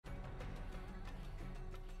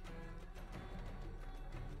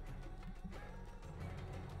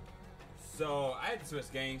So I had to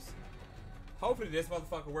switch games. Hopefully this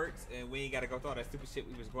motherfucker works and we ain't gotta go through all that stupid shit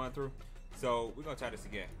we was going through. So we're gonna try this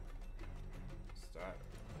again. Start.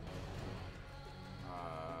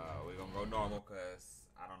 We're gonna go normal because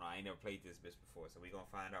I don't know, I ain't never played this bitch before, so we're gonna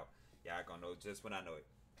find out. Yeah, I gonna know just when I know it.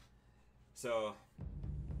 So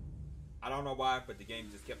I don't know why, but the game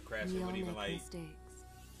just kept crashing. We all Even make like mistakes.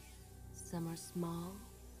 Some are small,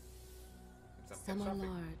 some are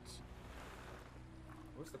large.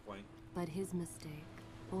 What's the point? But his mistake,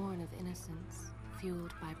 born of innocence,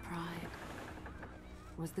 fueled by pride,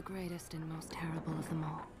 was the greatest and most terrible of them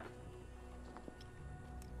all.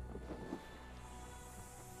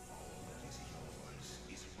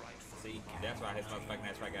 See, that's why his motherfucking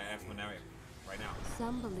ass right got asked for now, right now.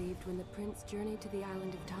 Some believed when the prince journeyed to the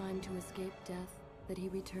island of time to escape death that he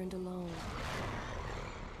returned alone.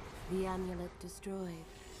 The amulet destroyed,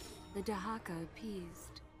 the Dahaka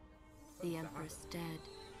appeased, the empress dead.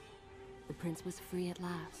 The prince was free at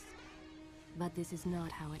last. But this is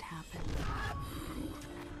not how it happened.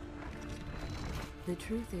 The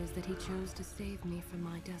truth is that he chose to save me from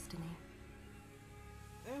my destiny.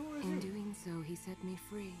 In doing so, he set me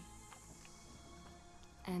free.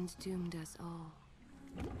 And doomed us all.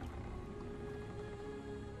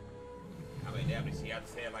 I mean, damn, did she have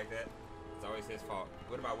to say it like that? It's always his fault.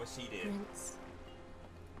 What about what she did? Prince,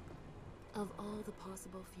 of all the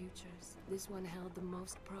possible futures, this one held the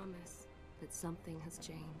most promise that something has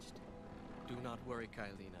changed. Do not worry,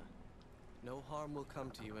 Kailina. No harm will come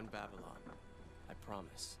to you in Babylon. I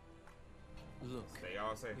promise. Look, They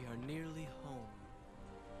all say. we are nearly home.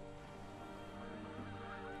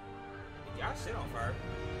 Y'all shit on fire.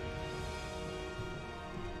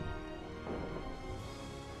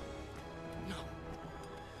 No.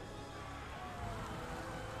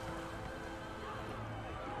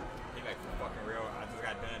 He like for fucking real. I just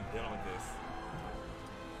got done dealing with this.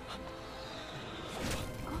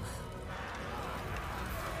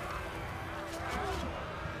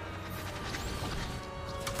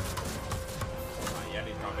 Yeah,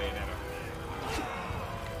 these are Bayonetta.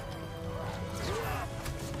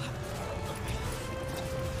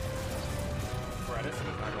 Bro, this is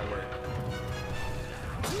not gonna work.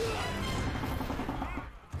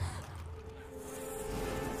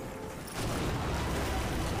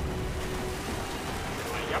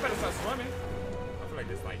 Y'all better start swimming. I feel like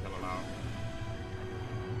this light coming out.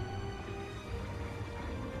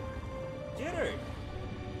 Get her!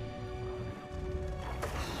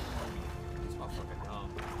 This motherfucker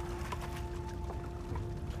dumb.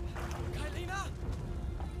 Kailina!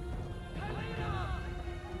 Kailina!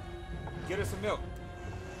 Get her some milk.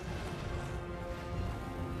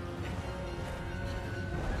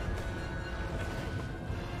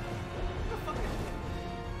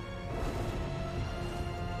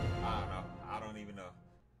 I don't know. I don't even know.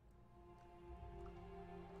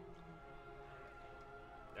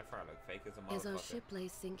 That fire look fake as a motherfucker. As our ship lay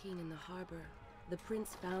sinking in the harbor, the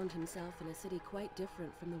prince found himself in a city quite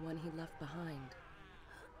different from the one he left behind.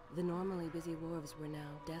 The normally busy wharves were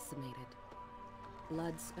now decimated.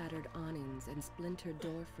 Blood-spattered awnings and splintered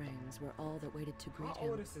door frames were all that waited to greet How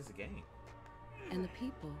old him. is this game? And the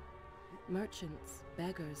people, merchants,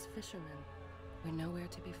 beggars, fishermen, were nowhere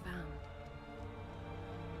to be found.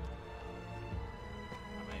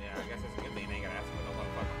 I mean, yeah, I guess it's a good thing they ain't gotta ask for no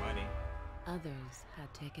motherfucking money. Others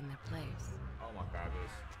had taken their place. Oh my god,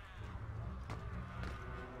 bitch.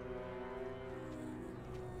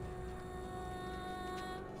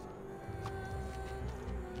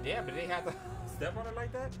 Yeah, but they have to step on it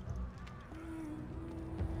like that?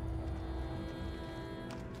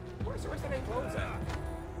 Where's the rest of their clothes at?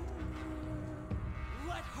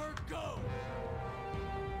 Let her go!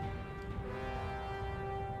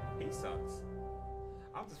 He sucks.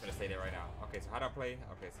 I'm just gonna say that right now. Okay, so how do I play?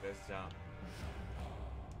 Okay, so let's jump.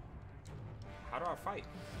 How do I fight?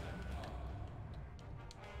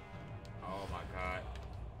 Oh my god.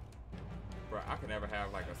 Bro, I can never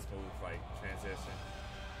have like a smooth like transition.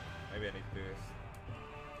 Maybe I need to do this.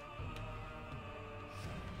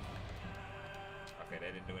 Okay,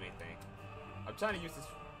 they didn't do anything. I'm trying to use this.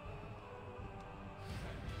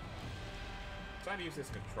 Trying to use this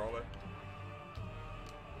controller.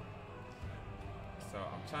 So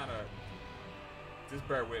I'm trying to just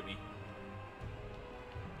bear with me.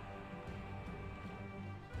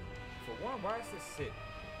 For one, why is this shit?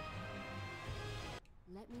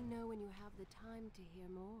 Let me know when you have the time to hear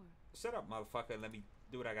more. Shut up, motherfucker, and let me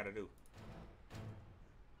do what I gotta do.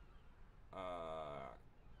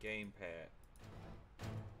 Gamepad.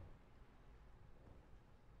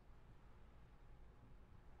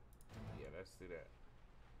 Yeah, let's do that.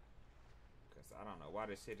 Cause I don't know why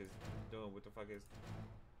this shit is doing what the fuck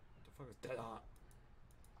Motherfucker's dead on.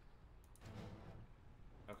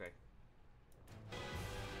 Okay.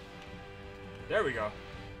 There we go.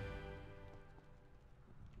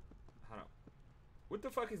 Hold on. What the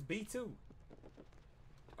fuck is B2?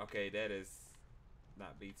 Okay, that is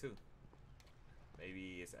not B2.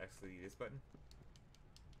 Maybe it's actually this button.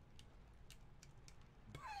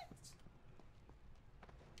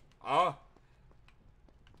 Oh!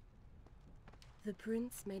 The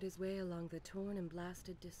prince made his way along the torn and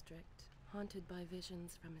blasted district, haunted by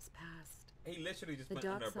visions from his past. He literally just The went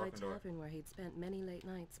under a dockside broken door. tavern where he'd spent many late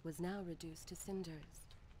nights was now reduced to cinders.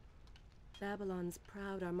 Babylon's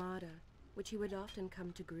proud armada, which he would often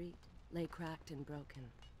come to greet, lay cracked and broken,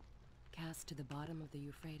 cast to the bottom of the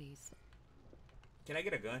Euphrates. Can I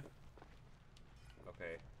get a gun?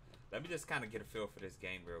 Okay. Let me just kind of get a feel for this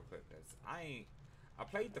game real quick, cause I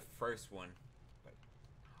played the first one, but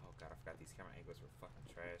oh god, I forgot these camera angles were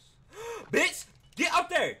fucking trash. Bitch, get up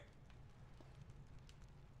there!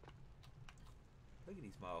 Look at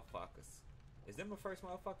these motherfuckers. Is them the first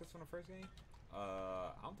motherfuckers from the first game? I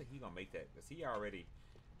don't think he gonna make that, cause he already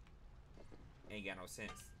ain't got no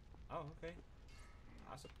sense. Oh, okay.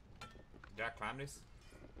 Awesome. Did I climb this?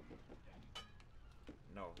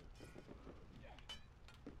 No.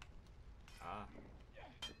 Ah.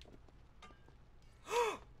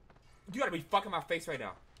 You gotta be fucking my face right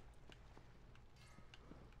now.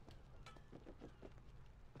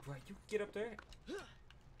 Bro, you get up there.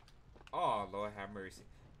 Oh, Lord have mercy.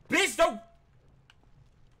 Bitch, don't!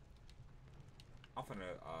 I'm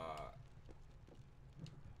finna,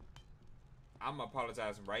 I'm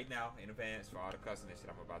apologizing right now in advance for all the cussing and shit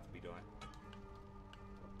I'm about to be doing.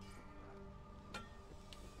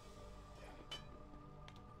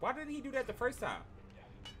 Why didn't he do that the first time?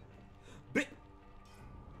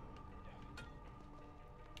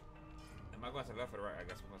 Am I going to the left or the right? I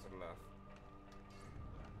guess I'm going to the left.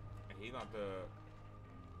 And he got to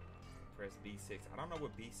press B6. I don't know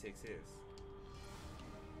what B6 is.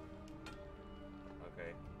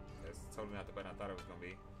 Okay. That's totally not the button I thought it was going to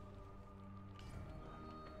be.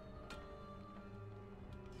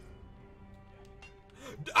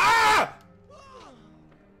 Ah!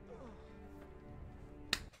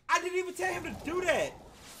 I didn't even tell him to do that.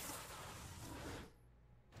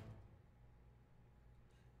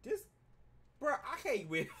 This, bro, I can't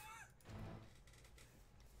with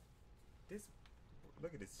this.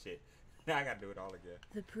 Look at this shit. Now I gotta do it all again.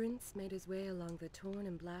 The prince made his way along the torn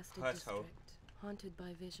and blasted Hush, district, ho. haunted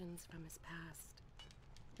by visions from his past.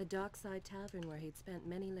 The dockside tavern where he'd spent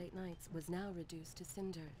many late nights was now reduced to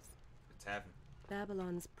cinders. The tavern.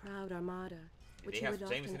 Babylon's proud armada, which he have would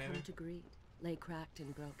Jameson often in come it? to greet, lay cracked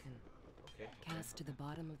and broken, Okay. cast to the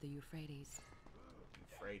bottom of the Euphrates.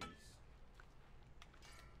 Euphrates.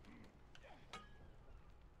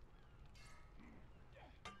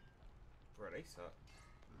 Bro, they suck.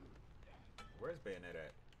 Where's Bayonet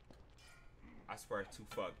at? I swear to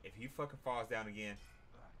fuck. If he fucking falls down again,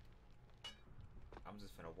 I'm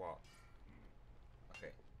just finna walk.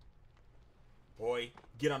 Okay. Boy,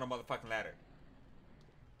 get on the motherfucking ladder.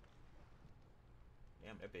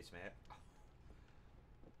 Damn, that bitch mad. Oh.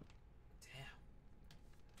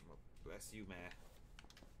 Damn. Bless you, man.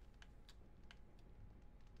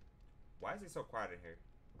 Why is it so quiet in here?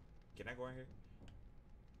 Can I go in here?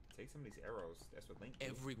 Take some of these arrows. That's what Link did.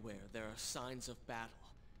 Everywhere there are signs of battle.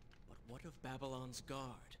 But what of Babylon's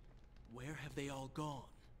guard? Where have they all gone?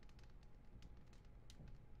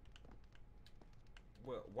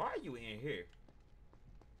 Well, why are you in here?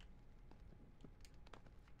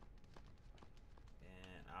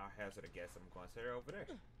 And I'll hazard a guess I'm going to sit over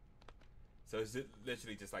there. So it's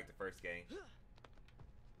literally just like the first game.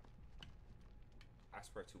 I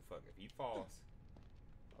swear to fuck, if he falls.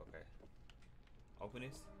 Okay. Open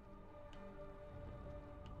this.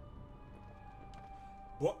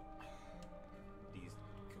 What? These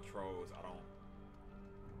controls, I don't.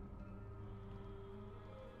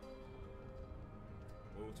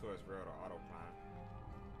 Move towards rail to auto climb.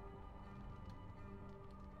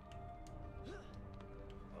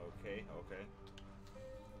 Okay, okay.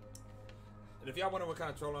 And if y'all wonder what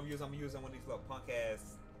kind of controller I'm using one of these little punk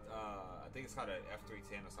ass. I think it's called an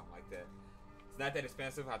F310 or something like that. It's not that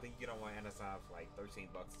expensive. I think you get on one Amazon for like $13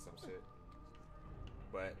 or some shit.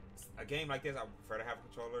 But a game like this, I would prefer to have a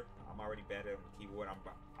controller. I'm already bad at the keyboard. I'm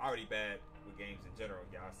already bad with games in general.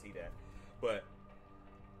 Y'all see that. But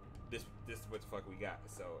this is what the fuck we got.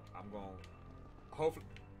 So I'm going to hopefully.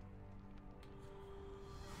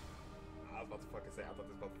 I was about to fucking say, I thought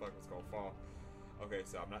this motherfucker was going to fall. Okay,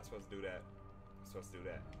 so I'm not supposed to do that. I'm supposed to do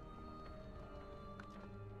that.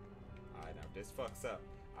 Alright, now if this fucks up,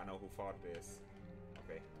 I know who fault it is.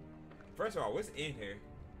 Okay. First of all, what's in here?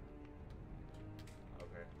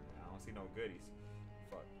 don't see no goodies.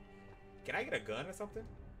 Fuck. Can I get a gun or something?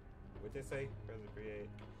 What'd they say? President B8.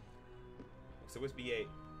 So what's B8?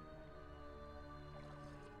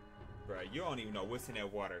 Bruh, you don't even know what's in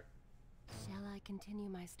that water. Shall I continue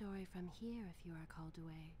my story from here if you are called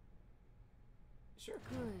away? Sure.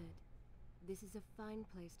 Good. This is a fine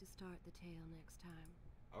place to start the tale next time.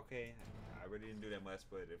 Okay, I really didn't do that much,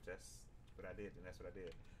 but if that's what I did, then that's what I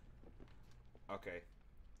did. Okay,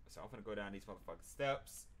 so I'm gonna go down these motherfucking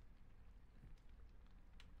steps.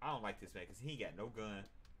 I don't like this man because he ain't got no gun.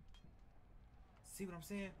 See what I'm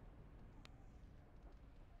saying?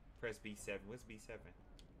 Press B7. What's B7?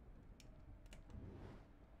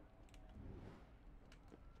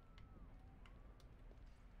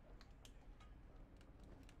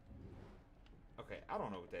 Okay, I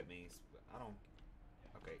don't know what that means. But I don't.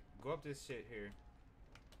 Okay, go up this shit here.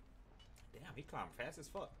 Damn, he climbed fast as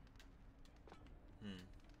fuck.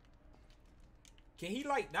 Can he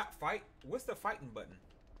like not fight? What's the fighting button?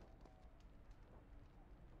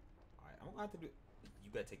 Alright, I'm gonna have to do.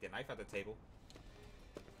 You gotta take that knife out the table.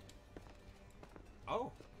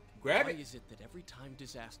 Oh, grab it. Why is it that every time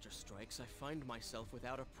disaster strikes, I find myself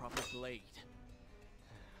without a proper blade?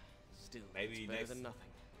 Still, Maybe it's better next- than nothing.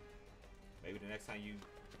 Maybe the next time you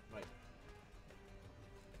like.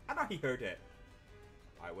 I know he heard that.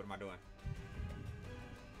 Alright, what am I doing?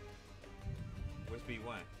 Where's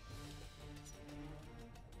B1?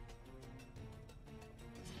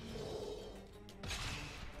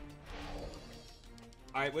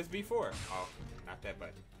 Alright, what's B4? Oh, not that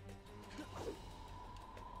button.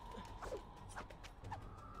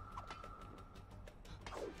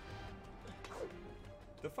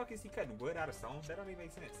 The fuck is he cutting wood out of stone? That don't even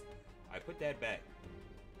make sense. Alright, put that back.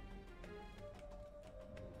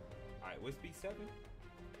 Alright, what's B7?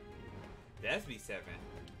 That's B7.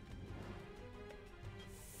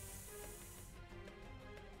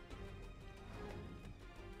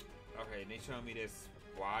 Okay, they showing me this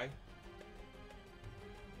Y.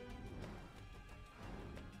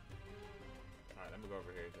 Alright, let me go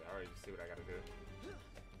over here. I already see what I gotta do.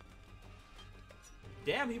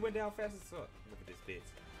 Damn, he went down fast as fuck. Look at this bitch.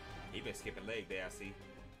 He been skipping leg there, I see.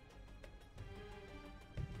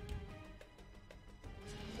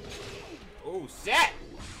 Oh, shit!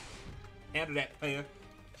 Handle that, player.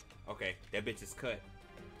 Okay, that bitch is cut.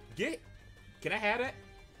 Get. Can I have that?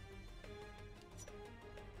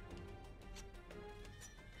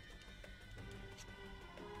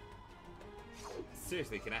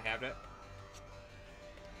 Seriously, can I have that?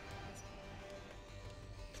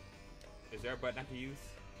 Is there a button I can use?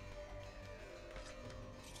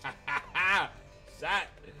 Ha ha ha! Shot!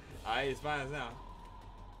 Alright, it's fine now.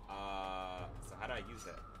 So how do I use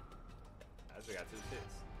that? I just got 2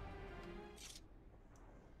 shits.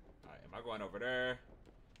 Alright, am I going over there?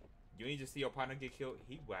 You ain't just see your partner get killed?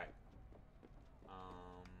 He whacked. I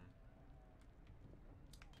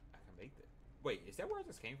can make that. Wait, is that where I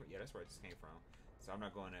just came from? Yeah, that's where I just came from. So I'm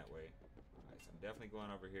not going that way. Alright, so I'm definitely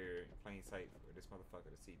going over here in plain sight for this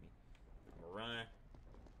motherfucker to see me. I'm gonna run.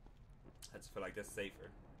 I just feel like that's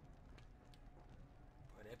safer.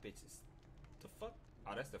 Boy, that bitch is... The fuck?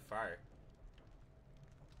 Oh, that's the fire.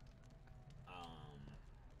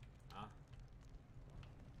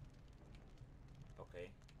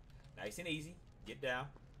 Okay. Nice and easy. Get down,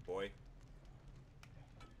 boy.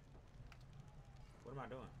 What am I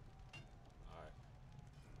doing? Alright.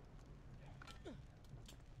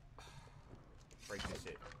 Break this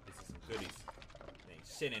shit. This is some goodies. There ain't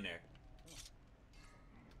shit in there.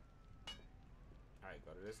 Alright,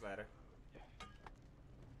 go to this ladder.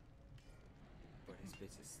 Boy, this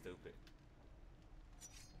bitch is stupid.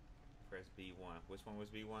 Press B1. Which one was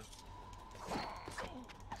B1?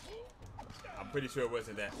 I'm pretty sure it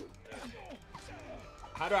wasn't that.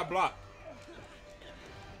 How do I block?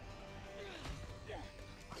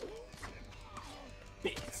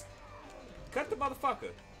 Bitch. Cut the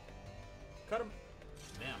motherfucker. Cut him.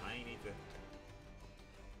 Damn, I ain't need to.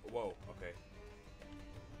 Whoa, okay.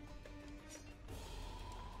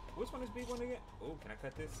 Which one is B1 again? Oh, can I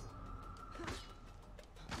cut this?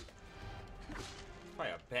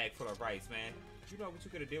 Probably a bag full of rice, man. You know what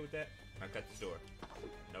you could have did with that? I cut this door.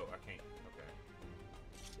 No, I can't. Okay.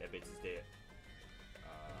 That bitch is dead.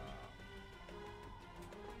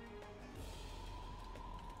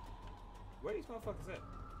 Where these motherfuckers at?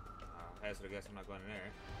 I hazard a guess I'm not going in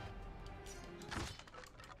there.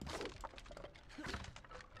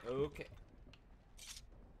 Okay.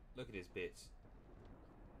 Look at this bitch.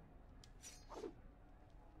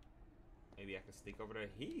 Maybe I can sneak over there.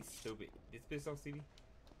 He's stupid. This bitch don't see me.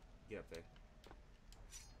 Get up there.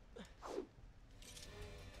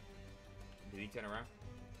 Did he turn around?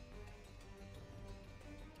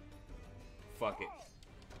 fuck it.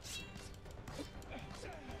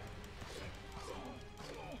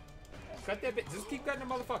 Cut that bit. Just keep cutting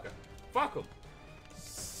the motherfucker. Fuck him.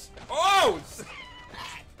 Oh!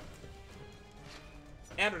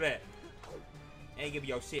 Handle that. Ain't give me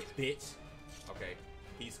your shit, bitch. Okay.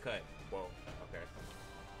 He's cut. Whoa. Okay.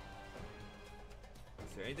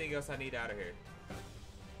 Is there anything else I need out of here?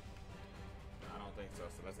 I don't think so.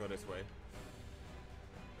 So let's go this way.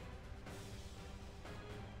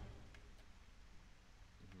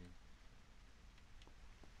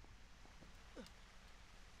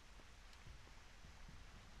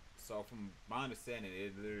 So from my understanding,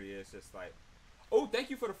 it literally is just like, oh, thank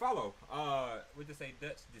you for the follow. We just say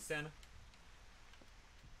Dutch Descender.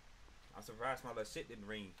 I'm surprised my little shit didn't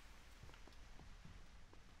ring.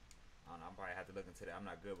 I don't know. I'm probably have to look into that. I'm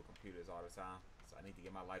not good with computers all the time, so I need to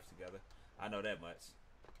get my life together. I know that much.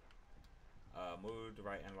 Move the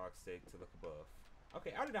right analog stick to look above.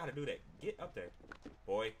 Okay, I already know how to do that. Get up there,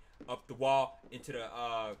 boy. Up the wall into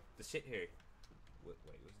the shit here. Wait,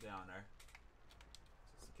 what's down there?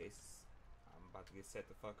 Just in case I'm about to get set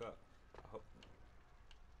the fuck up. I hope.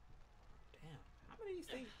 Damn, how many of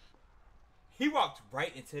these things? He walked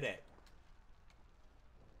right into that.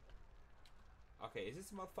 Okay, is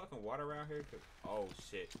this motherfucking water around here? Oh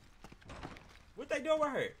shit! What they doing with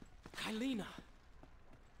her? Kylina!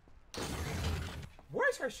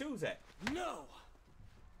 Where's her shoes at? No!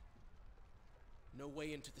 No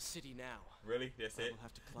way into the city now. Really? That's it? I will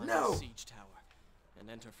have to climb the siege tower and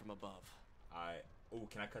enter from above. Alright. Oh,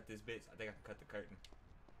 can I cut this bitch? I think I can cut the curtain.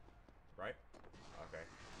 Right? Okay.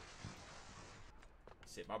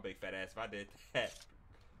 Shit, my big fat ass, if I did that,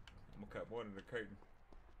 I'm gonna cut more than the curtain.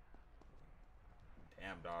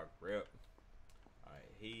 Damn, dog. Rip. Alright,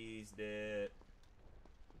 he's dead.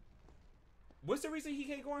 What's the reason he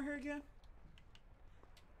can't go in here again?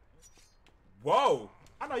 Whoa!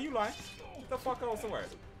 I know you lying. Get the fuck on somewhere.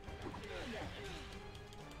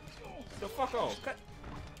 The fuck on. Cut.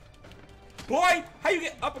 Boy! How you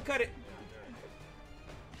get uppercut it?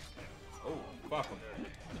 Oh, fuck him.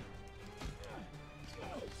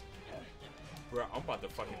 Bro, I'm about to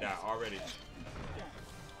fucking die already.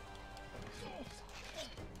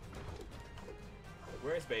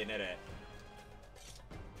 Where's Bayonet at?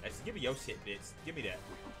 Actually, give me your shit, bitch. Give me that.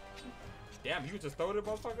 Damn, you just throw it,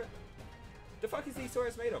 motherfucker? The fuck is these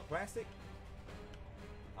swords made of? Plastic?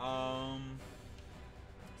 So I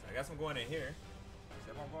guess I'm going in here. Is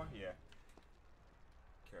that where I'm going? Yeah.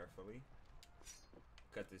 Carefully.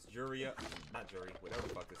 Cut this jewelry up. Not jewelry, whatever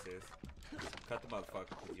the fuck this is. Cut the motherfucker,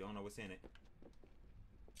 because you don't know what's in it.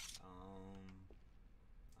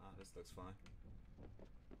 This looks fun.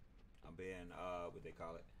 I'm being, what they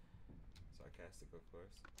call it? Sarcastic, of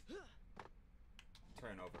course.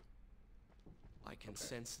 Turn over. I can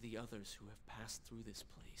sense the others who have passed through this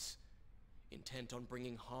place, intent on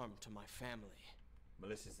bringing harm to my family.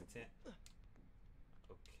 Malicious intent.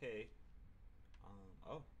 Okay.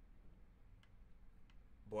 Oh.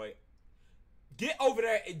 Boy. Get over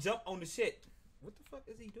there and jump on the shit. What the fuck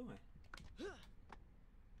is he doing? I'm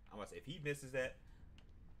about to say, if he misses that.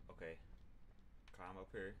 Okay. Climb up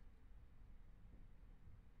here.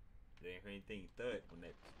 There ain't anything thud when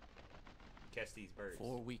they catch these birds.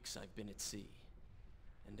 4 weeks I've been at sea,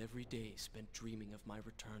 and every day spent dreaming of my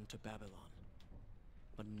return to Babylon.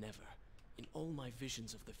 But never, in all my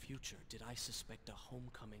visions of the future, did I suspect a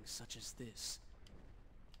homecoming such as this.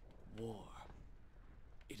 War.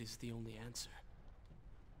 It is the only answer.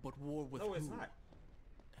 But war with No, it's who? not.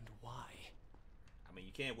 And why? I mean,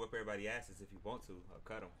 you can't whip everybody's asses if you want to, or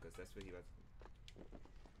cut them, because that's what he was.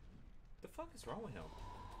 The fuck is wrong with him?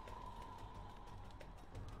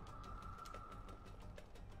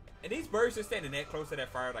 And these birds just standing that close to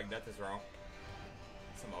that fire like nothing's wrong.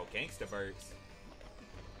 Some old gangster birds.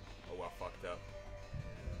 Oh, I fucked up.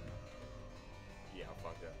 Yeah, I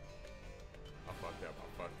fucked up. I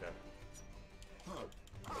fucked up.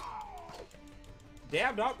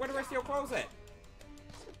 Damn, dog, where the rest of your clothes at?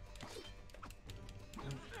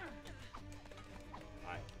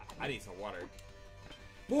 I need some water.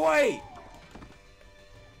 Boy!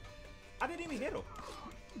 I didn't even hit him.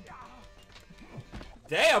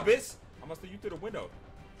 Damn, bitch! I must throw you through the window.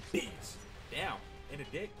 Bitch! Damn. In the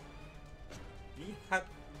dick.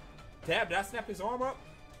 Damn, did I snap his arm up?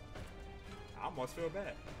 I almost feel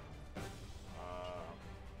bad.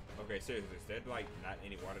 Okay, seriously, is there like not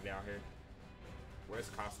any water down here? Where's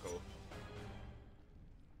Costco?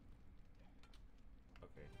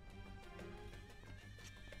 Okay.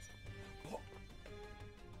 Oh.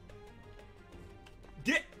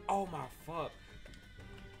 Get! Oh my fuck.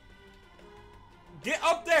 Get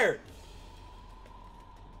up there!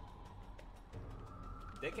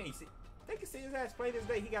 They can't see. They can see his ass play this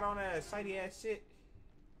day. He got on that shiny ass shit.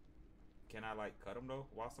 Can I like cut him though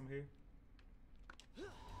whilst I'm here?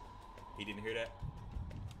 He didn't hear that.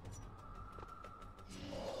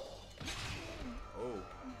 Oh.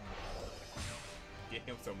 Get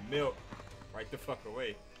him some milk right the fuck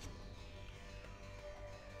away.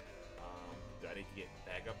 Do I need to get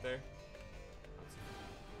back up there?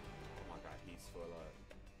 Oh my god, he's full of...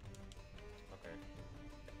 Okay.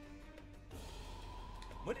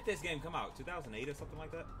 When did this game come out? 2008 or something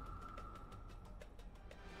like that?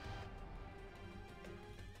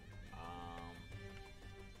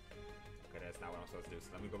 Okay, that's not what I'm supposed to do. So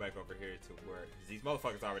let me go back over here to where... Because these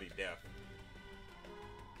motherfuckers already deaf.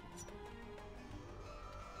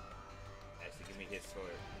 Actually, give me his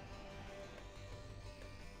sword.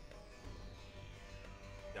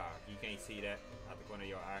 Dog, you can't see that out the corner of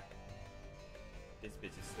your eye. This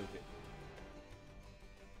bitch is stupid.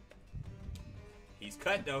 He's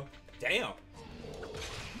cut though. Damn.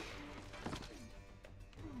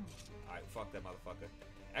 Alright, fuck that motherfucker.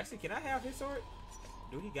 Actually, can I have his sword?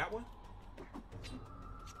 Do he got one?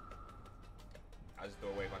 I'll just throw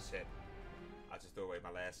away my shit. I'll just throw away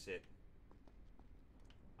my last shit.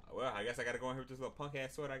 Well, I guess I gotta go in here with this little punk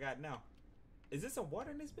ass sword I got now. Is this some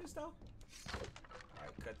water in this bitch though?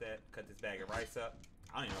 Alright, cut this bag of rice up.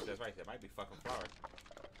 I don't even know if that's rice. That might be fucking flour.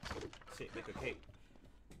 Shit, make a cake.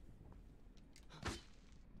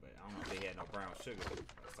 But I don't know if they had no brown sugar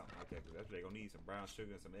or something like that. Cause that's what they gonna need, some brown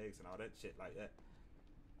sugar and some eggs and all that shit like that.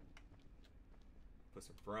 Put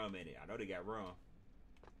some rum in it. I know they got rum.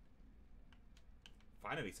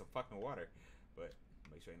 Finally, some fucking water. But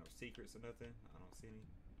make sure ain't no secrets or nothing. I don't see any.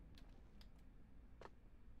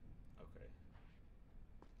 Okay.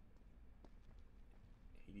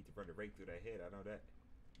 He need to run the rake through that head. I know that.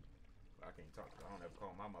 But I can't talk. I don't ever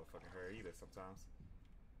call my motherfucking hair either sometimes.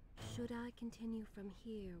 Should I continue from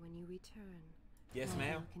here when you return? Yes,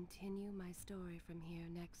 ma'am. I'll continue my story from here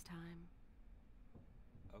next time.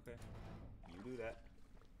 Okay. You do that.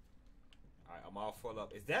 Alright, I'm all full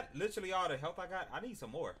up. Is that literally all the health I got? I need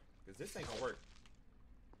some more. Because this ain't gonna work.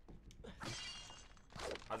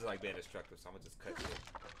 I just like being destructive, so I'm gonna just cut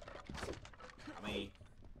shit. I mean,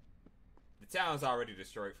 the town's already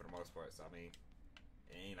destroyed for the most part, so I mean,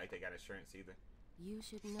 it ain't like they got insurance either. You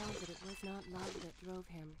should know that it was not love that drove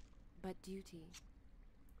him, but duty.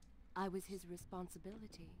 I was his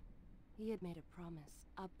responsibility. He had made a promise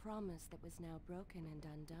that was now broken and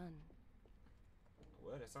undone.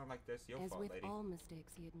 Well, that sounds like that's your As fault, with lady. all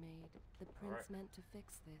mistakes he had made, the prince meant to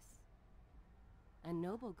fix this. A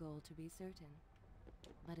noble goal, to be certain,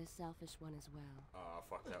 but a selfish one as well. Oh, I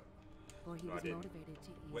fucked up. For he No, I was didn't. motivated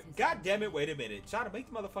to ease Wait, his God own damn it, pain. wait a minute. Try to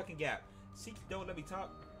make the motherfucking gap. She don't let me talk.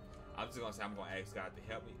 I'm just gonna say I'm gonna ask God to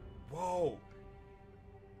help me. Whoa!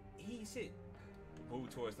 He said move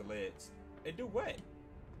towards the ledge. And do what?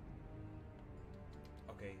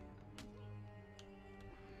 Okay.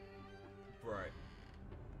 Right.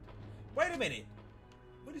 Wait a minute!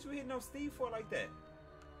 What is you hitting on Steve for like that?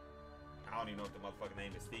 I don't even know if the motherfucking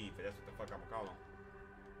name is Steve, but that's what the fuck I'm gonna call him.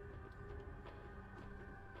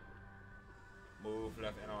 Move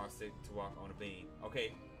left and R stick to walk on the beam.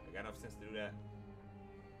 Okay, I got enough sense to do that.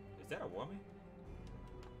 Is that a woman?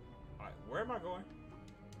 Alright, where am I going?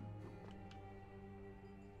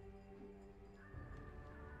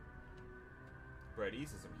 Bro, these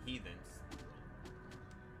are some heathens.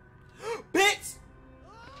 Bitch!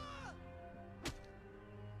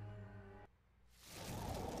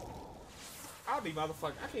 I'll be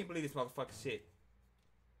motherfucker. I can't believe this motherfucking shit.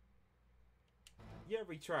 Yeah,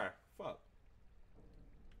 retry. Fuck.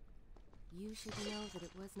 You should know that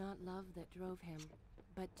it was not love that drove him,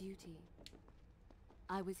 but duty.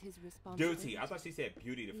 I was his responsibility. Duty. I thought she said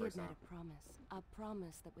beauty the He first had time. made a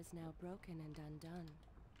promise that was now broken and undone.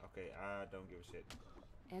 Okay, I don't give a shit.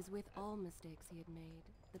 As with all mistakes he had made,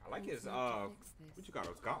 the I like prince his, meant to fix this. what you call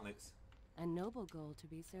those gauntlets? A noble goal, to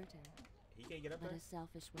be certain, He can't get up but there? a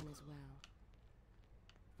selfish one as well.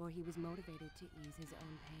 For he was motivated to ease his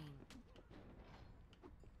own pain.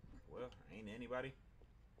 Well, ain't anybody.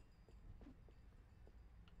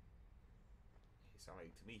 He sound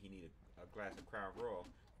like, to me, he need a glass of Crown Royal,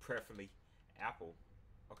 preferably apple.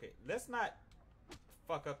 Okay, let's not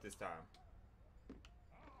fuck up this time.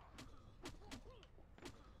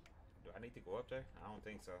 Do I need to go up there? I don't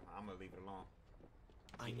think so. I'm gonna leave it alone.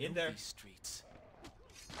 I Get know in there. these streets.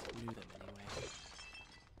 Knew them anyway.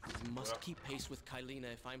 I must Well. keep pace with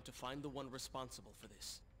Kylina if I'm to find the one responsible for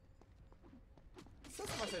this. It's not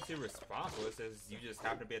so much that you're responsible. It says you just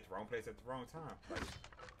happen to be at the wrong place at the wrong time. Like,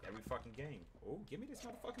 every fucking game. Oh, give me this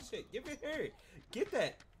motherfucking shit. Give it here. Get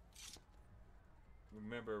that.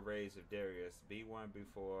 remember Rage of Darius. B1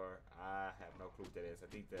 before. I have no clue what that is. I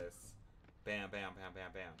think that's bam, bam, bam,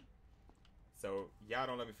 bam, bam. So y'all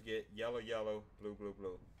don't let me forget. Yellow, yellow, blue, blue,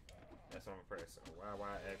 blue. That's what I'm gonna press. Y,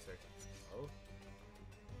 Y, X, X. Oh.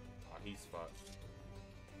 Oh, he's fucked.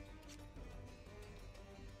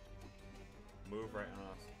 Move right on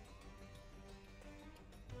us.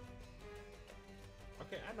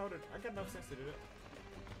 Okay, I know that. I got enough sense to do that.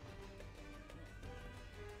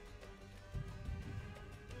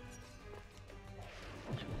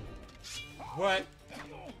 What?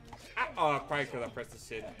 Oh, probably because I pressed the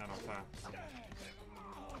shit not on time.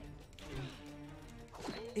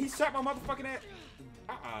 He shot my motherfucking ass.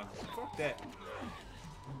 Fuck that.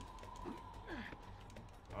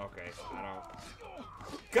 Okay, I don't.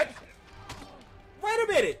 Good. Wait a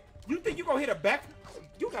minute. You think you gonna hit a back?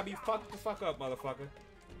 You gotta be fucked the fuck up, motherfucker.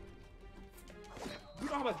 You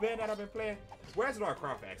know how much Bandit I've been playing? Where's Lara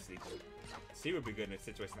Croft actually? She would be good in a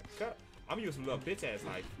situation like that. I'm using little bitch ass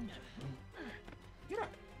knife. Get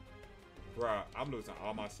up. Bruh, I'm losing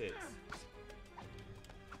all my shits.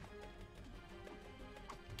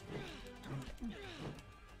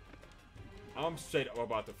 I'm straight up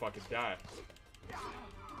about to fucking die.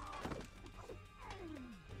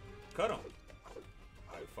 Cut him.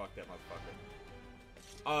 Alright, fuck that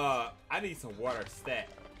motherfucker. I need some water stat.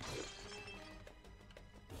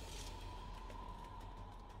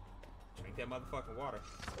 Drink that motherfucking water.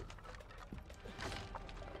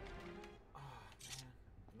 Oh, man.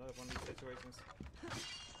 Another one of these situations.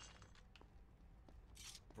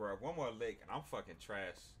 Bruh, one more lick and I'm fucking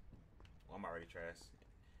trash. Well, I'm already trash.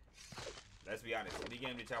 Let's be honest. Any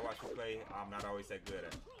game that y'all watch me play, I'm not always that good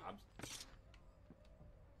at.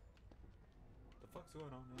 The fuck's going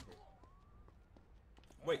on here?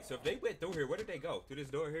 Wait, so if they went through here, where did they go? Through this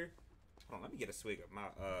door here? Hold on, let me get a swig of my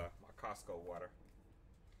my Costco water.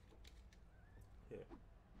 Here.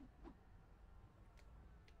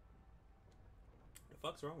 The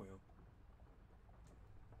fuck's wrong with him?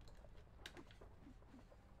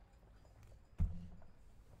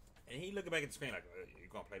 And he looking back at the screen like, you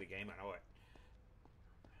gonna play the game? I know it.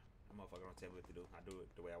 That motherfucker don't tell me what to do. I do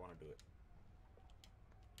it the way I want to do it.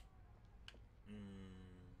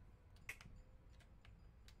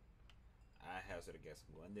 I hazard a guess.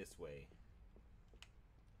 I'm going this way.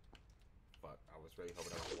 Fuck, I was really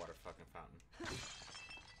hoping that was a water fucking fountain.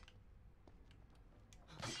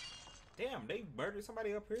 Damn, they murdered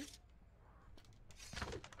somebody up here?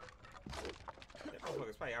 That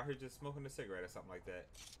motherfucker's probably out here just smoking a cigarette or something like that.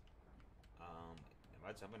 Am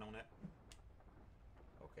I jumping on that?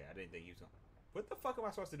 Okay, I didn't think you was gonna... What the fuck am I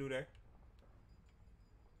supposed to do there?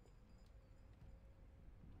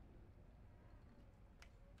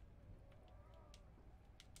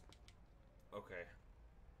 Okay.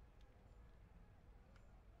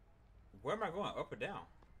 Where am I going? Up or down?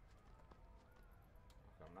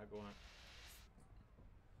 Okay, I'm not going...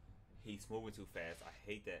 He's moving too fast. I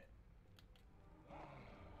hate that.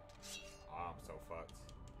 Oh, I'm so fucked.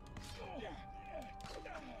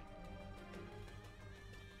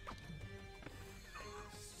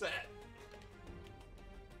 Set.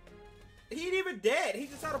 He ain't even dead. He's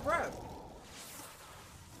just out of breath.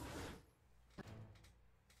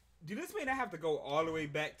 Do this mean I have to go all the way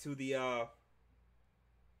back to the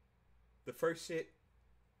first shit?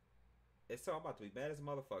 It's so I'm about to be bad as a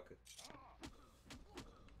motherfucker.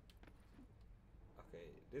 Okay,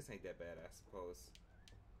 this ain't that bad, I suppose.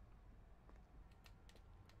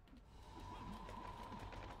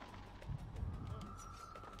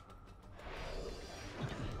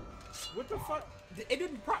 What the fuck? It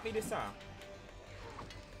didn't prop me this time.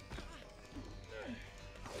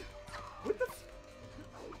 What the?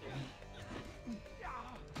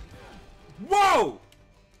 Whoa!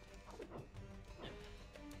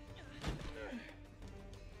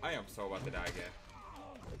 I am so about to die again.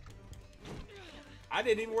 I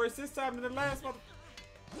did even worse this time than the last mother.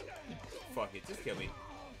 Fuck it, just kill me.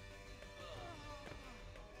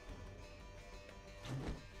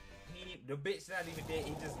 The bitch not even dead.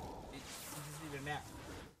 He just need a nap.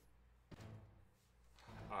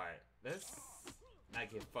 All right, let's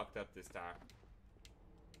not get fucked up this time.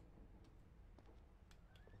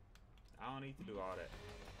 I don't need to do all that.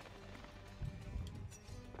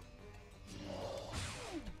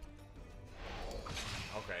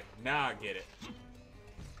 Okay, now I get it.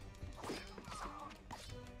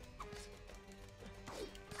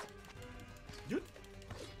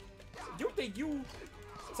 You think you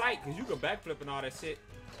tight because you can backflip and all that shit.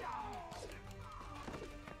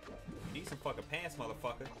 You need some fucking pants,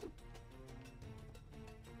 motherfucker.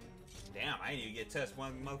 Damn, I didn't even get touched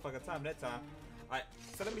one motherfucking time that time. Alright,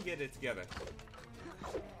 so let me get it together.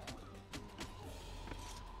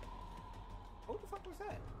 was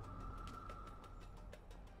that?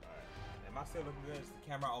 Alright. Am I still looking good? Is the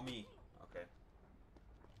camera on me? Okay.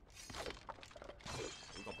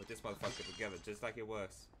 We're gonna put this motherfucker together just like it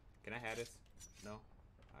was. Can I have this? No?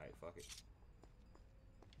 Alright, fuck it.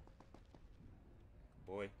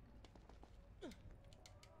 Boy.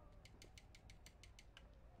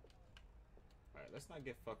 Alright, let's not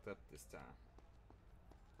get fucked up this time.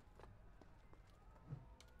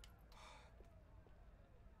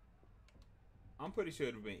 I'm pretty sure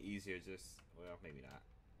it would have been easier just... Well, maybe not.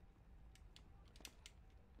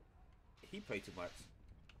 He played too much.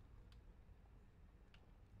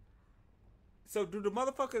 So, do the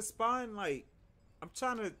motherfuckers spawn, like... I'm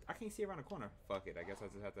trying to... I can't see around the corner. Fuck it. I guess I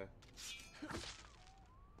just have to...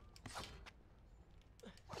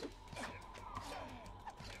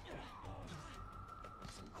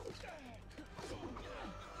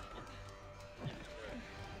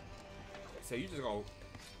 So, you just go...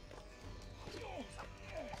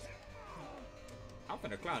 I'm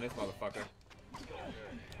finna clown this motherfucker.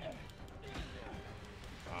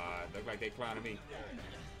 Look like they clowning me.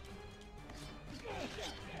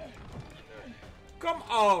 Come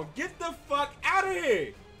on, get the fuck out of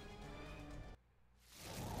here!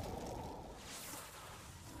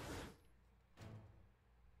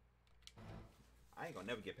 I ain't gonna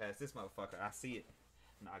never get past this motherfucker. I see it.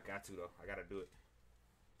 No, I got to though. I gotta do it.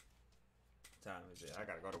 What time is it? I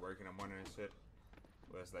gotta go to work in the morning and shit.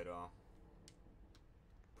 Well, it's later on.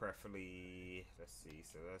 Preferably, let's see.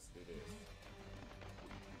 So let's do this.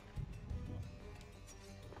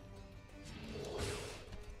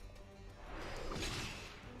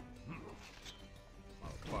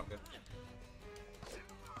 Motherfucker.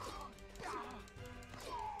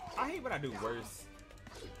 I hate when I do worse.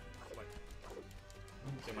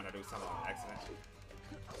 Than when I do something on accident.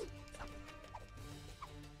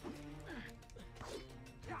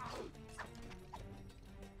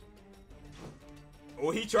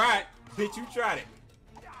 Oh, he tried. Bitch, you tried it.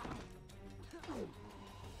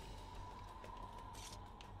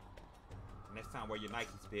 Next time, wear your Nikes,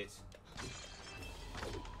 bitch.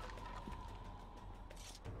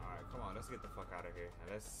 Alright, come on. Let's get the fuck out of here.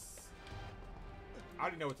 Now let's... I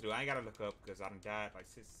already know what to do. I ain't gotta look up because I done died like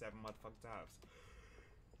 6, 7 motherfucking times.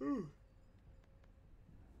 Whew.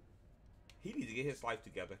 He needs to get his life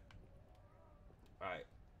together. Alright.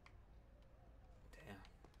 Damn.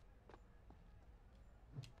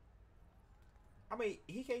 I mean,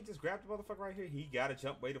 he can't just grab the motherfucker right here. He gotta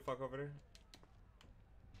jump way the fuck over there.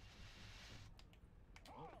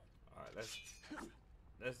 Alright,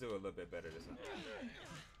 let's do a little bit better this time.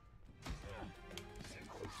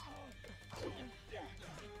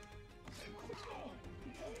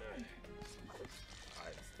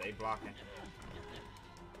 Alright, stay blocking.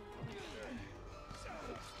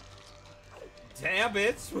 Damn,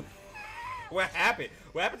 bitch! What happened?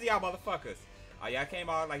 What happened to y'all motherfuckers? Oh, y'all came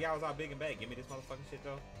out like y'all was all big and bad. Give me this motherfucking shit,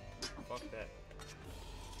 though. Fuck that.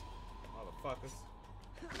 Motherfuckers.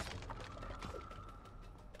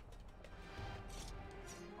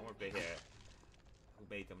 I wonder if they had... Who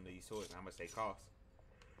made them these swords and how much they cost.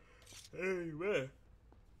 Hey, man.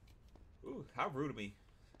 Ooh, how rude of me.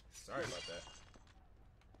 Sorry about that.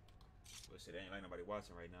 But shit, ain't like nobody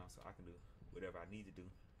watching right now, so I can do whatever I need to do.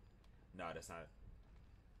 No, that's not...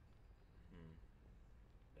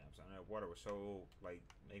 Damn, son, that water was so, like,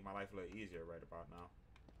 make my life a little easier right about now.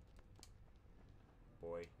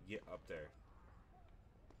 Boy, get up there.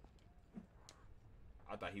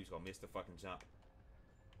 I thought he was gonna miss the fucking jump.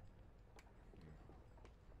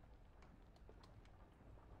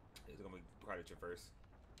 It's gonna be quite a traverse.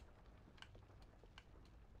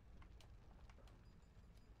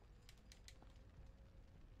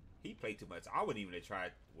 He played too much. I wouldn't even have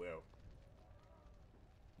tried. Well,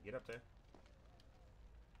 get up there.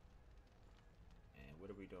 And what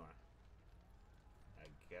are we doing? I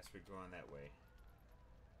guess we're going that way.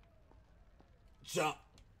 Jump,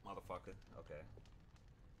 motherfucker. Okay.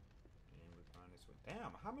 And we're going this way.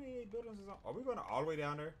 Damn, how many buildings is on? Are we going all the way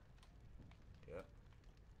down there? Yep.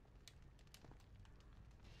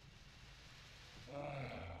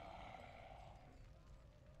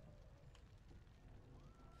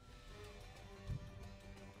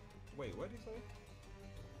 Wait, what did he say?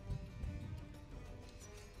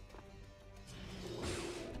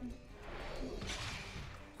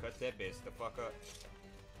 Cut that bitch the fuck up.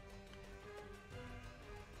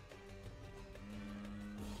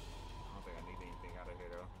 I don't think I need anything out of here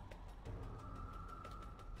though.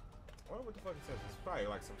 I wonder what the fuck it says. It's probably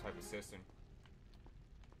like some type of system.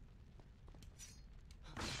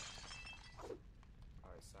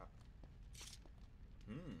 Alright, stop.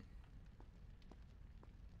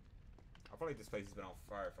 I feel like this place has been on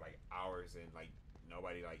fire for like hours and like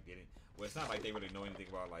nobody like didn't. Well, it's not like they really know anything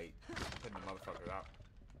about like putting the motherfuckers out.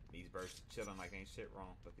 These birds chilling like ain't shit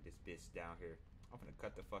wrong. Look at this bitch down here. I'm gonna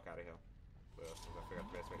cut the fuck out of him. Well, as soon as I figure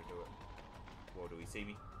out the best way to do it. Whoa, do he see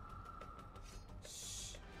me?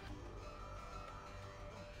 Shh.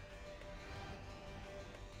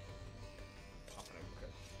 I'm gonna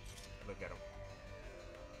look at him.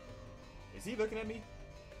 Is he looking at me?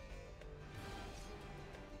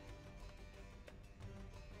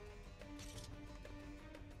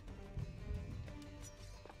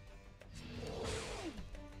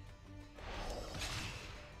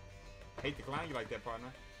 Hate to clown you like that,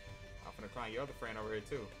 partner. I'm finna clown your other friend over here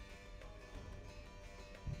too.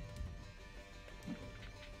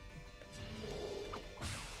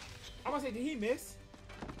 I'm gonna say, did he miss?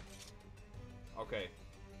 Okay.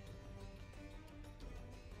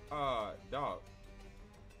 Dog.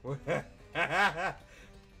 What? What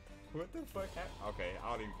the fuck happened? Okay,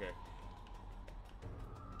 I don't even care.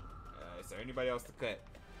 Is there anybody else to cut?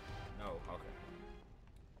 No. Okay.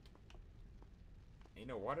 Ain't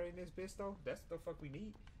no water in this bitch though. That's the fuck we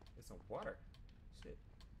need. It's some water. Shit.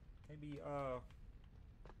 Can't be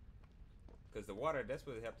cause the water, that's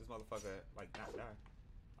what helped this motherfucker like not die.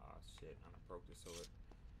 Oh shit, I done broke this sword.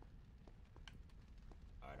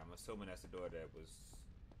 Alright, I'm assuming that's the door that was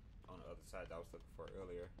on the other side that I was looking for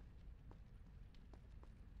earlier.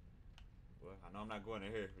 Well, I know I'm not going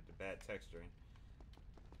in here with the bad texturing.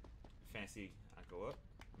 Fancy I go up,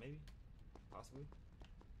 maybe? Possibly.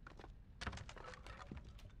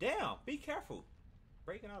 Damn, be careful.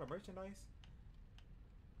 Breaking out of merchandise.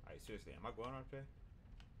 Alright, seriously, am I going up there?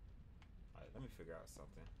 Alright, let me figure out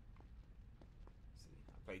something. Let's see,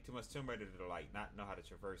 I played too much Tomb Raider to like not know how to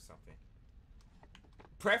traverse something.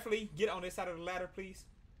 Preferably, get on this side of the ladder, please.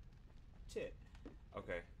 Shit.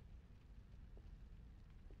 Okay.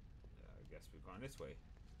 I guess we're going this way.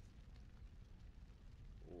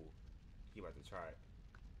 Ooh, he about to try it.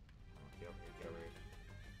 Get over here, get over here.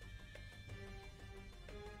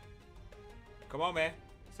 Come on, man.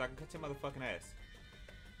 So I can cut your motherfucking ass.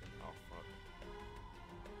 Oh, fuck.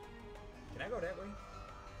 Can I go that way?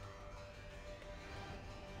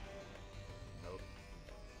 Nope.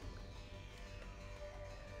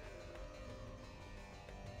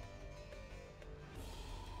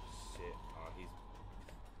 Shit. Oh,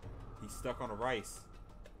 he's stuck on the rice.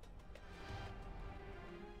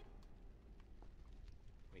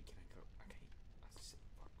 Wait, can I go? I can't. Oh, shit.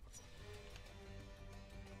 Fuck.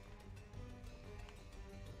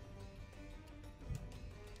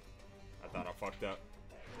 I thought I fucked up.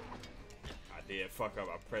 I did fuck up.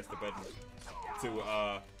 I pressed the button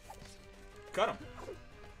to cut him.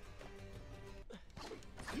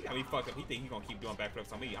 He got me fucked up. He think he gonna keep doing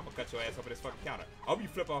backflips on me. I'm gonna cut your ass over this fucking counter. I hope you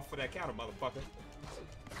flip off for that counter, motherfucker.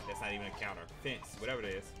 That's not even a counter. Fence, whatever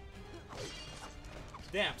it is.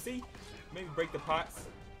 Damn, see? Maybe break the pots.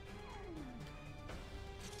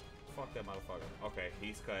 Fuck that motherfucker. Okay,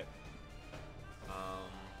 he's cut.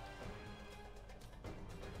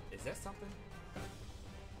 Is that something?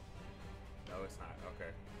 No, it's not.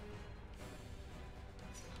 Okay.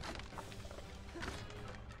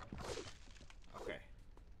 Okay.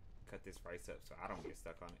 Cut this rice up so I don't get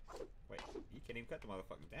stuck on it. Wait, you can't even cut the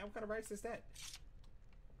motherfucker. Damn, what kind of rice is that?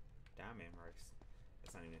 Diamond rice.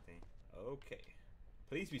 That's not even a thing. Okay.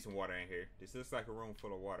 Please be some water in here. This looks like a room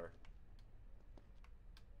full of water.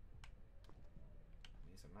 I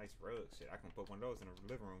mean, some nice rugs. Shit, I can put one of those in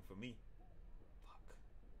the living room for me. Fuck.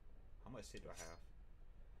 How much shit do I have?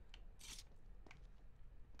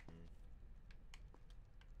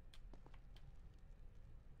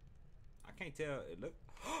 I can't tell. It look.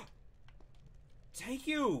 Thank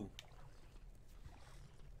you.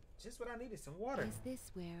 Just what I needed. Some water. Is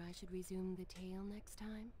this where I should resume the tale next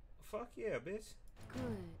time? Fuck yeah, bitch.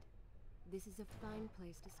 Good. This is a fine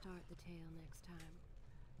place to start the tale next time.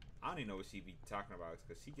 I don't even know what she be talking about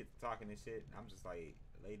because she gets talking and shit. And I'm just like,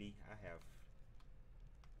 lady, I have.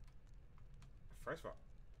 First of all,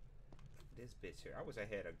 this bitch here. I wish I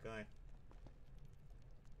had a gun.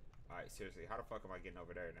 Alright, seriously, how the fuck am I getting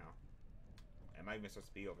over there now? Am I even supposed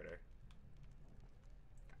to be over there?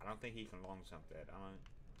 I don't think he can long jump that. I don't.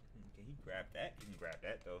 Can he grab that? He can grab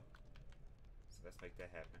that though. So let's make that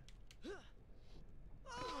happen.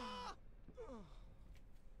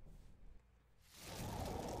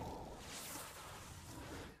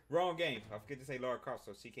 Wrong game. I forget to say Laura Croft,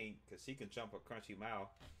 so she can't, cause she can jump a crunchy mile,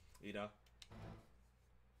 you know.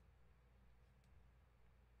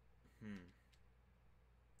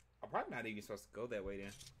 I'm probably not even supposed to go that way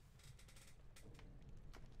then.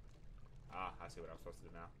 Ah, I see what I'm supposed to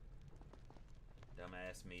do now.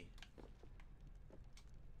 Dumbass me.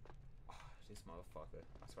 Oh, This motherfucker.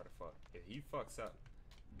 I swear to fuck. If he fucks up.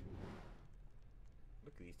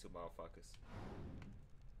 Look at these two motherfuckers.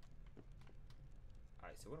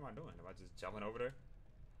 Alright, so what am I doing? Am I just jumping over there?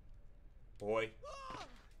 Boy.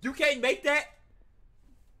 You can't make that!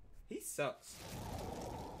 He sucks.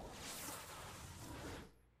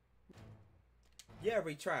 Yeah,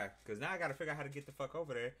 retry. Because now I gotta figure out how to get the fuck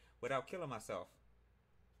over there without killing myself.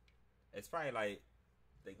 It's probably like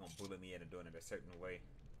they gonna bully me into doing it a certain way.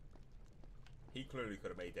 He clearly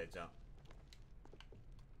could have made that jump.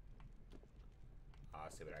 I'll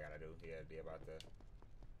see what I gotta do. Yeah, be about to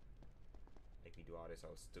make me do all this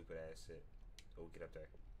old stupid ass shit. Oh, get up there.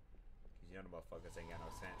 Cause you know the motherfuckers ain't got no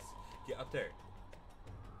sense. Get up there.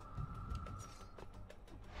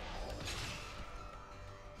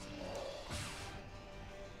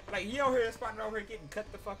 Like, he over here spotting over here getting cut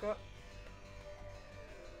the fuck up.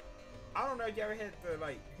 I don't know if you ever had to,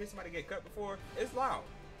 like, hear somebody get cut before. It's loud.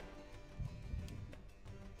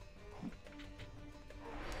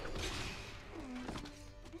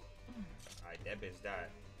 Alright, that bitch died.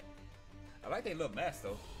 I like their little mask,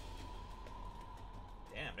 though.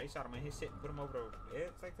 Damn, they shot him in his shit and put him over the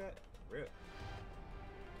edge like that? Real.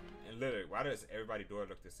 And literally, why does everybody's door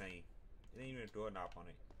look the same? It ain't even a doorknob on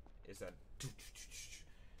it. It's a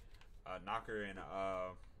knocker and a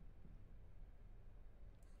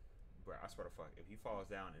bro, I swear to fuck, if he falls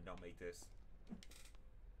down and don't make this.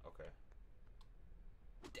 Okay.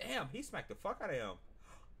 Damn, he smacked the fuck out of him.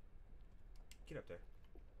 Get up there.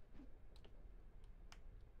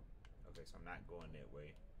 Okay, so I'm not going that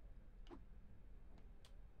way.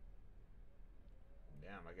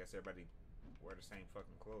 Damn, I guess everybody wear the same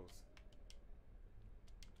fucking clothes.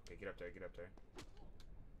 Okay, get up there, get up there.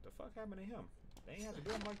 The fuck happened to him? They ain't have to do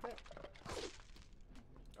him like that.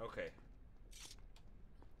 Okay.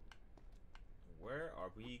 Where are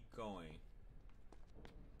we going?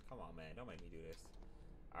 Come on, man. Don't make me do this.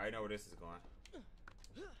 I already know where this is going.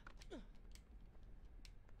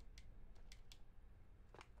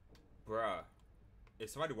 Bruh. If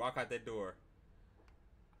somebody walk out that door.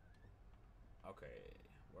 Okay.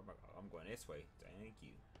 Where am I going? I'm going this way. Thank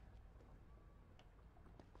you.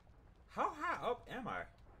 How high up am I?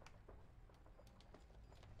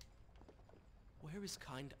 Where is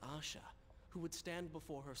kind Asha, who would stand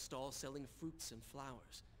before her stall selling fruits and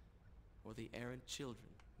flowers? Or the errant children,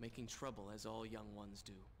 making trouble as all young ones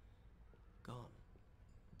do? Gone.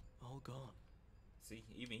 All gone. See,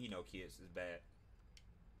 even he know kids is bad.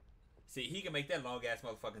 See, he can make that long ass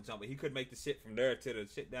motherfucking jump, but he couldn't make the shit from there to the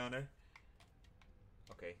shit down there.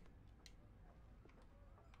 Okay.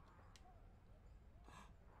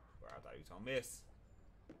 Bro, I thought he was gonna miss.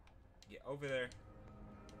 Get over there.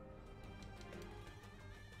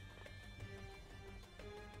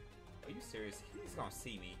 Are you serious? He's gonna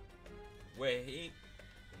see me. Wait, he ain't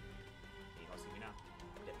gonna see me now.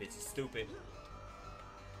 That bitch is stupid.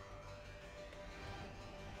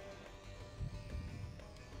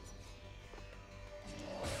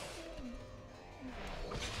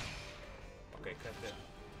 Okay, cut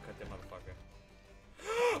that motherfucker.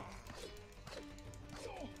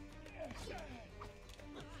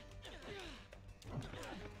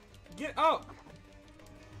 Get up!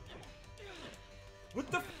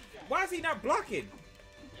 What the? Why is he not blocking?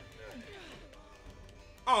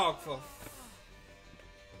 Oh, for.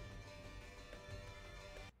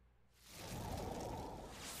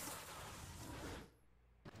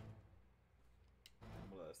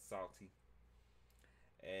 I'm a little salty.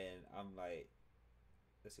 And I'm like,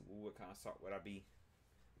 let's see, what kind of salt would I be?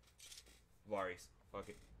 Varys. Fuck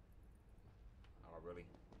it. Oh, really?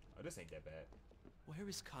 Oh, this ain't that bad. Where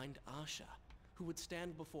is kind Asha, who would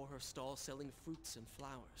stand before her stall selling fruits and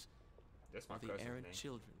flowers? That's my Or the cousin's errant name.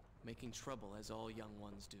 children, making trouble as all young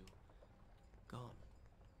ones do? Gone.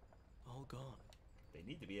 All gone. They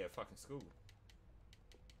need to be at fucking school.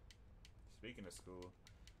 Speaking of school,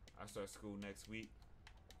 I start school next week.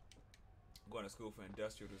 I'm going to school for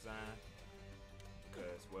industrial design.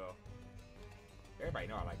 Because, well, everybody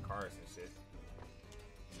know I like cars and shit.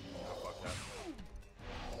 I fucked up.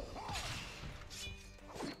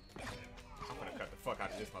 I'm gonna cut the fuck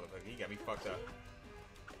out of this motherfucker. He got me fucked up.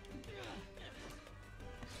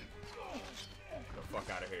 Get the fuck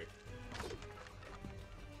out of here.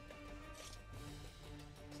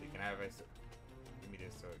 So you can have it. Give me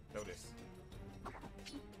this sword. Throw this.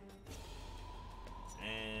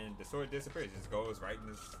 And the sword disappears. It just goes right in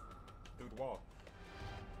this through the wall.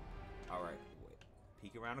 Alright.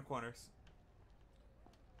 Peek around the corners.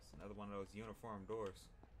 It's another one of those uniform doors.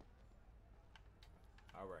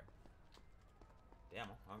 Alright. Damn,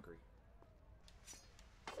 I'm hungry.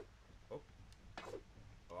 Oh.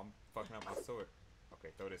 Oh, I'm fucking up my sword.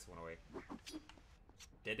 Okay, throw this one away.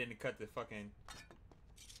 That didn't cut the fucking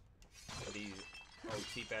these old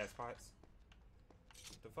cheap ass pots.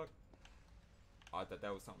 What the fuck? Oh, I thought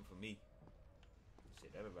that was something for me.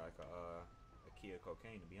 Shit, that looked like a key of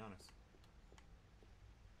cocaine, to be honest.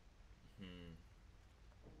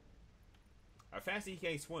 I fancy he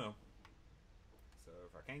can't swim. So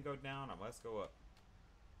if I can't go down, I must go up.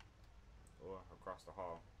 Or across the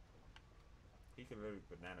hall. He could literally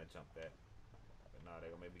banana jump that. But nah, they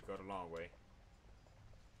gonna make me go the long way.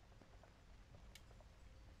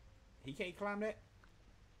 He can't climb that?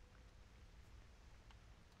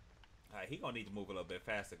 Alright, he gonna need to move a little bit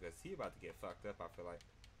faster because he about to get fucked up, I feel like.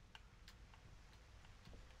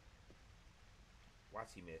 Watch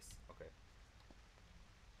he miss. Okay.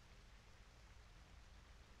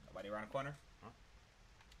 Nobody around the corner? Huh?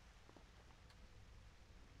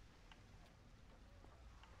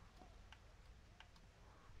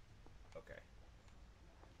 Okay.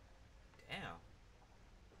 Damn.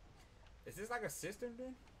 Is this like a cistern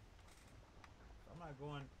then? I'm not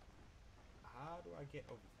going... How do I get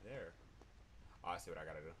over there? Oh, I see what I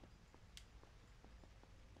gotta do.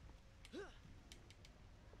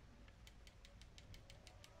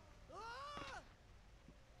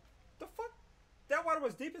 The fuck? That water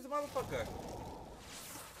was deep as a motherfucker.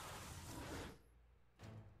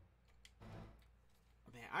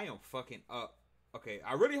 Man, I am fucking up. Okay,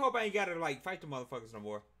 I really hope I ain't gotta like fight the motherfuckers no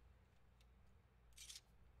more.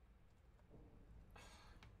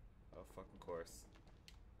 Oh, fucking course.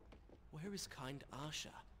 Where is kind Asha,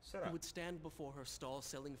 Shut up. who would stand before her stall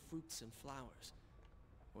selling fruits and flowers?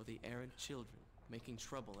 Or the errant children, making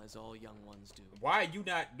trouble as all young ones do? Why are you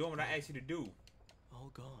not doing what I asked you to do?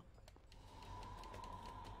 All gone.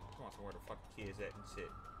 Come on, somewhere the fuck the kids at and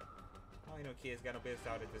shit. I don't even know kids got no business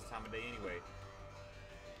out at this time of day anyway.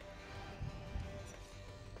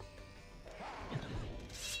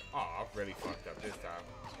 Oh, I really fucked up this time.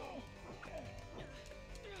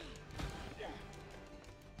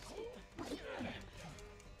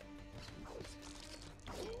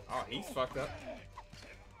 Oh, he's fucked up.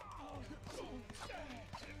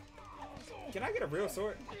 Can I get a real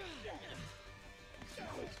sword?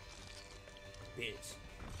 Bitch.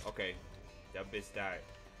 Okay. That bitch died.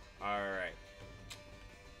 Alright.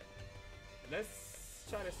 Let's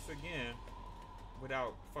try this again.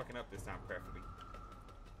 Without fucking up this time, preferably.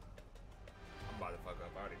 I'm about to fuck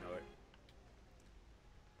up. I already know it.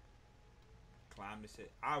 Climb this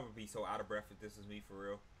shit. I would be so out of breath if this was me for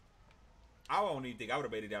real. I don't even think I would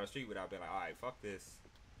have made it down the street without being like, alright, fuck this.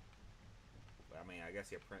 But I mean, I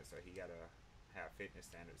guess you're a prince, so he gotta have fitness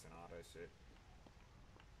standards and all that shit.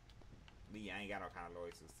 Me, I ain't got no kind of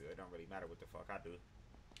loyalty, so it don't really matter what the fuck I do.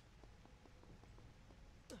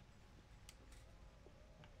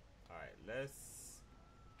 Alright, let's...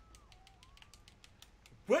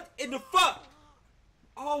 What in the fuck?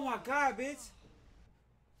 Oh my god, bitch.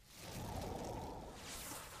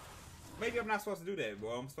 Maybe I'm not supposed to do that.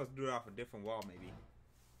 Well, I'm supposed to do it off a different wall, maybe.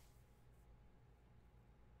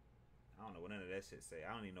 I don't know what none of that shit say.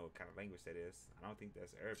 I don't even know what kind of language that is. I don't think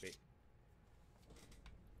that's Arabic.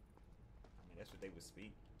 I mean, that's what they would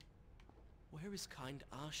speak. Where is kind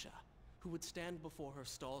Asha, who would stand before her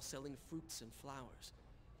stall selling fruits and flowers?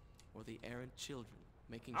 Or the errant children,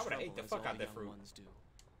 making trouble ate the as fuck all out that young fruit. ones do?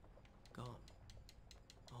 Gone.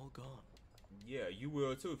 All gone. Yeah, you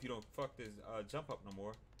will too if you don't fuck this jump up no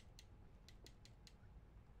more.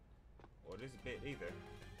 Or this bit either.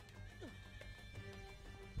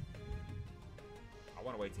 I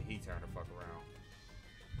want to wait till he turn the fuck around.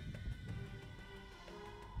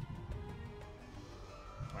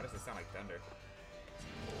 Why does it sound like thunder?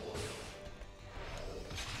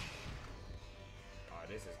 Oh,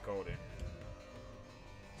 this is golden.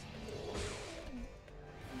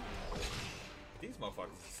 These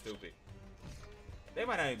motherfuckers are stupid. They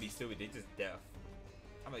might not even be stupid, they just deaf.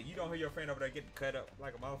 I'm like, you don't hear your friend over there getting cut up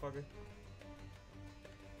like a motherfucker?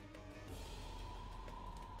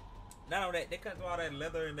 Not only that, they cut through all that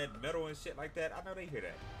leather and that metal and shit like that. I know they hear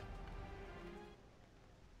that.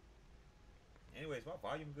 Anyways, my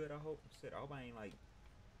volume good, I hope. Shit, I hope I ain't like...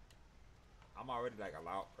 I'm already like a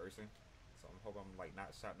loud person. So I hope I'm like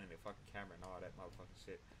not shouting in the fucking camera and all that motherfucking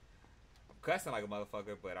shit. I'm cussing like a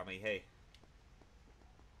motherfucker, but I mean, hey.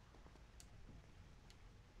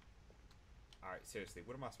 Alright, seriously,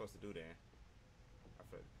 what am I supposed to do then?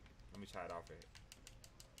 Let me try it off here.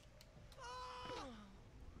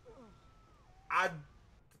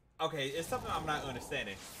 Okay, it's something I'm not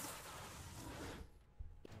understanding.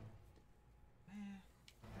 Man,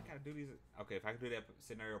 I gotta do these. Okay, if I can do that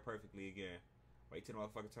scenario perfectly again, wait till the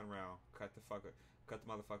motherfucker turn around, cut the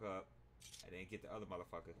motherfucker up, and then get the other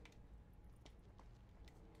motherfucker.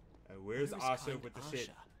 Where's Where is Asha kind with the shit?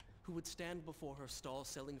 Asha, who would stand before her stall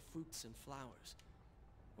selling fruits and flowers?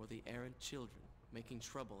 Or the errant children, making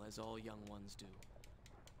trouble as all young ones do?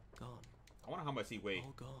 Gone. I wonder how much he weighed.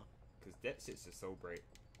 All gone. Cause that shit's just so great.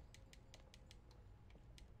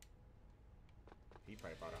 He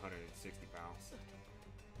probably about 160 pounds.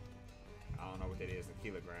 I don't know what that is in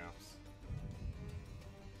kilograms.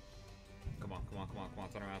 Come on, come on, come on, come on.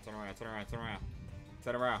 Turn around, turn around, turn around, turn around.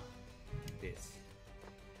 Turn around. This.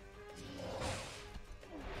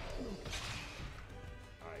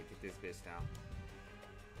 Alright, get this bitch down.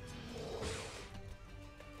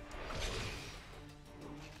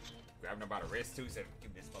 Grabbing him by the wrist too, said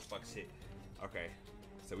give me this motherfucker shit. Okay.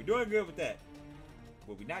 So we're doing good with that.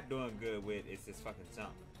 What we're not doing good with is this fucking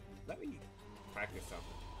jump. Let me practice something.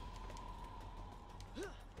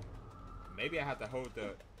 Maybe I have to hold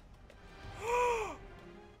the...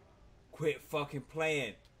 Quit fucking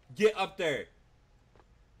playing. Get up there.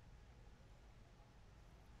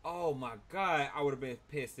 Oh my god, I would have been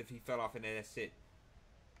pissed if he fell off into that shit.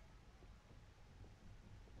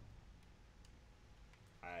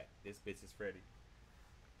 Alright, this bitch is ready.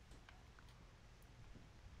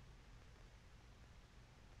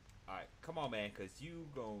 Alright, come on, man, because you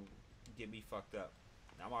gonna get me fucked up.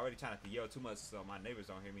 Now, I'm already trying not to yell too much so my neighbors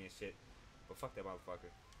don't hear me and shit. But fuck that motherfucker.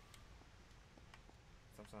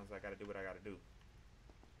 Sometimes I gotta do what I gotta do.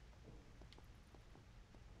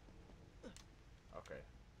 Okay.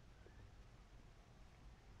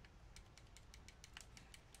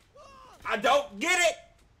 I don't get it!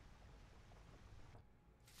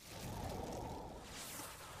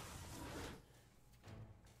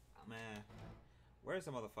 Oh, man. Where's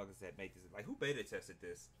the motherfuckers that make this? Like, who beta tested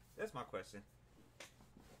this? That's my question.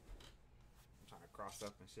 I'm trying to cross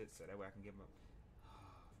up and shit so that way I can give them a...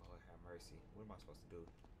 Oh, Lord have mercy. What am I supposed to do?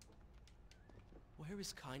 Where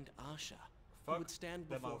is kind Asha, Fuck who would stand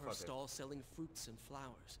that before her motherfucker. stall selling fruits and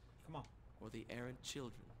flowers? Come on. Or the errant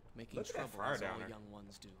children, making Look at that trouble fire as down all there. young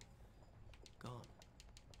ones do? Gone.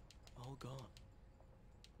 All gone.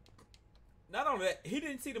 Not only that, he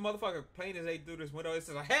didn't see the motherfucker playing his way through this window. It's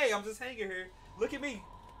just like, hey, I'm just hanging here. Look at me.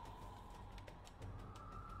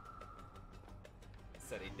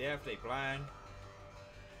 So they deaf, they blind.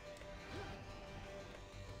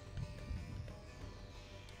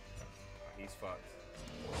 He's fucked.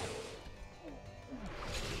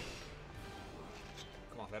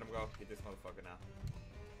 Come on, let him go. Get this motherfucker now.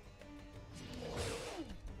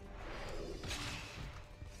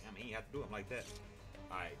 I mean, you have to do him like that.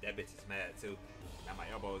 Alright, that bitch is mad too. Now my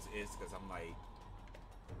elbows is because I'm like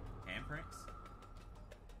handprints.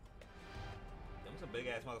 Them some big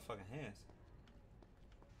ass motherfucking hands.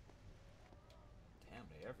 Damn,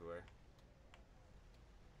 they everywhere.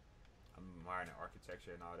 I'm admiring the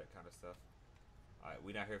architecture and all that kind of stuff. Alright,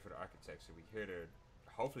 we're not here for the architecture. We're here to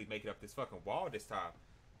hopefully make it up this fucking wall this time.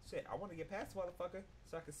 Shit, I want to get past the motherfucker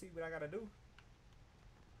so I can see what I gotta do.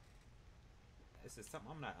 This is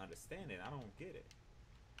something I'm not understanding. I don't get it.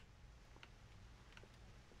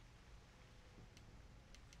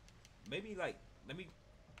 Maybe like, let me,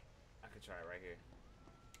 I could try it right here.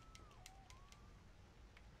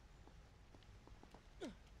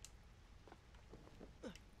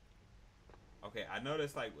 Okay, I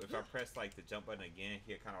noticed like if I press like the jump button again,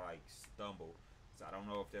 he'll kind of like stumble. So I don't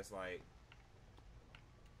know if that's like.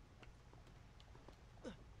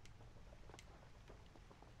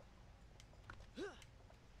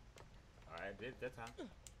 Alright, did that time.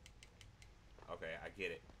 Okay, I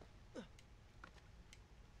get it.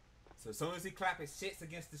 So as soon as he clap his shits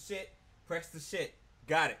against the shit, press the shit.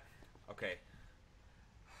 Got it. Okay.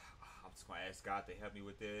 I'm just gonna ask God to help me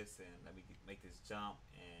with this and let me make this jump,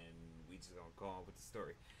 and we just gonna go on with the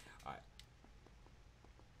story. All right.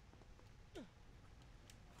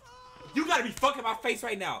 You gotta be fucking my face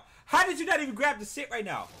right now. How did you not even grab the shit right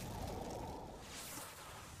now?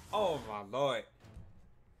 Oh my lord.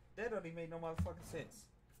 That don't even make no motherfucking sense.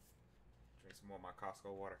 Drink some more of my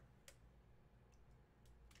Costco water.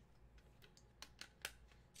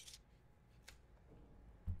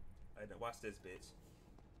 Alright, now watch this, bitch.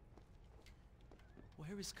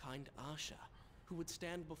 Where is kind Asha, who would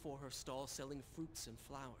stand before her stall selling fruits and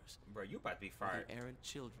flowers? Bro, you about to be Or fired. the errant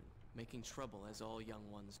children, making trouble as all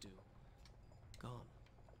young ones do? Gone.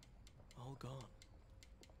 All gone.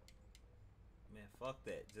 Man, fuck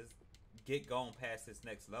that. Just get going past this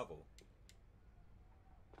next level.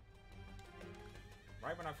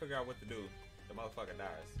 Right when I figure out what to do, the motherfucker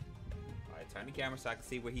dies. Alright, turn the camera so I can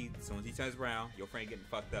see where he, as soon as he turns around, your friend getting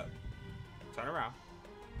fucked up. Turn around.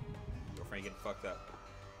 Your friend getting fucked up.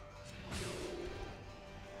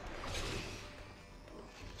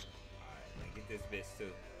 Alright, man, get this bitch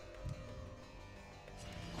too.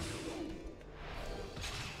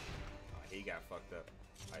 he got fucked up.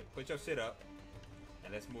 Alright, put your shit up.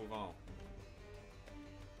 And let's move on.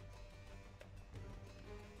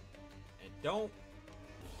 And don't...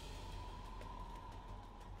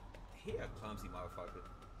 He a clumsy motherfucker.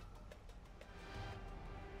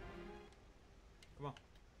 Come on.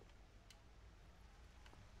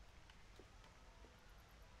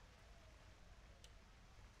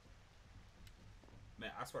 Man,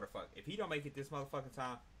 I swear to fuck. If he don't make it this motherfucking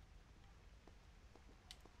time...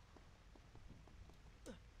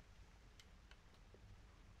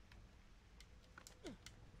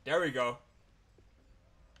 There we go.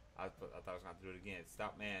 I thought I was going to do it again.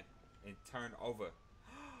 Stop, man. And turn over.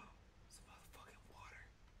 Some motherfucking water.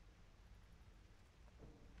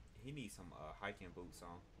 He needs some hiking boots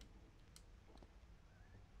on.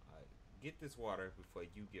 Alright. Get this water before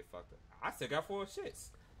you get fucked up. I still got 4 shits.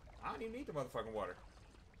 I don't even need the motherfucking water.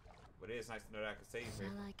 But it is nice to know that I can save here.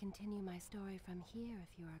 Shall I continue my story from here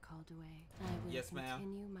if you are called away? I will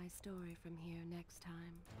continue my story from here next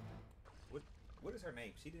time. What is her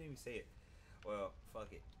name? She didn't even say it. Well, fuck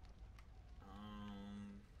it.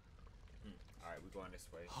 Alright, we're going this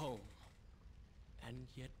way. Home. And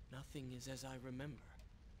yet nothing is as I remember.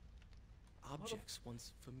 Objects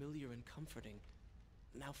once familiar and comforting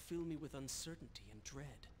now fill me with uncertainty and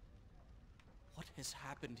dread. What has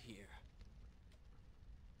happened here?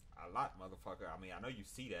 A lot, motherfucker. I mean, I know you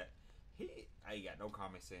see that. He ain't got no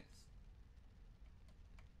common sense.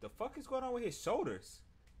 The fuck is going on with his shoulders?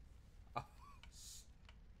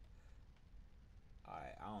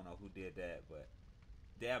 Alright, I don't know who did that, but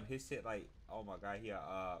damn, his shit like, oh my god, he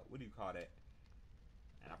what do you call that?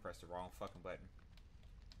 And I pressed the wrong fucking button.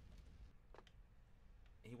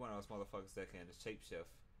 He one of those motherfuckers that can just shapeshift.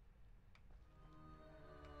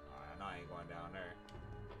 Alright, I know I ain't going down there.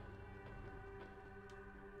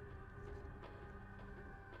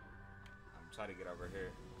 I'm trying to get over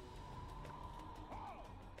here.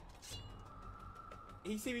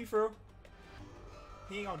 He see me through.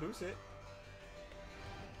 He ain't gonna do shit.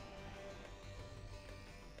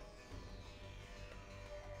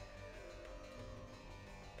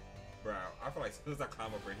 Bro, I feel like as soon as I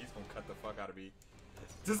climb up here, he's gonna cut the fuck out of me.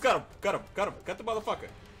 Just got him, cut him, cut him, cut the motherfucker.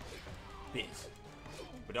 Bitch.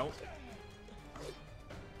 But don't.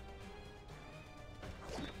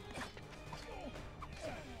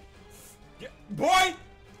 Yeah, boy!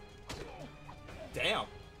 Damn.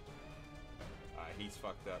 Alright, he's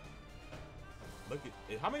fucked up. Look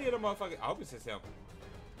at how many of them motherfuckers? I hope it's just him.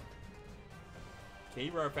 Can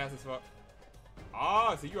you run fast as fuck?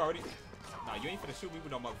 Oh, so you already. Nah, you ain't finna shoot me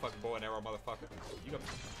with no motherfucking bow and arrow, motherfucker. You gonna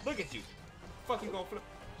look at you. Fuck you gonna flip.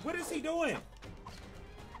 What is he doing?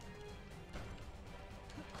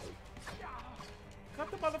 Cut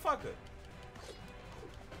the motherfucker.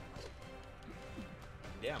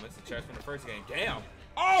 Damn, it's a church from the first game. Damn.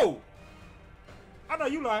 Oh! I know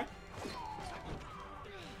you lying.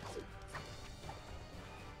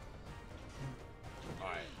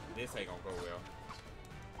 Alright, this ain't gonna go well.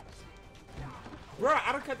 Bro,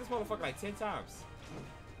 I done cut this motherfucker like 10 times.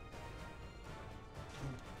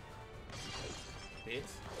 Bitch.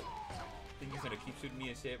 Think he's gonna keep shooting me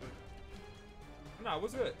and shit? Nah,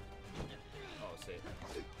 what's good? Oh shit.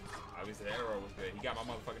 Obviously the arrow was good. He got my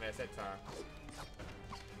motherfucking ass that time.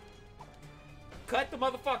 Cut the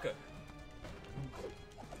motherfucker!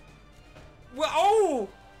 Well, oh!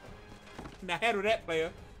 Now handle that,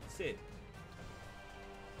 player. Shit.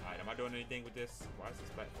 Alright, am I doing anything with this? Why is this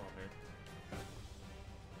platform here?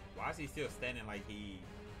 Why is he still standing like he...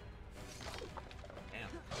 Damn.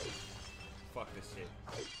 Fuck this shit.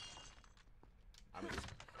 I mean,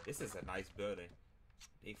 this is a nice building.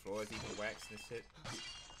 Big floors, even waxed and shit.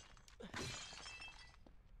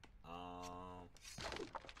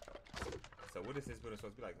 So what is this building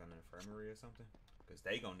supposed to be like? An infirmary or something? Because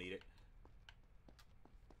they gonna need it.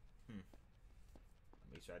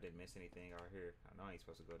 Make sure I didn't miss anything out here. I know I ain't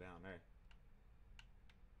supposed to go down there.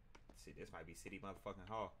 See, this might be City motherfucking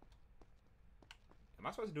Hall. Am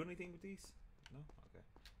I supposed to do anything with these? No? Okay.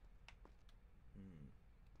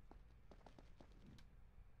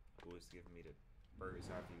 Who is giving me the bird's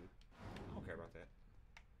eye view? I don't care about that.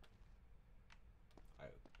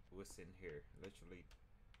 Alright, what's in here? Literally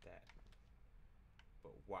that.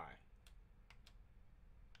 But why?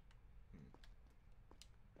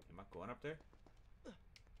 Am I going up there?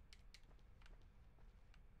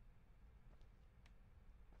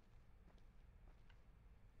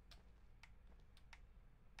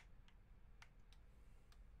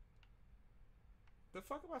 The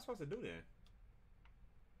fuck am I supposed to do then?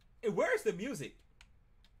 And where's the music?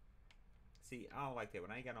 See, I don't like that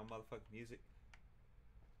when I ain't got no motherfucking music.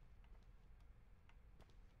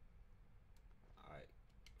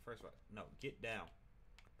 first one. No, get down.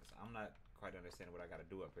 Because I'm not quite understanding what I gotta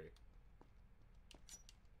do up here.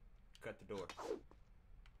 Cut the door.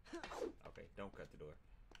 Okay, don't cut the door.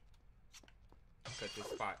 Cut this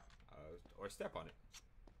spot. Or step on it.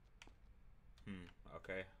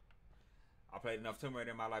 Okay. I played enough Tomb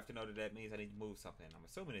Raider in my life to know that that means I need to move something. I'm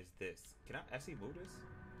assuming it's this. Can I actually move this?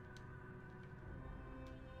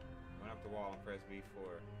 Run up the wall and press B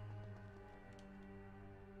for...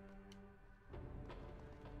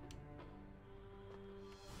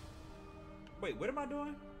 Wait, what am I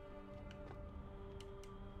doing?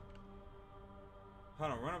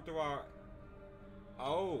 Hold on, run up the wall.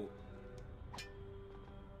 Oh.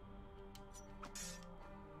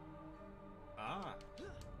 Ah.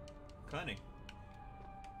 Cunning.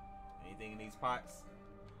 Anything in these pots?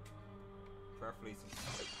 Preferably some...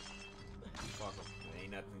 Fuck them. There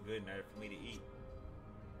ain't nothing good in there for me to eat.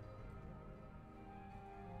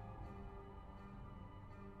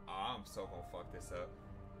 Oh, I'm so gonna fuck this up.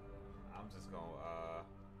 I'm just gonna,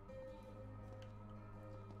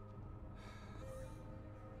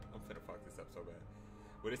 I'm finna fuck this up so bad.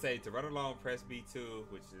 Would it say to run along, press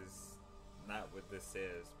B2, which is not what this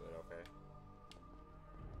says, but okay.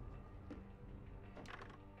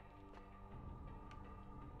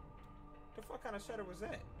 The fuck kind of shutter was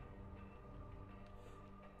that?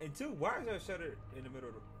 And two, why is there a shutter in the middle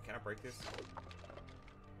of the... Can I break this?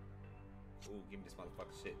 Ooh, give me this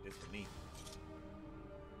motherfucking shit. This for me.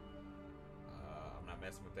 I'm not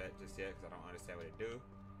messing with that just yet because I don't understand what it do.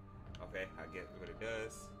 Okay, I get what it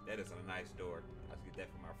does. That is a nice door. I should get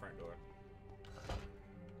that for my front door.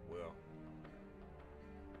 Well,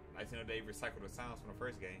 nice to know they recycled the sounds from the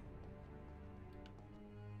first game.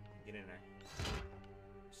 Get in there.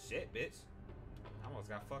 Shit, bitch. I almost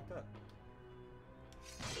got fucked up.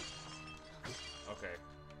 Okay.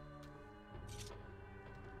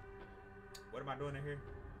 What am I doing in here?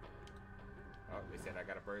 Oh, they said I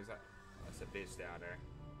got a bird's eye. Oh, that's a bitch down there.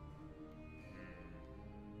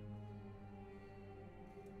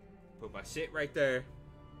 Put my shit right there.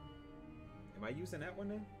 Am I using that one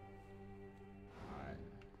then? Alright.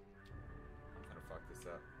 I'm gonna fuck this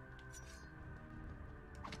up.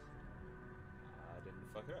 I didn't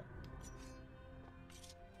fuck it up.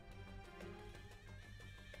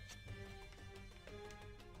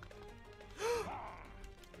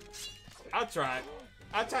 I tried.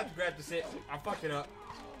 I tried to grab the shit. I fucked it up.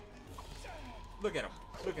 Look at him.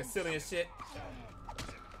 Looking silly as shit.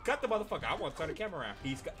 Cut the motherfucker. I want to turn the camera around.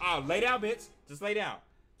 He's... Oh, lay down, bitch. Just lay down.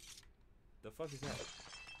 The fuck is that?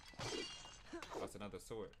 That's another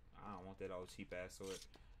sword. I don't want that old cheap ass sword.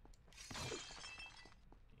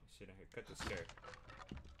 Shit in here. Cut this chair.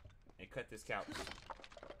 And cut this couch.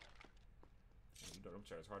 You know them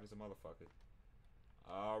chairs hard as a motherfucker.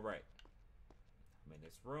 Alright. I'm in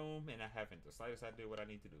this room and I haven't the slightest idea what I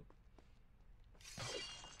need to do.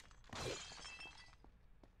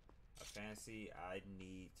 I fancy I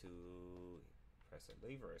need to press a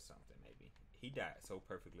lever or something maybe. He died so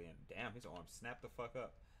perfectly and damn, his arm snapped the fuck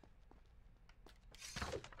up.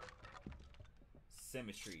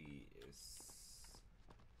 Symmetry is...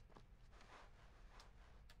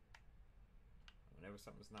 Whenever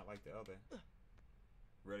something's not like the other.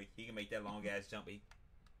 Really? He can make that long ass jump.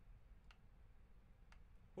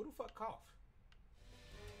 Who the fuck coughed?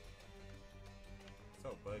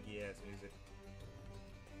 So buggy ass music.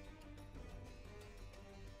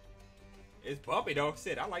 It's bumpy though.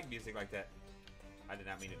 Shit, I like music like that. I did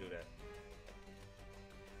not mean to do that.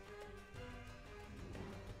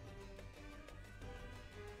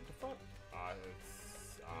 What the fuck? I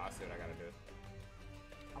see what I gotta do.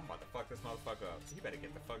 I'm about to fuck this motherfucker up. You better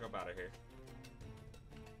get the fuck up out of here.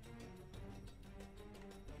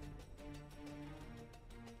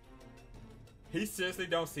 He seriously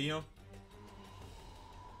don't see him?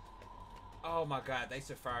 Oh my god, they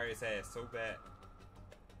should fire his ass so bad.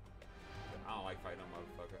 I don't like fighting them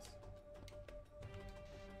motherfuckers.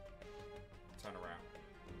 Turn around.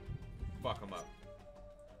 Fuck him up.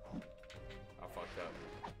 I fucked up.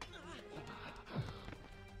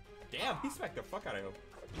 Damn, he smacked the fuck out of him.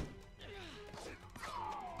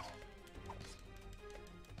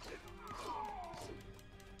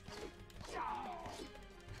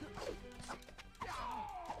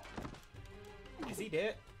 Is he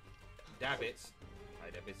dead? Die, bitch.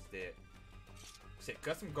 Alright, that bitch is dead. Shit,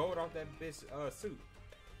 cut some gold off that bitch suit.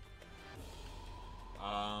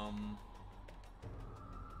 Alright,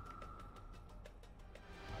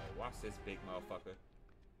 watch this big motherfucker.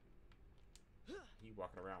 He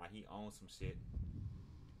walking around like he owns some shit.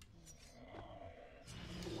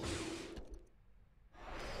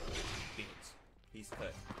 Bitch. He's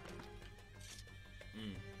cut.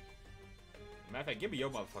 Matter of fact, give me your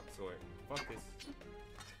motherfucking sword. Fuck this.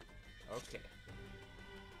 Okay.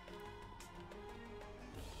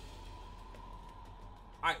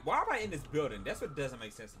 Alright, why am I in this building? That's what doesn't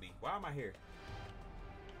make sense to me. Why am I here?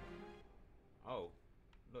 Oh,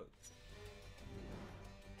 look.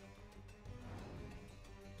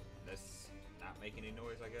 Let's not make any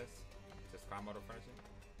noise, I guess. Just climb over the furniture.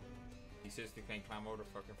 He seriously can't climb over the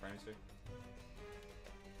fucking furniture.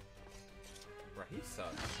 Bro, he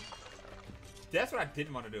sucks. That's what I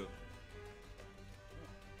didn't want to do.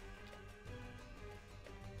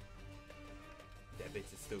 That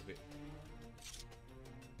bitch is stupid.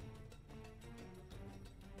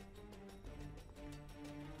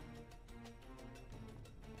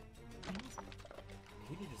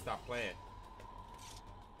 He need to stop playing.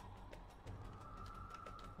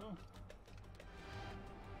 Huh.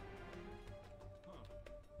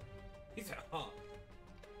 He said, huh.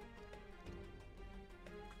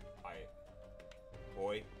 Alright.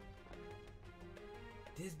 Boy.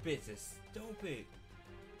 This bitch is stupid.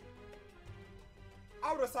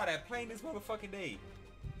 I would have saw that plane this motherfucking day.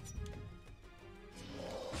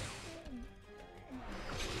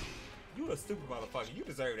 You a stupid motherfucker. You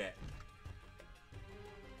deserve that.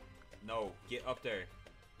 No, get up there.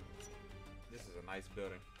 This is a nice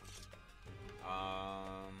building.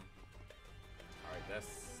 Alright,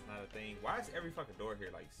 that's not a thing. Why is every fucking door here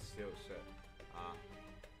like still shut?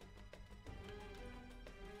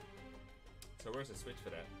 So where's the switch for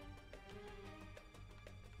that?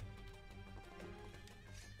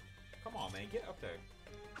 Come on, man, get up there.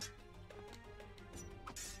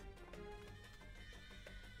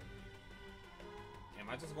 Am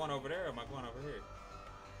I just going over there or am I going over here?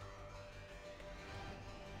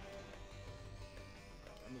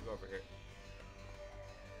 Let me go over here.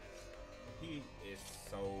 He is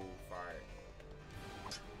so fired.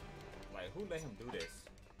 Like, who let him do this?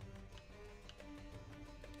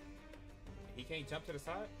 He can't jump to the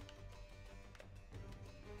side?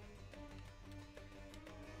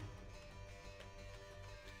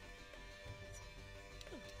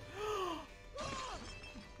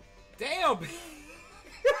 Damn! I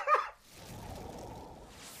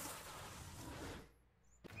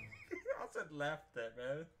said laughed at,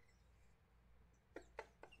 man.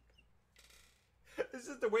 It's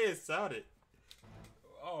just the way it sounded.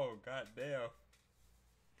 Oh, god damn.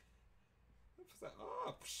 It's like,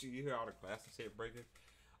 oh, you hear all the glass and shit breaking.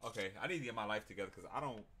 Okay, I need to get my life together because I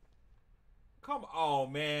don't. Come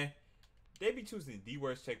on, man. They be choosing the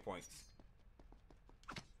worst checkpoints.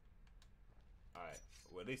 Alright,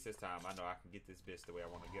 well, at least this time I know I can get this bitch the way I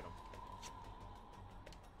want to get him.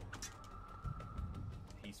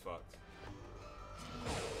 He's fucked.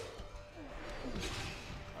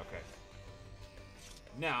 Okay.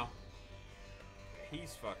 Now,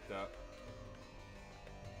 he's fucked up.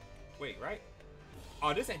 Wait, right?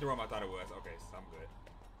 Oh, this ain't the room I thought it was. Okay, so I'm good.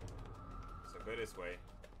 So go this way.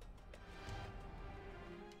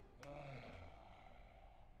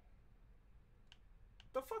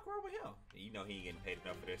 The fuck wrong with him? You know he ain't getting paid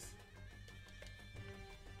enough for this.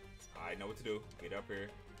 I know what to do. Get up here.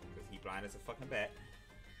 Because he blind as a fucking bat.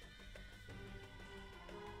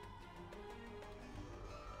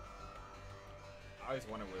 I always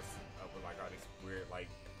wondered what's up with like all these weird like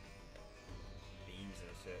beams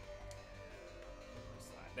and shit.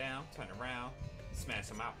 Slide down, turn around, smash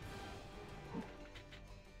them out.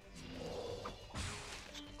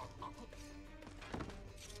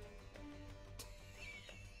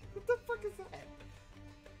 What the fuck is that?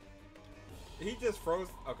 He just froze.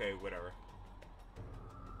 Okay, whatever.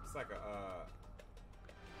 It's like a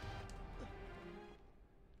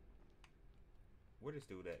where this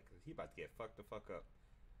dude at? Cause he about to get fucked the fuck up.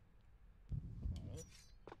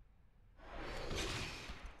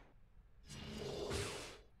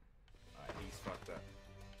 Alright, he's fucked up.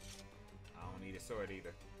 I don't need a sword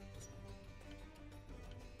either.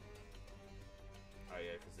 Oh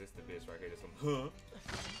yeah, cause this the bitch right here. This one. Huh?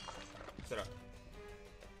 Shut up.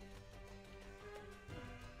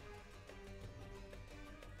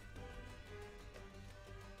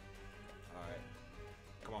 Alright.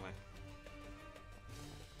 Come on, man.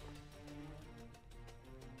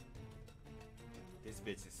 This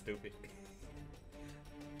bitch is stupid.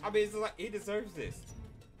 I mean, it's like he deserves this.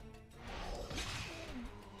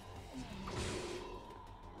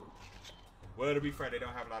 Well, to be fair, they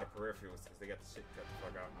don't have a lot of peripherals because they got the shit cut the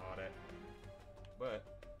fuck out and all that. But,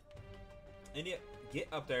 and yeah, get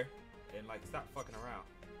up there and like stop fucking around.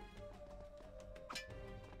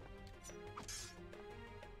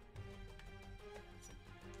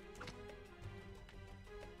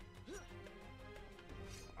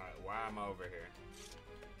 Alright, why am I over here?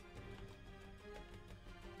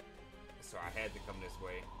 So I had to come this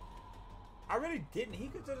way. I really didn't. He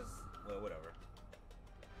could just... Well, whatever.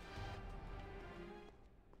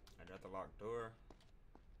 Another locked door.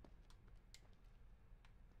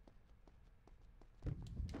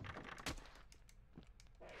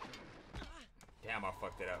 Damn, I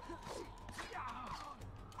fucked it up.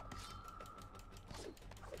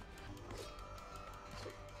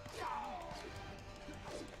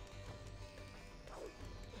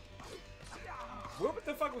 What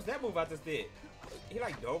the fuck was that move I just did? He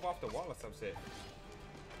like dove off the wall or some shit.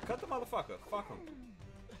 Cut the motherfucker. Fuck him.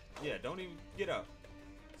 Yeah, don't even get up.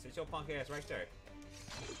 Sit your punk ass right there.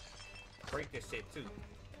 Break this shit too.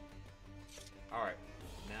 Alright.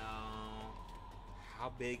 Now,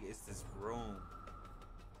 how big is this room?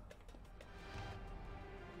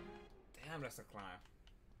 Damn, that's a climb.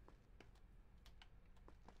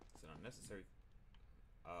 It's an unnecessary.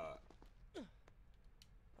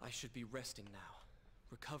 I should be resting now,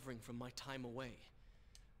 recovering from my time away,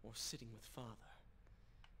 or sitting with Father.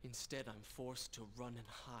 Instead, I'm forced to run and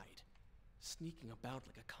hide, sneaking about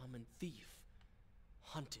like a common thief,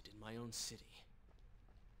 hunted in my own city.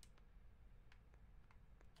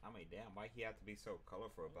 I mean, damn, why he have to be so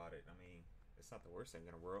colorful about it? I mean, it's not the worst thing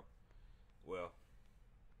in the world. Well,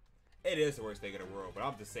 it is the worst thing in the world, but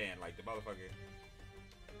I'm just saying, like, the motherfucker...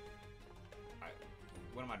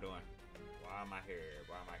 What am I doing? Why am I here?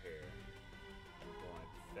 Why am I here? I'm going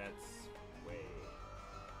that's way...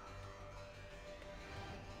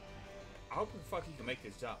 I hope the fuck he can make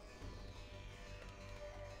this jump.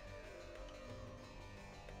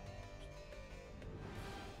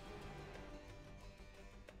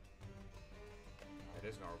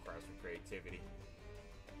 This is gonna require some creativity.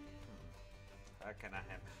 How can I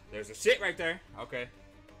have... There's a shit right there. Okay.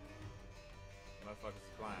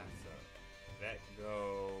 Motherfucker's blind, so that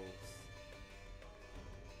goes...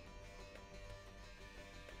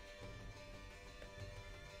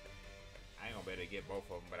 I ain't gonna be able to get both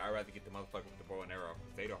of them, but I'd rather get the motherfucker with the bow and arrow.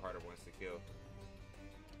 They the harder ones to kill.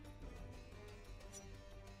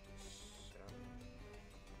 Shut up.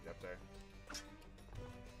 He's up there.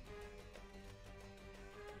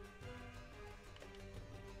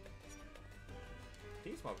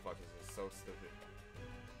 These motherfuckers are so stupid.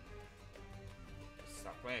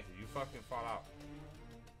 Stop playing, cause you fucking fall out.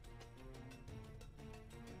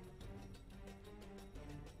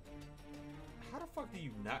 How the fuck do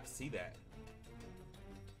you not see that?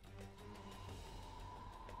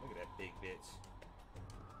 Look at that big bitch.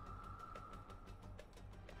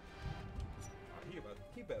 Oh, he about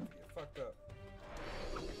to get fucked up.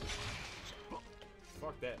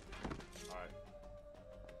 Fuck that. Alright.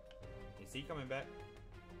 Is he coming back?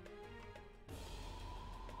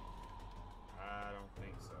 I don't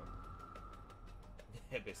think so.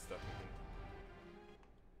 That bitch stuck again.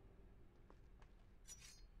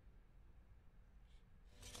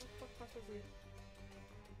 What the fuck is he?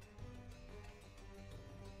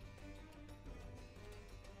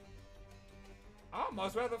 I'd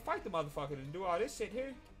almost rather fight the motherfucker than do all this shit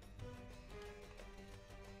here.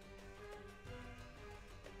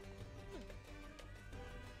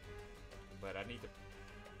 But I need to...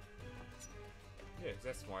 Yeah,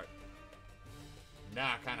 that's smart.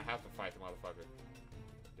 Now I kind of have to fight the motherfucker.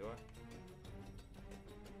 Do I?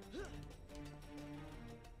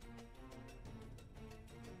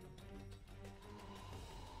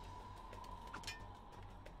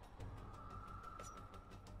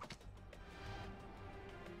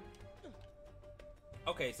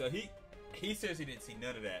 Okay, so he seriously didn't see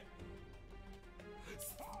none of that.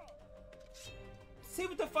 See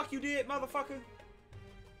what the fuck you did, motherfucker?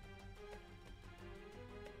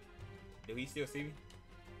 Do he still see me?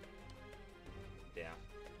 Damn.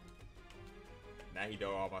 Now he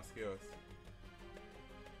know all my skills.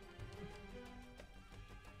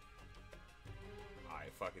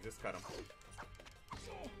 Alright, fuck it. Just cut him.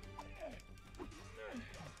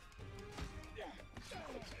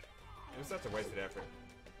 It was such a wasted effort.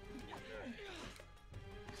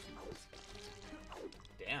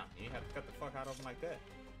 Damn, you didn't have to cut the fuck out of him like that.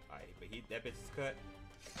 Alright, but that bitch is cut.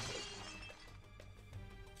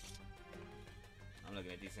 I'm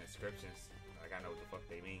looking at these inscriptions. Like I know what the fuck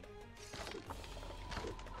they mean.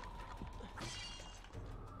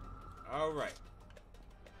 Alright.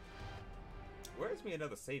 Where's me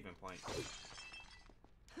another saving point?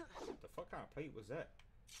 The fuck kind of plate was that?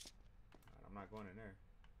 Right, I'm not going in there.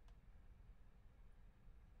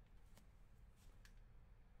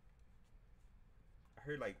 I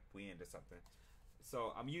heard like wind or something.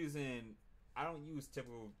 So I'm using... I don't use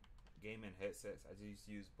typical gaming headsets. I just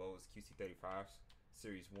use Bose QC35s.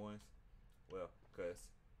 Series 1s. Well, because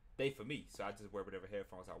they for me, so I just wear whatever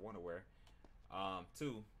headphones I want to wear.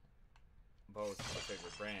 2, Bose is my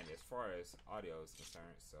favorite brand as far as audio is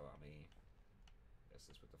concerned. So I mean, that's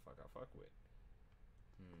just what the fuck I fuck with.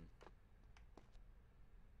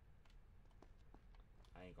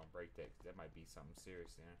 I ain't gonna break that because that might be something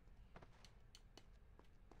serious then.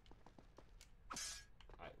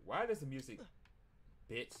 Alright, why does the music,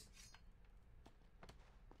 bitch,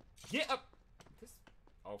 get up? This,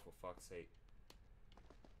 oh for fuck's sake.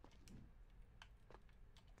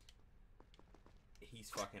 He's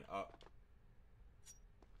fucking up.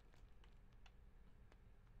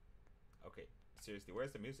 Okay, seriously,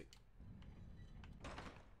 where's the music?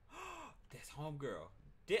 That's homegirl.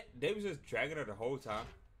 They was just dragging her the whole time.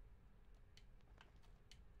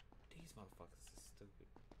 These motherfuckers is stupid.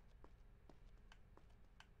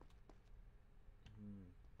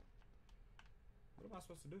 What am I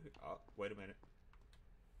supposed to do here? Oh, wait a minute.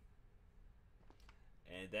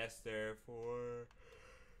 And that's there for...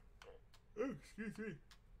 Oh, excuse me.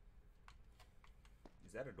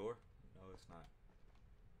 Is that a door? No, it's not.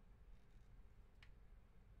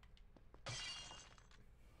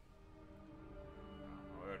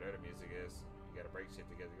 Whatever the music is, you gotta break shit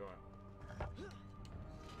to get it going.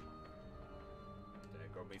 Then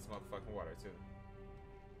go make some motherfucking water too.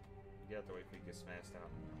 You have to wait for you get smashed out.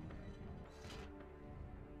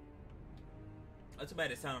 That's too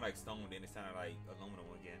bad it sounded like stone, then it sounded like aluminum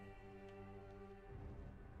again.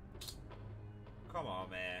 Come on,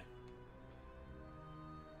 man.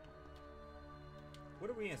 What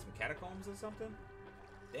are we in, some catacombs or something?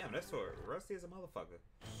 Damn, that's so rusty as a motherfucker.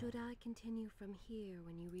 Should I continue from here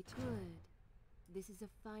when you return? This is a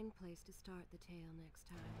fine place to start the tale next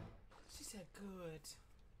time. She said good.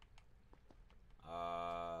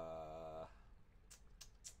 I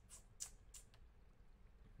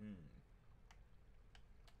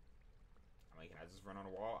mean, can I just run on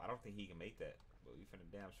the wall? I don't think he can make that, but we finna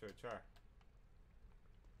damn sure try.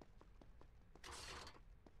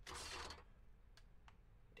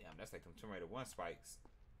 Damn, that's like them Tomb Raider 1 spikes.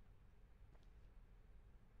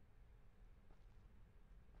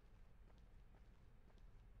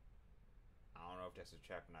 I don't know if that's a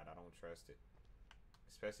trap or not. I don't trust it.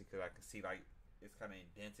 Especially because I can see, like, it's kind of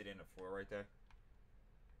indented in the floor right there.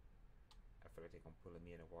 I feel like they're going to pull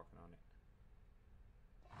me in and walking on it.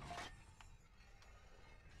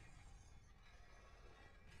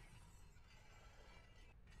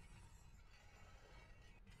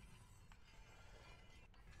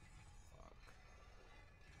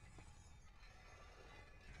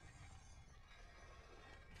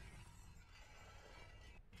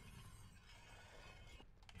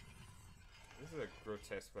 This is a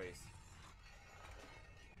grotesque place.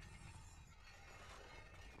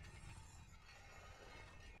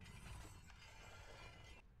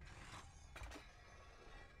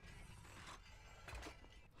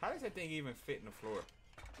 How does that thing even fit in the floor?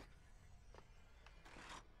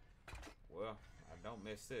 Well, I don't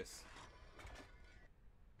miss this.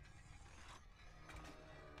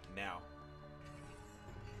 Now.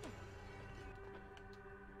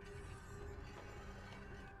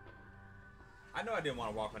 I know I didn't want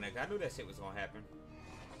to walk on that. I knew that shit was gonna happen.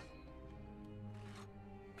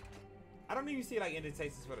 I don't even see like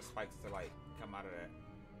indentations for the spikes to like come out of that.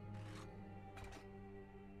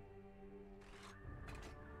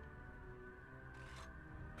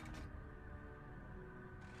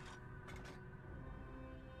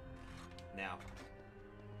 Now,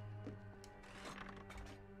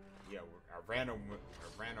 yeah, a random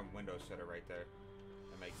window shutter right there.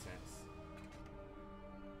 That makes sense.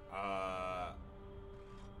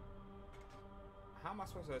 How am I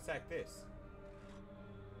supposed to attack this?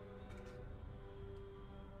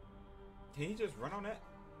 Can he just run on that?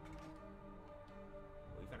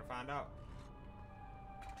 We finna find out.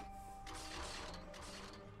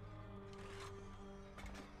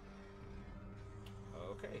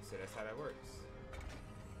 Okay, so that's how that works.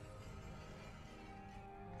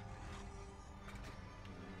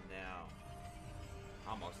 Now,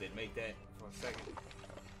 I almost didn't make that for a second.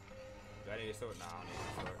 Do I need a sword? Nah, I don't need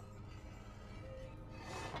a sword.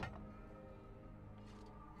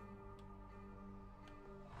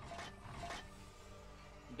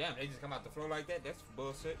 Damn, they just come out the floor like that? That's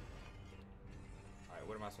bullshit. Alright,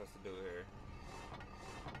 what am I supposed to do here?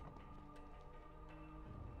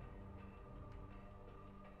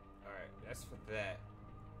 Alright, that's for that.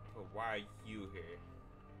 But why are you here?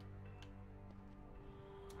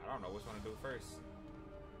 I don't know which one to do first.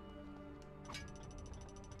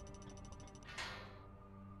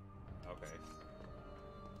 Okay.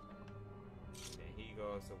 Then he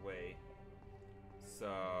goes away. So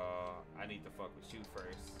I need to fuck with you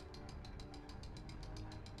first.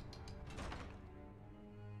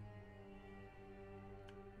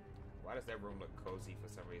 Why does that room look cozy for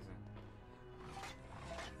some reason?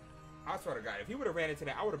 I swear to God, if he would have ran into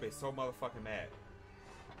that, I would have been so motherfucking mad.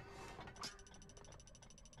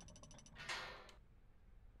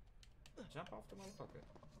 Jump off the motherfucker.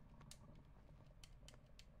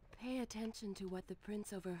 Pay attention to what the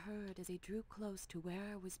prince overheard as he drew close to where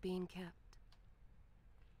I was being kept.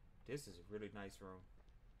 This is a really nice room.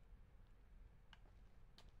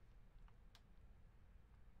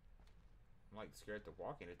 I'm like scared to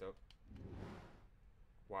walk in it though.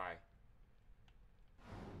 Why?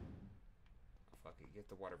 Fuck it, get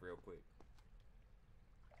the water real quick.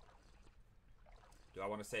 Do I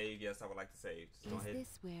want to save? Yes, I would like to save. Just go Is ahead.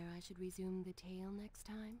 this where I should resume the tale next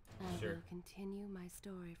time? I Sure. will continue my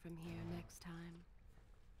story from here next time.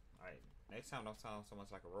 Alright, next time don't sound so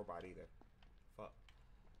much like a robot either. Fuck.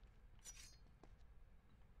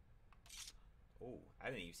 Oh, I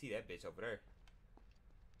didn't even see that bitch over there.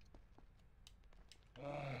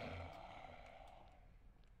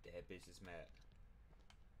 That bitch is mad.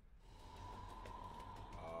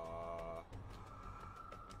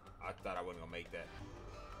 I thought I wasn't gonna make that.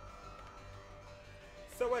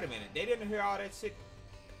 So wait a minute, they didn't hear all that shit.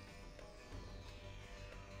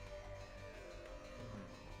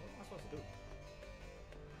 What am I supposed to do?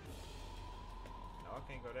 No, I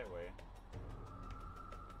can't go that way.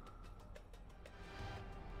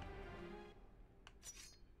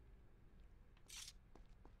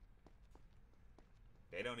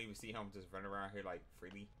 They don't even see him just running around here like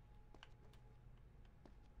freely.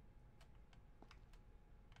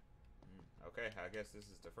 Okay, I guess this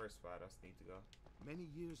is the first spot I need to go. Many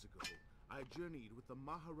years ago, I journeyed with the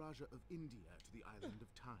Maharaja of India to the island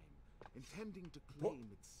of Time, intending to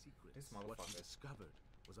claim its secrets. This What he motherfucker. discovered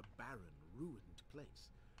was a barren, ruined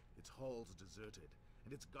place, its halls deserted,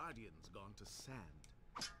 and its guardians gone to sand.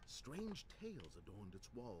 Strange tales adorned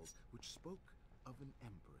its walls, which spoke of an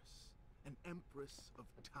empress of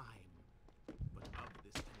time, but of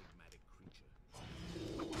this enigmatic creature.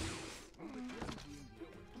 We returned to India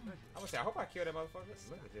with treasure. I would say, I hope I kill that motherfucker.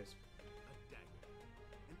 Look at this. A dagger,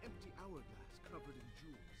 an empty hourglass covered in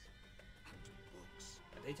jewels, and books.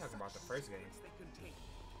 They talking about the first game. They contained.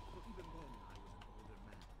 For even then, I was an older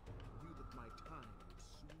man, knew that my time would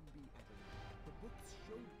soon be at an end. The books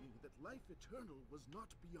showed me that life eternal was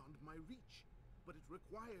not beyond my reach, but it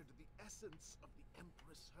required the essence of the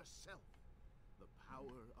Empress herself, the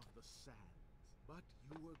power of the sands. But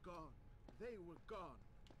you were gone. They were gone.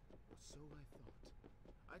 Or so I thought.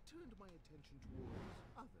 I turned my attention towards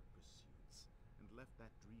other pursuits and left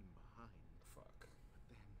that dream behind. Fuck.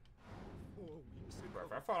 But then, 4 weeks ago, Bro,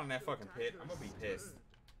 if I fall in that the fucking pit, I'm gonna be dagger pissed. stirred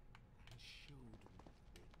and showed me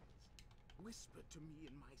things, whispered to me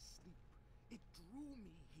in my sleep. It drew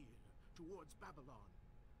me here, towards Babylon.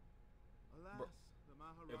 Alas, Bro, the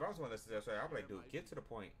Maharaja, If I was one of those, I'd be like, where dude, my get to the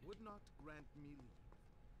point. would not grant me leave.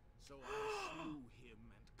 So I slew him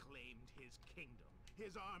and claimed his kingdom,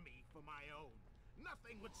 his army for my own.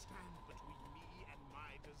 Nothing would stand between me and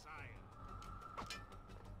my desire.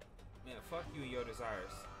 Man, fuck you and your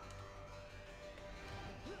desires.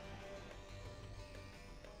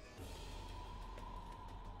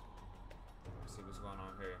 Let's see what's going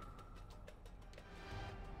on here.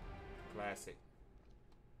 Classic.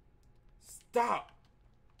 Stop!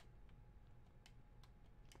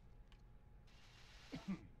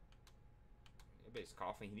 That bitch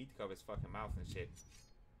coughing. He need to cover his fucking mouth and shit.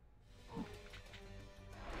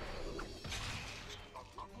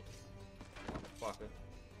 Fucker.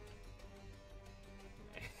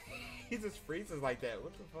 He just freezes like that.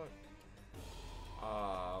 What the fuck?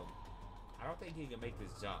 I don't think he can make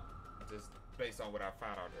this jump. Just based on what I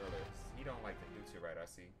found out earlier. He don't like to do too right, I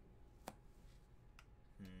see.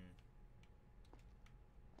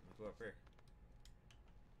 Let's go up here.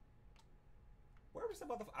 Where was the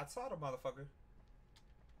motherfucker? I saw the motherfucker.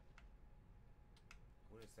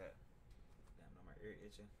 What is that? Damn, now my ear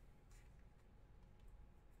itching.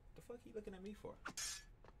 The fuck he looking at me for?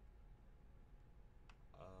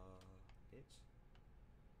 Bitch.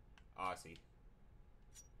 Oh, I see.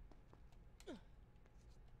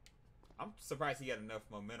 I'm surprised he got enough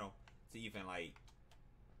momentum to even like.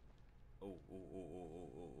 Oh, oh, oh, oh, oh,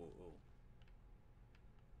 oh, oh, oh.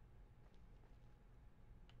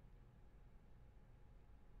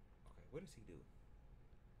 Okay, what does he do?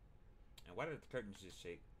 And why did the curtains just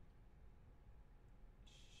shake?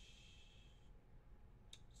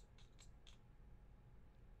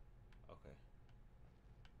 Okay.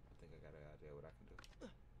 I think I got an idea what I can do.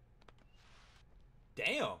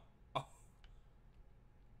 Damn! Oh.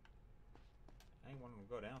 I ain't wanting to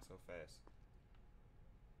go down so fast.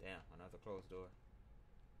 Damn, another closed door.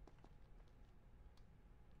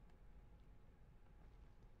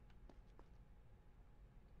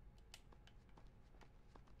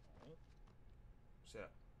 Shut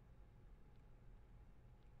up.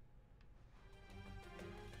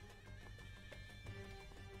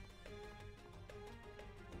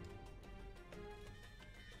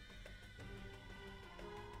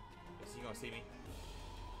 Is he gonna see me?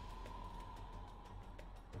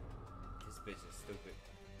 This bitch is stupid.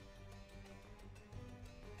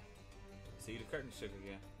 See, the curtain shook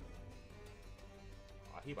again.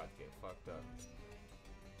 Oh, he about to get fucked up.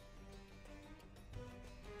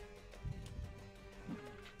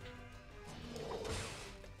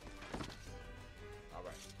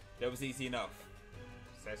 Alright. That was easy enough.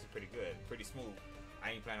 It's actually pretty good. Pretty smooth.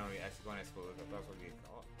 I ain't planning on actually going that smooth. I thought I was gonna get...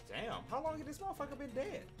 Oh, damn. How long has this motherfucker been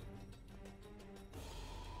dead?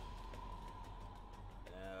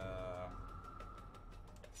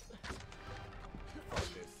 Fuck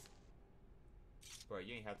this. Bro,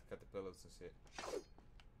 you ain't have to cut the pillows and shit.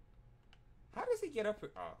 How does he get up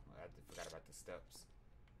here? Oh, I forgot about the steps.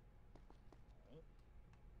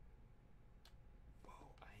 Whoa,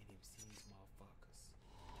 I ain't even seen these motherfuckers.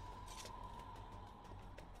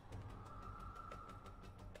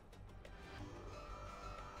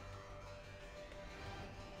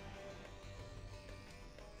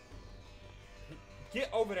 Get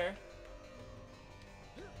over there.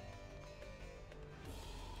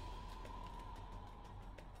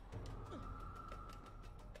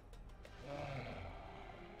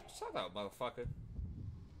 Shut up, motherfucker.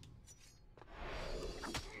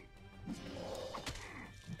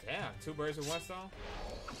 Damn, two birds with one stone?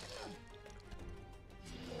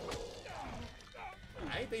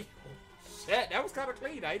 I ain't think... Shit, that was kind of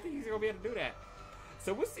clean. I didn't think he's gonna be able to do that.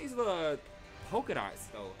 So what's these little polka dots,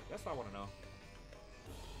 though? That's what I want to know.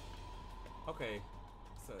 Okay,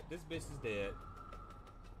 so this bitch is dead.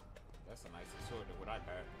 That's a nicer sword than what I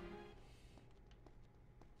got.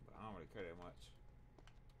 But I don't really care that much.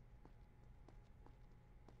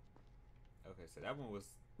 Okay, so that one was...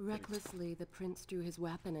 Recklessly, the prince drew his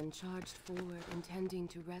weapon and charged forward, intending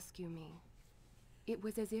to rescue me. It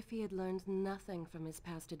was as if he had learned nothing from his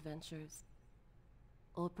past adventures.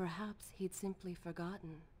 Or perhaps he'd simply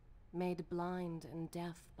forgotten, made blind and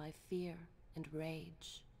deaf by fear and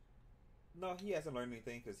rage. No, he hasn't learned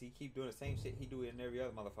anything because he keep doing the same shit he do in every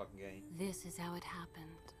other motherfucking game. This is how it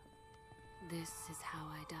happened. This is how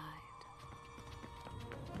I died.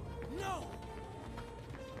 No!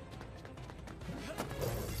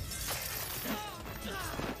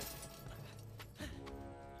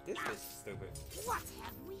 This bitch is stupid. What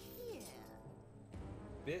have we here?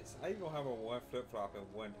 Bitch, how you gonna have a one flip-flop and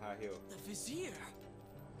one high heel? The vizier!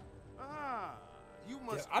 Ah, you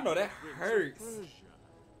must. Yeah, I know be that the Prince of hurts. Persia.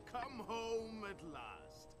 Come home at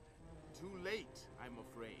last. Too late, I'm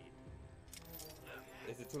afraid.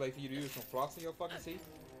 Is it too late for you to use some floss in your fucking teeth?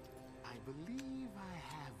 I believe I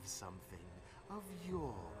have something of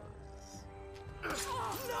yours.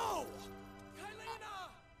 No! Kylena!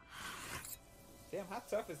 Damn, how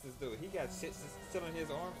tough is this dude? He got shit still in his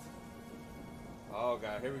arms. Oh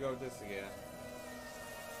god, here we go with this again.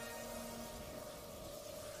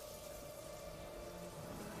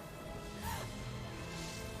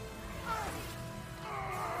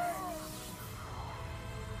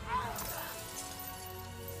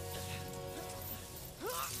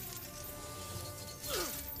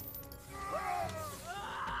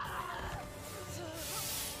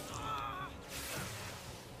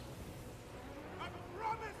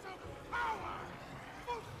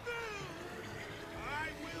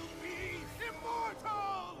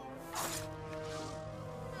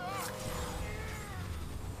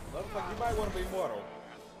 Motherfucker, you might want to be mortal.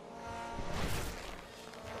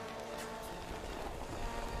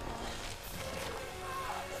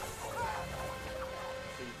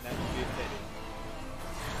 See, now you get steady.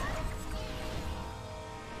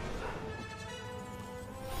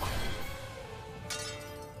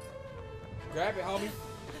 Grab it, homie.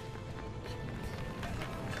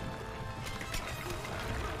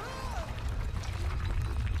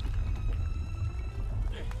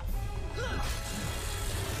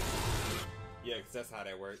 Yeah, because that's how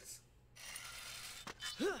that works.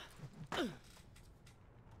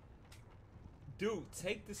 Dude,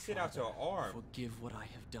 take the shit out your arm. Forgive what I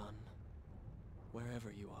have done,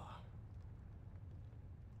 wherever you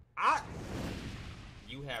are.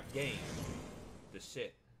 You have gained the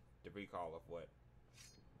shit. The recall of what?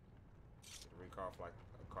 The recall of like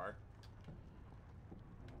a car?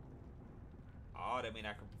 Oh, that mean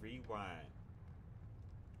I can rewind.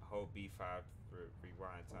 Hold B5 for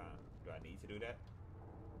rewind time. Do I need to do that?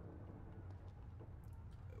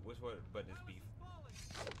 Which one button is B?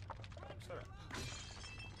 Shut up.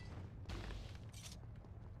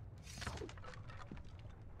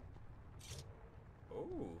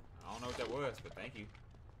 Ooh, I don't know what that was, but thank you.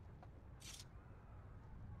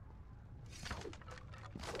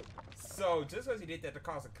 So, just because he did that to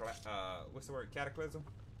cause a, what's the word, cataclysm?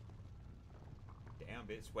 Damn,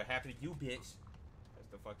 bitch. What happened to you, bitch?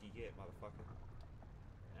 That's the fuck you get, motherfucker.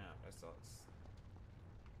 Damn, that sucks.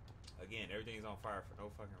 Again, everything's on fire for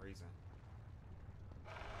no fucking reason.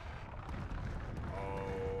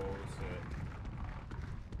 Oh, shit.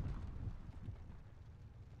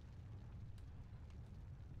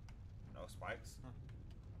 No spikes? Huh.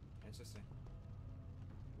 Interesting.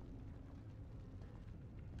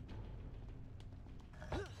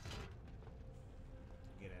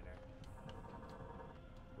 Get in there.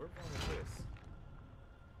 We're going with this.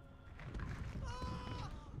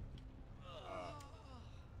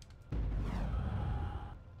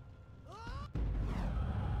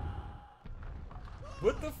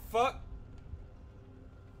 What the fuck?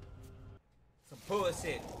 Some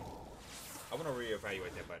bullshit. I want to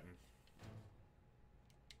reevaluate that button.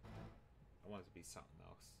 I want it to be something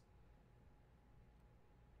else.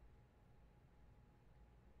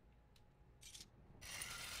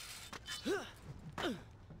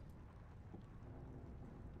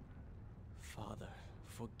 Father,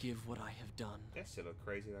 forgive what I have done. That shit look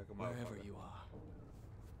crazy like a motherfucker. Wherever you are.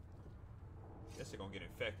 That shit gonna get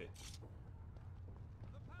infected.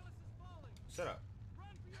 Shut up.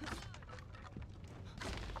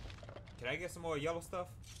 Can I get some more yellow stuff?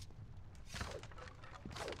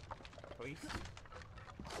 Please?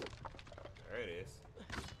 There it is.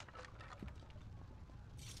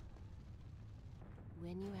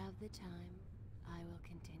 When you have the time, I will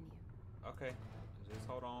continue. Okay. Just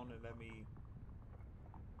hold on and let me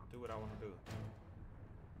do what I want to do.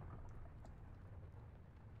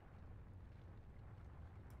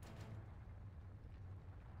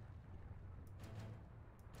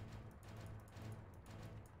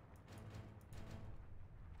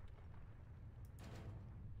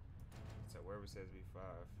 So wherever it says B5.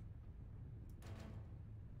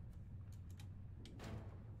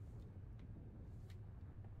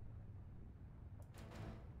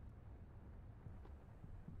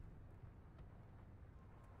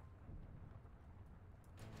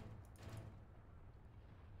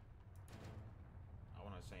 I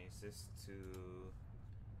want to change this to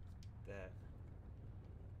that.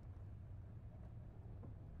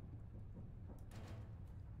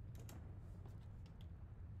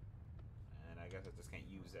 And I guess I just can't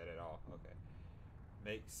use that at all. Okay.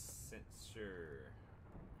 Makes sense, sure.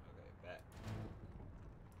 Okay, back.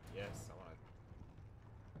 Yes, I want to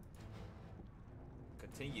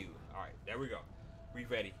continue. Alright, there we go. We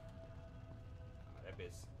ready. Oh, that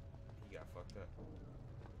bitch, he got fucked up.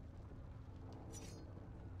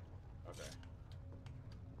 Okay.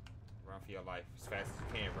 Run for your life as fast as you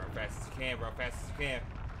can. Run fast as you can. Run fast as you can.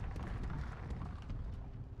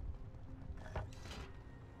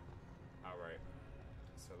 Alright.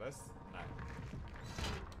 So let's not.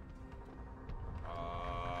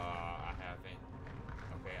 I haven't.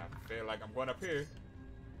 Okay, I feel like I'm going up here.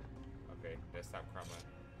 Okay, let's stop crumbling.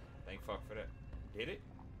 Thank fuck for that. Did it?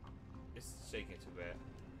 It's shaking too bad.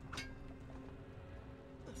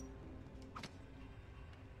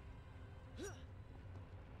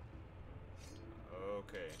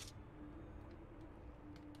 Okay.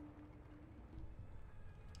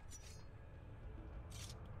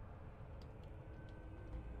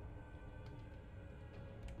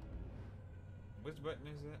 Which button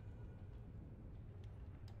is that?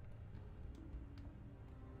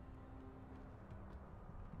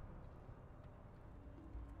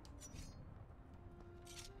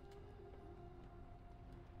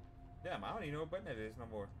 Damn, I don't even know what button it is no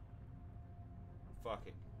more. Fuck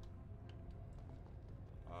it.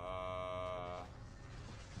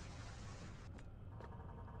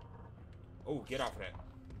 Oh, get off of that.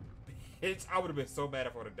 Bitch, I would have been so mad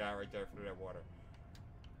if I would have died right there for that water.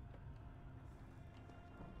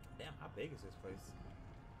 Damn, how big is this place?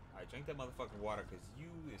 Alright, drink that motherfucking water because you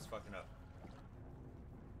is fucking up.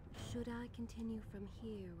 Should I continue from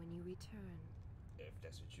here when you return? If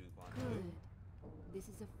that's what you want to do. Good. This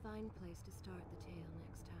is a fine place to start the tale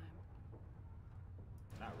next time.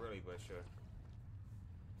 Not really, but sure.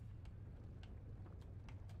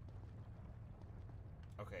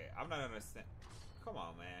 Okay, I'm not understand. Come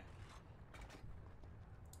on, man.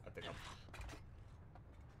 I think I'm.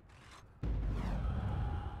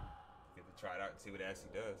 Get to try it out and see what it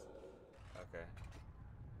actually does. Okay.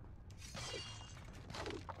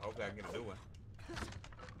 Hopefully I can get a new one.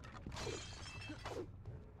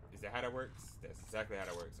 Is that how that works? That's exactly how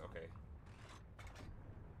that works. Okay.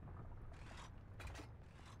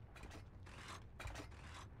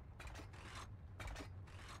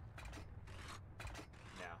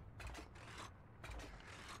 Now.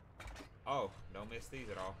 Oh, don't miss these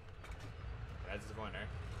at all. I just go in there.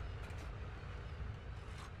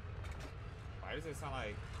 Why does it sound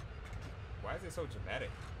like... Why is it so dramatic?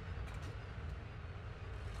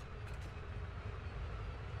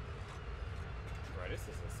 Bro, this is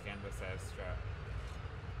a scandalous ass strap.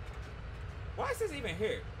 Why is this even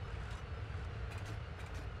here?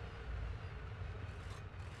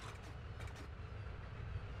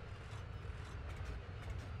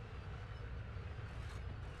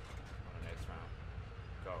 On the next round.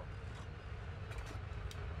 Go.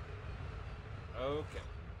 Okay.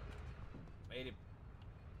 Made it.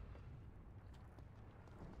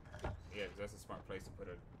 Yeah, that's a smart place to put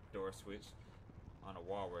a door switch on a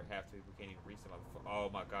wall where half the people can't even reach the motherfucker. Oh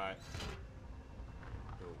my god.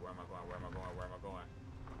 Dude, where am I going? Where am I going? Where am I going?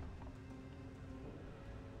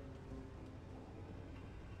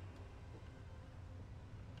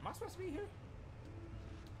 Am I supposed to be here?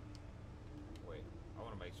 Wait, I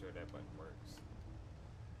want to make sure that button works.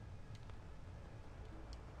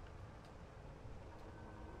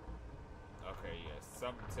 Okay, yes.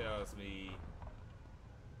 Something tells me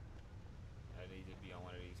I need to be on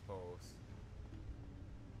one of these poles.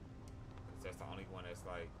 That's the only one that's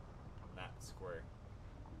like not square.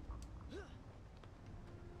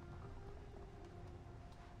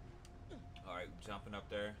 Alright, jumping up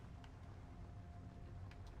there.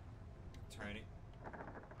 Turn it.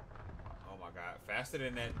 Oh my god. Faster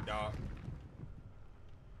than that, dog.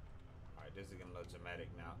 Alright, this is getting a little dramatic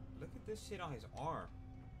now. Look at this shit on his arm.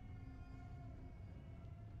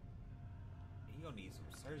 He gonna need some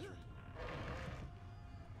surgery.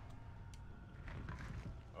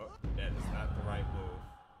 Oh, that is not the right move.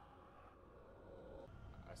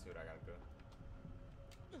 I see what I gotta do.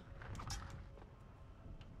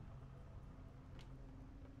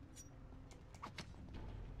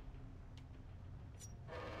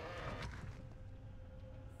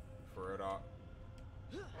 For real, dog.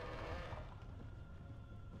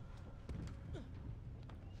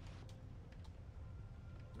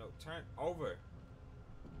 No, turn over.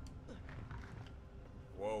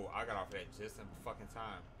 Whoa, I got off of that just in fucking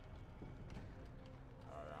time.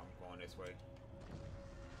 Alright, I'm going this way.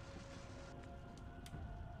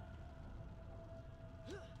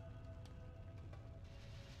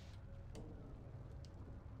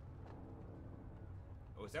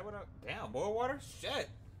 Oh, is that what I... Damn, more water? Shit!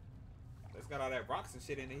 Let's got all that rocks and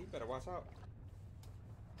shit in there. You better watch out.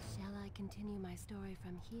 Shall I continue my story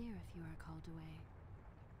from here if you are called away?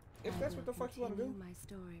 If that's what the fuck you want to do. My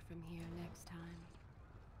story from here next time.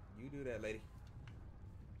 You do that, lady.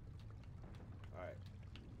 Alright.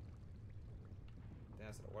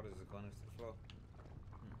 Damn, so the water's just going into the flow.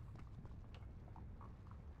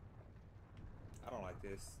 I don't like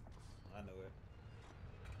this. I know it.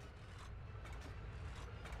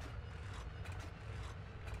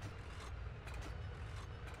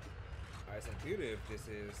 Alright, so beauty if this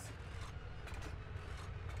is...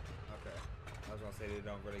 Okay. I was gonna say they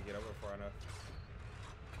don't really get over far enough.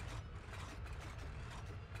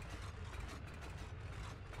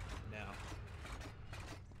 Now.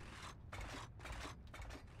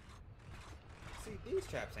 See, these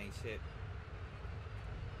traps ain't shit.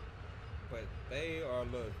 But they are,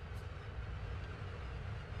 look.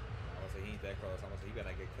 I was say he ain't that close. I'm gonna say you better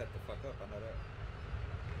not get cut the fuck up. I know that.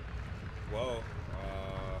 Whoa.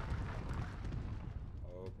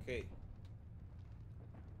 Okay. It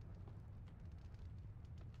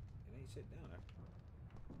ain't shit down there.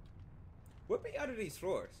 What be under these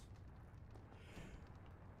floors?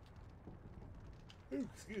 Ooh,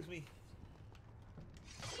 excuse me.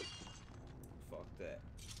 Fuck that.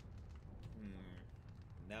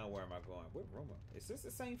 Now where am I going? What room? Is this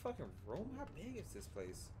the same fucking room? How big is this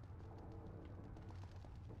place?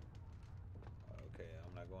 Okay,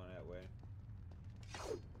 I'm not going that way.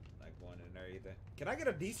 Not going in there either. Can I get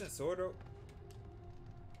a decent sword though?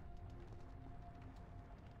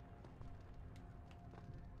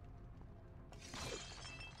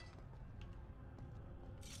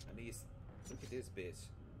 I need. Look at this bitch.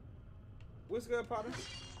 What's good, partner?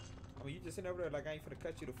 I mean, you just sitting over there like I ain't finna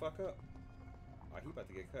cut you the fuck up. Oh, he about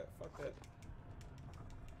to get cut. Fuck that.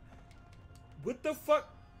 What the fuck?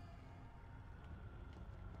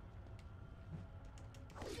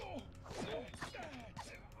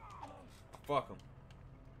 Fuck him.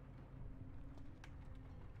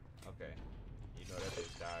 Okay. You know that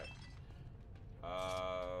bitch died.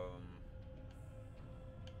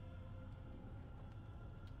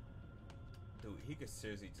 Dude, he could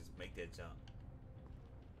seriously just make that jump.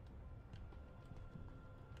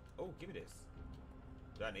 Oh, give me this.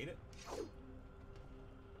 Do I need it?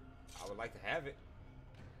 I would like to have it.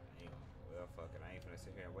 Well, fuck it. I ain't finna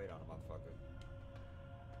sit here and wait on a motherfucker.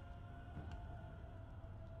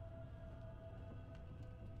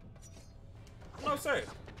 sir.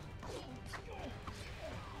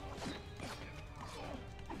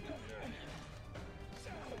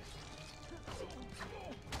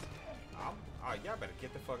 Oh, y'all better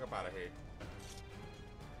get the fuck up out of here.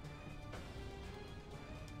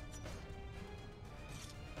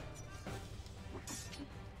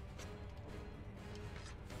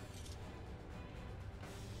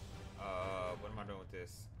 What am I doing with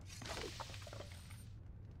this?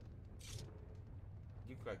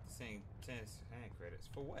 You collect the same 10 hand credits.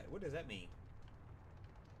 For what? What does that mean?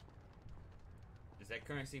 Is that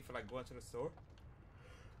currency for like going to the store?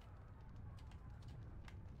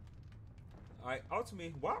 Alright,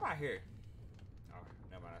 ultimately, why am I here? Oh,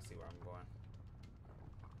 never mind, I see where I'm going.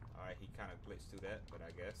 Alright, he kind of glitched through that, but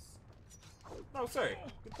I guess. No, sir!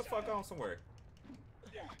 Get the fuck on somewhere.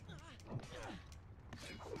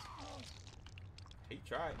 He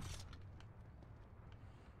tried.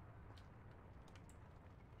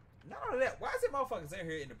 Not only that, why is it motherfuckers in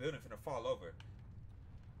here in the building finna fall over?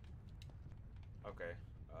 Okay.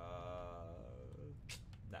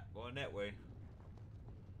 Not going that way.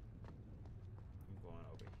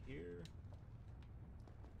 Here.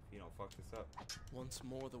 If you don't fuck this up. Once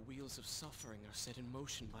more the wheels of suffering are set in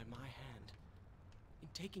motion by my hand. In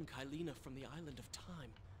taking Kylina from the island of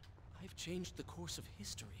time, I've changed the course of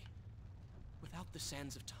history. Without the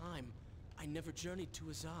sands of time, I never journeyed to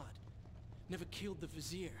Azad, never killed the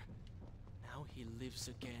Vizier. Now he lives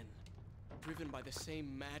again, driven by the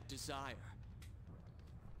same mad desire.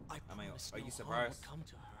 I promised are no you harm surprised? would come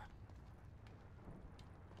to her.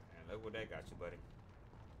 And look what that got you, buddy.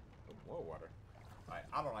 More water. Like,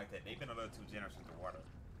 I don't like that. They've been a little too generous with the water.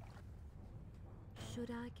 Should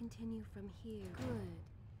I continue from here? Good.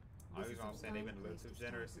 The reason I'm saying they've been a little too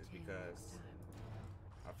generous is because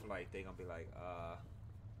I feel like they're gonna be like, I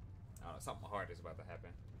don't know, something hard is about to happen.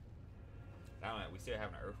 I don't know, we still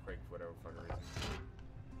having an earthquake for whatever fucking reason.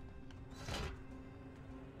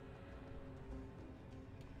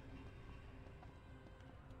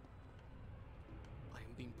 I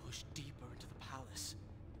am being pushed deeper into the palace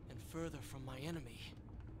and further from my enemy.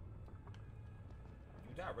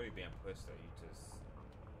 You're not really being pushed though, you just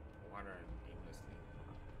wandering aimlessly.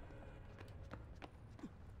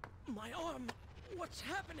 My arm! What's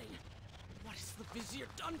happening? What has the Vizier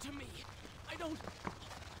done to me? I don't...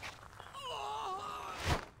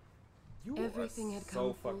 You Everything are had so come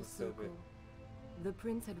full fucking stupid. circle. The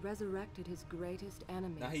prince had resurrected his greatest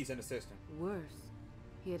enemy. Now he's in the system. Worse,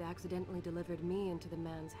 he had accidentally delivered me into the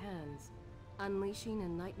man's hands, unleashing a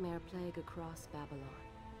nightmare plague across Babylon.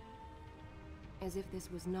 As if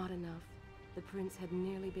this was not enough, the prince had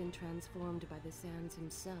nearly been transformed by the sands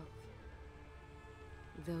himself.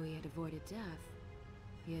 Though he had avoided death,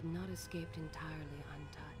 he had not escaped entirely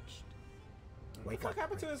untouched. What the fuck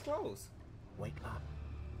happened to his clothes? Wake up.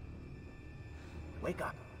 Wake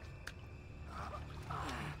up.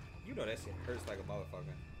 You know that shit hurts like a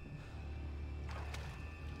motherfucker.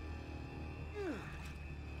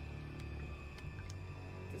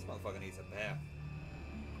 This motherfucker needs a bath.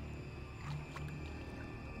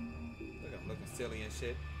 Look at him looking silly and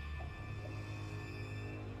shit.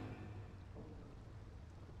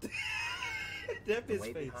 That The bitch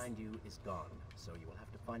way face. behind you is gone, so you will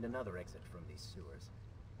have to find another exit from these sewers.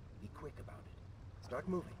 Be quick about it. Start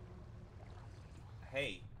moving.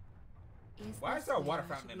 Hey. Is Why this is there a where water I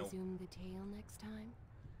fountain should in the- resume the tale next time?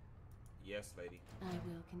 Yes, lady. I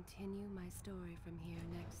will continue my story from here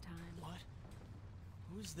next time. What?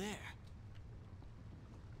 Who's there?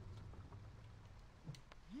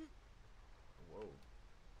 Whoa.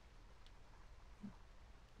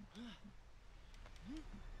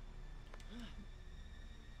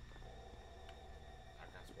 I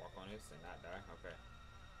can just walk on this and not die? Okay.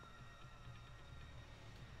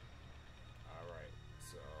 Alright,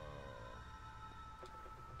 so...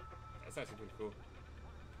 That's actually pretty cool.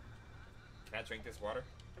 Can I drink this water?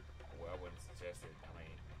 Well, I wouldn't suggest it. I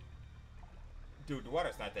mean... Dude, the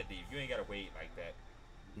water's not that deep. You ain't gotta wade like that.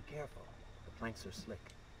 Be careful. The planks are slick.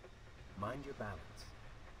 Mind your balance.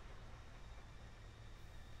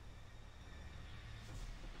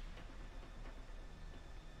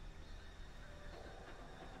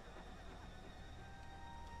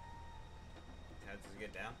 Can I just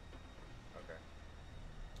get down? Okay.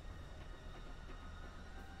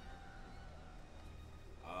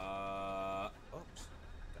 Oops.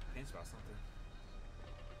 Got pinched by something.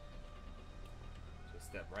 Just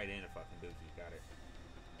step right in if I can do it. You got it.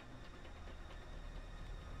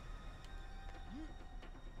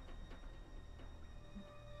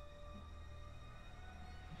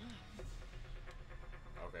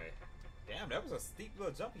 Okay. Damn, that was a steep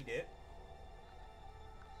little jump he did.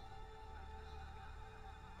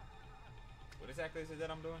 What exactly is it that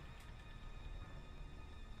I'm doing?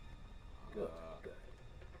 Good, good.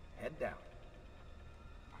 Head down.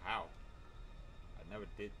 How? I never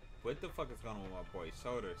did. What the fuck is going on with my boy's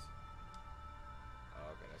shoulders?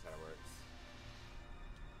 Oh, okay, that's how it works.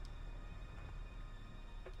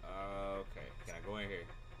 Okay, can I go in here?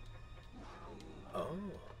 Oh,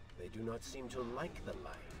 they do not seem to like the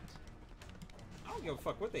light. I don't give a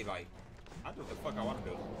fuck what they like. I do what the fuck I want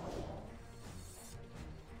to do.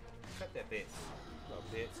 Cut that bitch. Little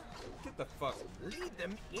bitch. Get the fuck. Lead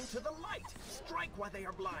them into the light. Strike while they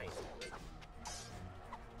are blind.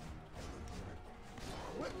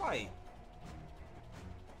 What light?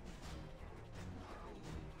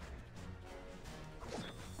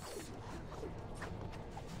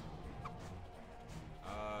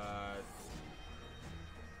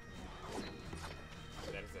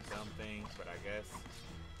 That is a dumb thing, but I guess.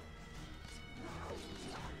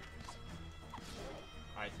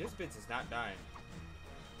 Alright, this bitch is not dying.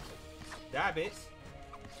 Die, bitch.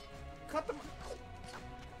 Cut them.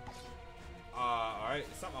 Alright,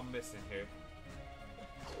 something I'm missing here.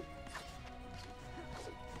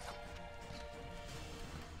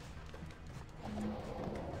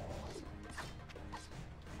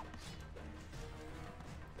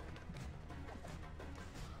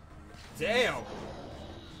 Damn!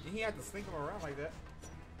 Did he have to slink him around like that?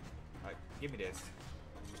 Alright, give me this.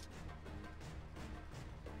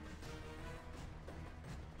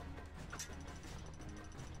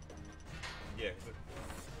 Yeah.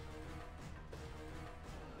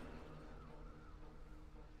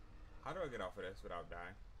 How do I get off of this without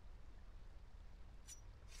dying?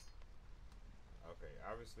 Okay,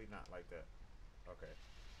 obviously not like that. Okay.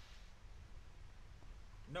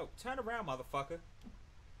 No, turn around, motherfucker.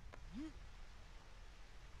 Am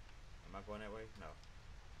I going that way? No.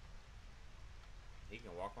 He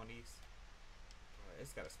can walk on these? Boy,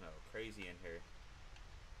 it's gotta smell crazy in here.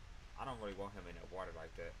 I don't really want him in that water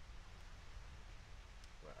like that.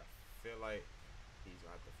 But I feel like he's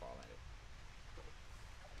gonna have to fall in it.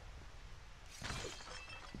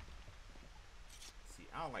 See,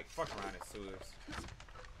 I don't like fucking around in sewers.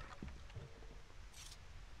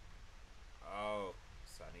 Oh,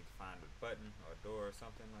 so I need to find a button or a door or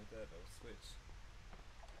something like that, or a switch.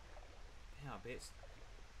 Damn, bitch.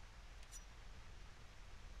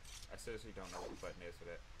 I seriously don't know what the button is for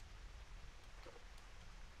that.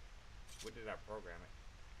 What did I program it?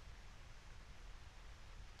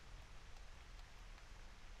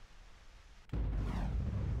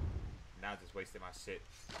 Now I just wasted my shit.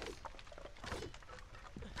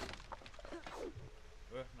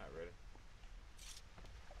 Well, not really.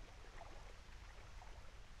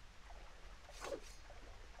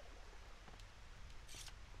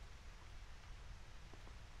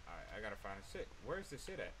 Alright, I gotta find the shit. Where's the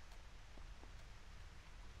shit at?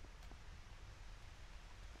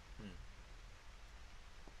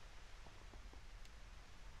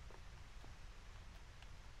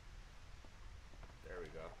 There we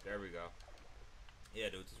go. There we go. Yeah,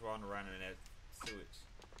 dude, just rolling around in that sewage.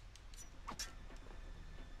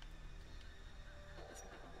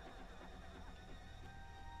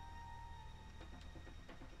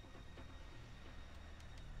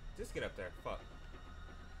 Just get up there. Fuck.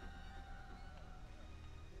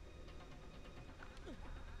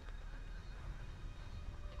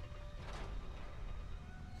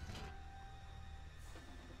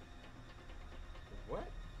 What?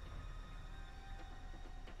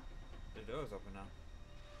 The door's open now.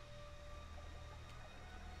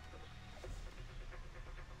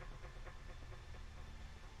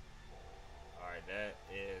 Alright, that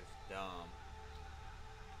is dumb.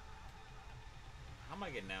 How am I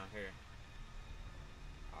getting down here?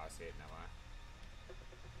 Oh, I see it now.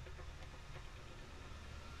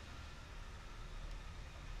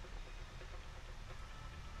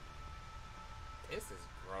 This is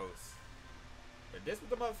gross. But this is what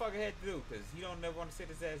the motherfucker had to do, because he don't never want to sit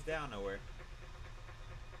his ass down nowhere.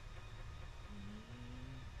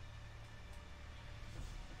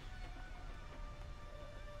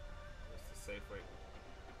 What's the safe way?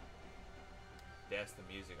 That's the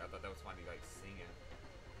music. I thought that was somebody like singing.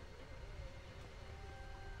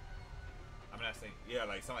 I'm not saying, yeah,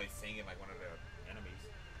 like somebody singing like one of the enemies.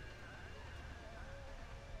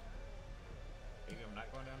 Maybe I'm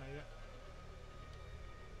not going down there yet.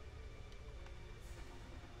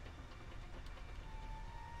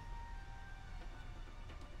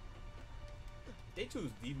 They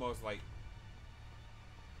choose the most like.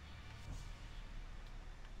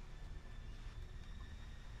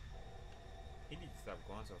 He needs to stop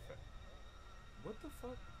going so fast. What the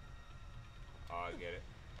fuck? Oh, I get it.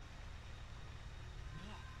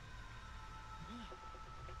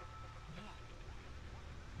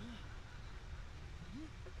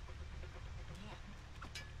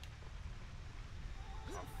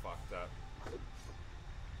 What's up?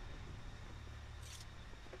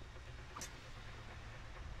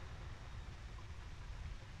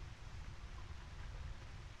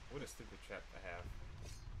 What a stupid trap to have.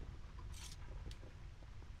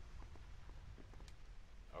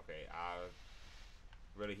 Okay,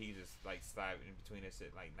 really he just like slide in between this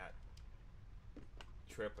shit, like not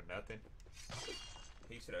trip or nothing.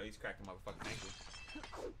 He should at least crack the motherfucking ankle.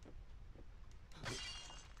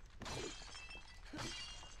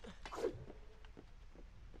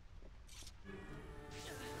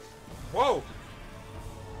 Whoa!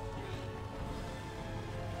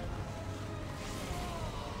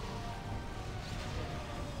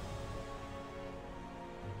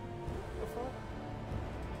 The fuck?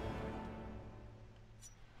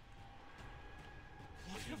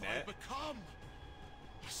 What have I become?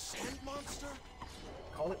 A sand monster?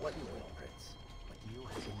 Call it what you will, Prince, but you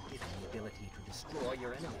have been given the ability to destroy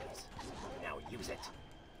your enemies. Now use it.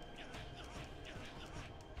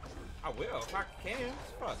 I will if I can.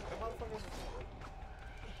 Fuck, the motherfuckers.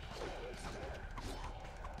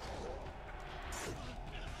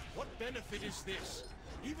 What benefit is this?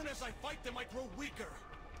 Even as I fight them, I grow weaker.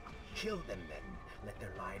 Kill them then. Let their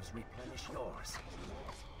lives replenish yours.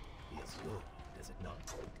 Feels good, does it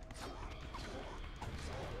not?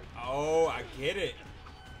 Oh, I get it.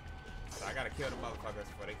 So I gotta kill the motherfuckers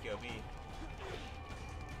before they kill me.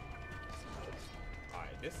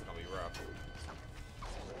 Alright, this is gonna be rough.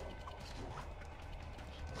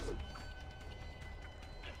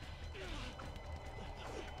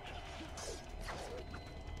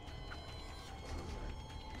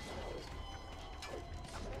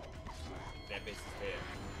 That bitch is dead.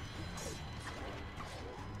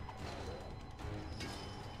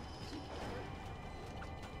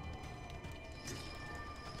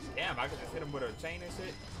 Damn, I could just hit him with a chain and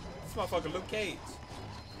shit. This motherfucker Luke Cage.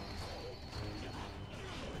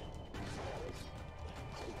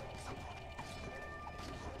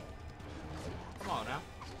 Come on now.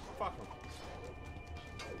 Fuck him.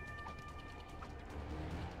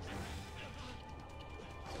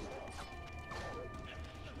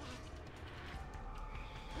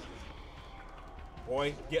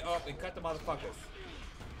 Boy, get up and cut the motherfuckers.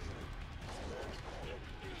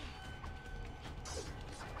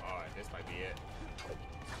 Alright, this might be it.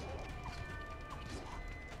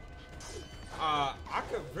 I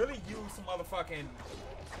could really use some motherfucking...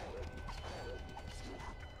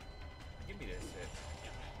 Give me this shit.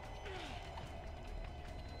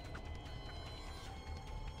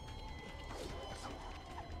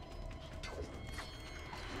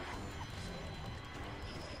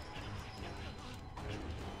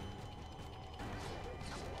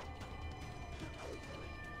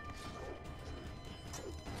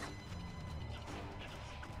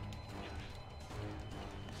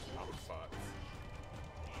 Oh, fuck.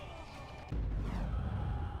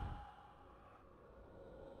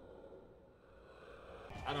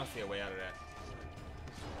 I don't see a way out of that.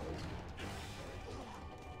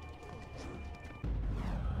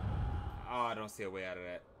 Oh, I don't see a way out of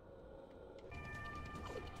that.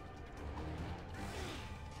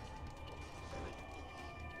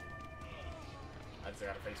 I just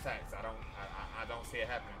gotta face facts. I don't see it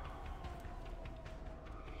happening.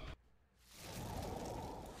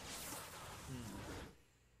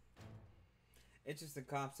 Interesting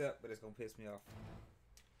concept, but it's gonna piss me off.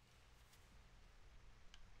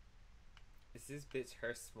 Is this bitch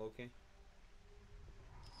her smoking?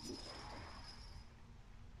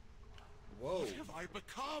 Whoa. What have I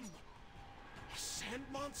become? A sand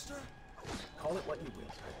monster? Call it what you will,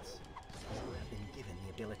 Prince. You have been given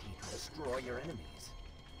the ability to destroy your enemies.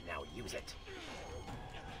 Now use it.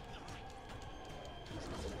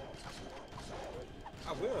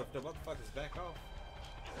 I will if the motherfuckers back off.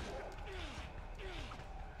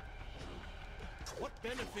 What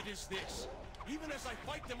benefit is this? Even as I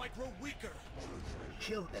fight them, I grow weaker.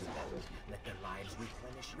 Kill them then. Let their lives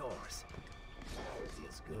replenish yours.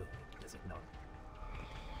 Feels good, does it not?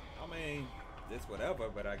 I mean, it's whatever,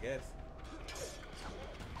 but I guess.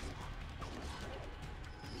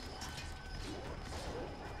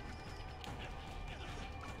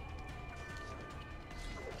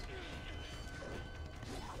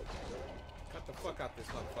 Cut the fuck out this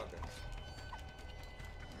motherfucker.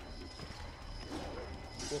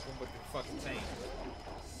 Whoop him with the fucking chain.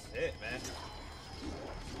 Shit, man.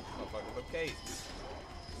 Motherfucker, look Kate.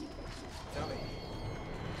 Tell me.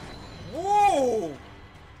 Whoa!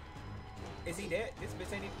 Is he dead? This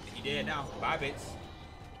bitch ain't even. He dead now. Bye, bitch.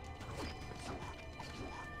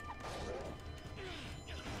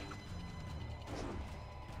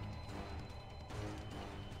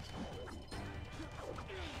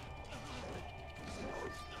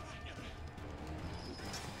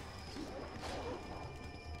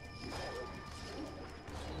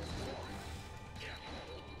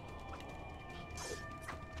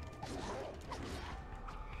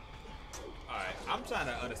 trying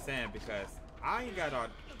to understand because I ain't got all.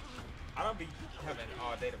 I don't be having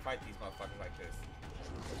all day to fight these motherfuckers like this.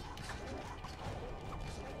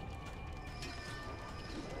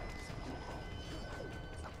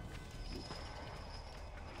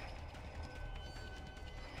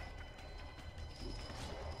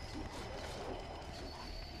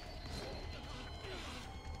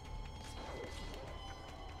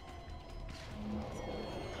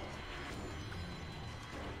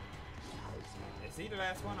 Is he the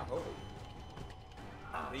last one? I hope.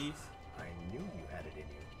 Please. I knew you had it in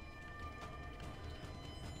you.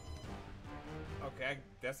 Okay,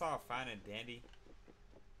 that's all fine and dandy.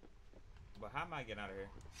 But how am I getting out of here?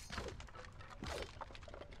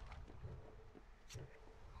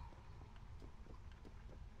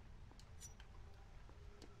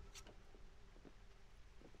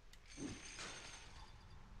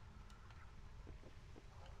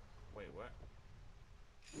 Wait, what?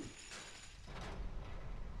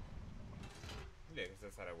 Yeah, 'cause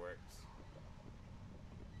that's how that works.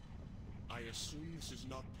 I assume this is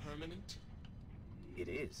not permanent? It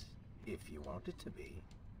is, if you want it to be.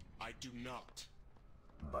 I do not.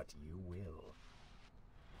 But you will.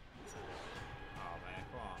 Oh man,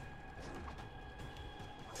 come on.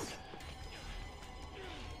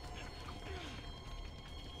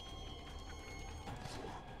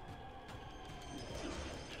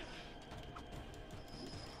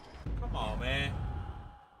 Come on, man.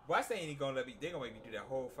 Why say ain't gonna let me? They gonna make me do that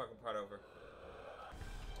whole fucking part over.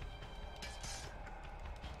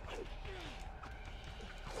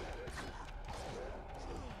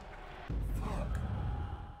 Fuck.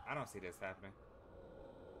 I don't see this happening.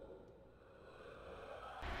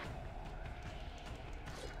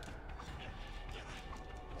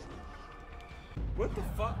 What the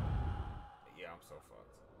fuck? Yeah, I'm so fucked.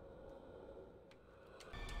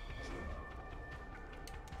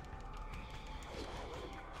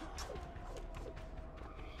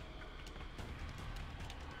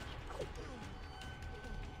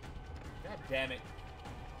 God damn it.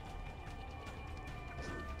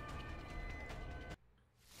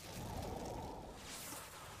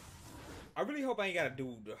 I really hope I ain't gotta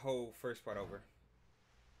do the whole first part over.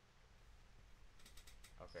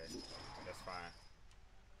 Okay, that's fine.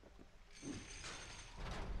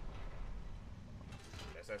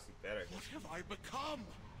 That's actually better. What have I become?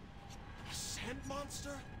 A sand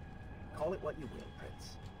monster? Call it what you will,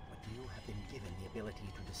 Prince. But you have been given the ability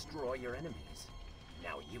to destroy your enemies.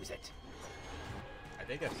 Now use it. I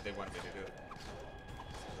think that's what they wanted me to do.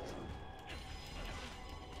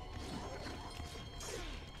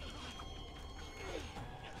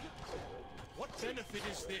 What benefit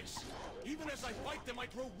is this? Even as I fight them, I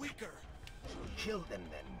grow weaker. Kill them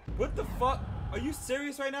then. What the fuck? Are you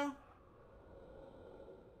serious right now?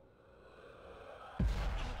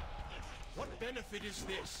 What benefit is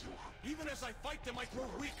this? Even as I fight them, I grow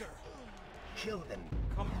weaker. Kill them.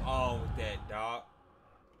 Come on with that, dog.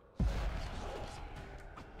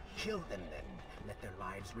 Kill them then. Let their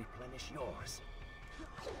lives replenish yours.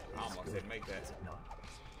 I almost didn't make that. Is it not?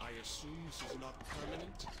 I assume this is not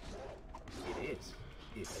permanent? It is,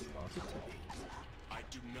 if you want it to be. I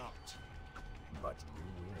do not. But you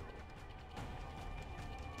will.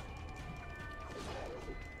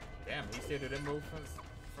 Damn, he said it didn't move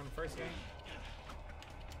from the first game.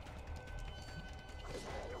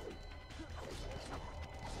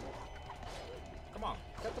 Come on,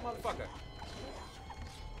 cut the motherfucker.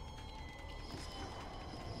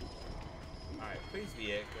 Alright, please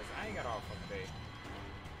be it, because I ain't got all fucking day.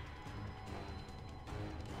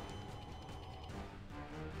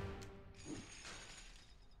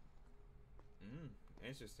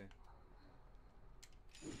 Interesting.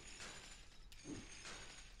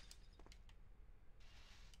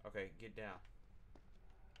 Okay, get down.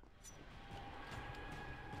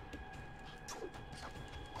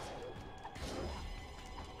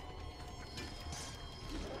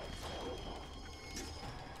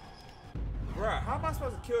 Bruh, how am I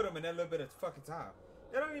supposed to kill them in that little bit of fucking time?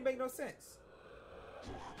 That don't even make no sense.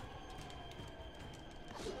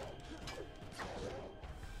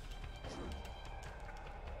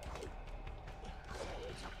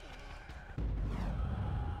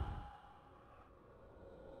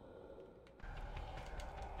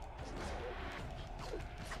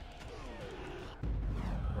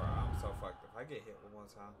 I get hit with one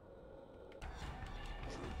time.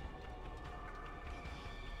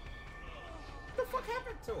 What the fuck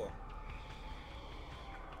happened to him?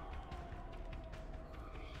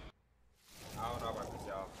 I don't know about this,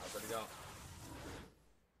 y'all. I really don't.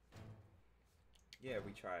 Yeah,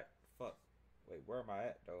 we tried. Fuck. Wait, where am I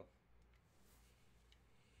at, though?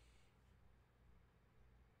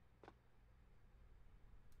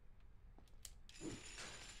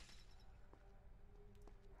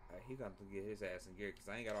 he got to get his ass in gear because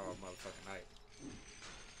I ain't got all motherfucking night.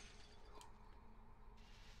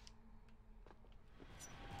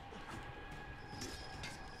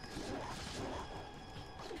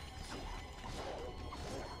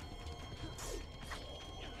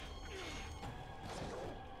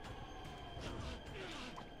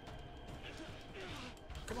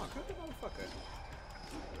 Come on, come the motherfucker.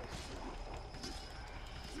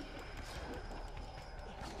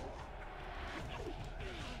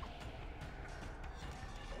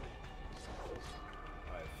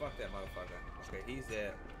 Alright, fuck that motherfucker. Okay, he's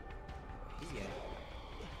there. He ain't.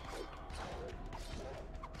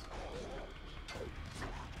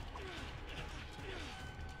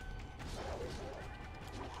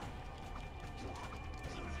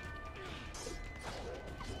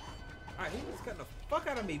 Alright, he was cutting the fuck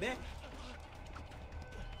out of me, man.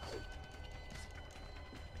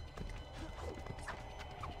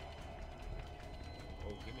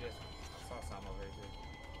 Oh, give me this one. I saw something over here.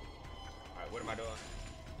 Alright, what am I doing?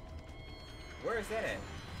 Where is that at?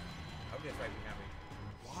 I'm just right behind me.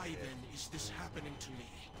 Why then is this happening to me?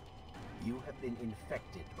 You have been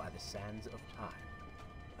infected by the sands of time,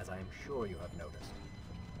 as I am sure you have noticed.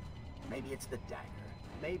 Maybe it's the dagger.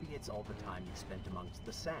 Maybe it's all the time you spent amongst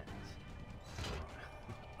the sands.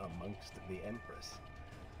 Or amongst the Empress.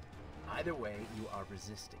 Either way, you are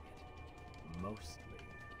resisting it. Mostly.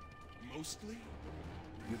 Mostly?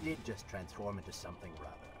 You did just transform into something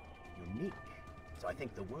rather unique, so I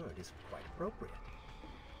think the word is quite appropriate.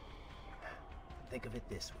 Think of it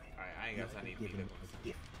this way. Alright, I ain't You got have time to been eat given liquids. a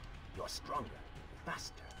gift. You're stronger,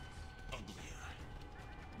 faster. Uglier.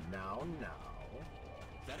 Now.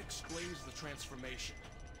 That explains the transformation.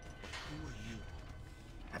 But who are you?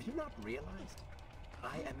 Have you not realized?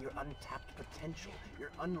 I am your untapped potential, your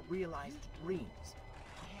unrealized dreams.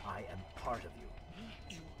 I am part of you.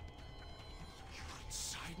 You're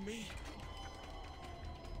inside me?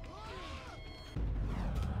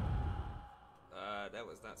 That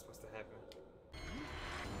was not supposed to happen.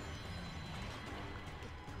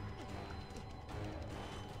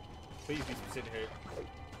 Please be sitting here.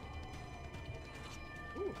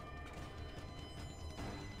 Whew.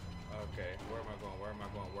 Okay, where am I going? Where am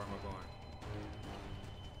I going? Where am I going?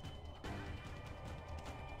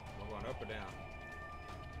 Am I going up or down?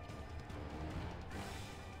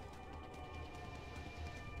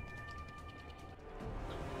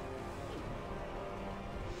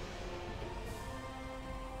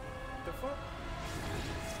 The fuck?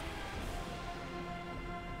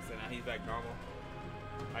 So now he's back normal.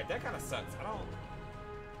 Like, that kind of sucks. I don't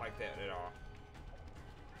like that at all.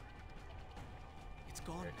 It's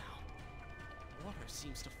gone now. Water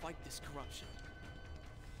seems to fight this corruption.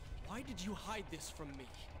 Why did you hide this from me?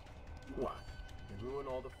 What? You ruin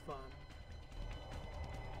all the fun?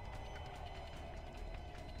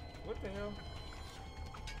 What the hell?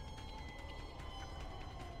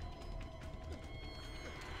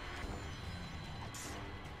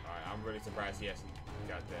 Alright, I'm really surprised he actually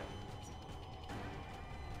got that.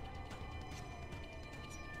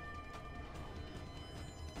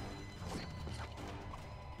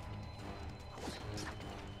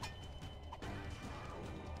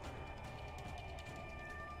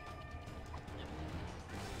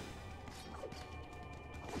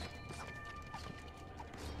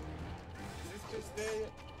 This bitch dead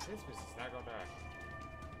yet? This bitch is not gonna die.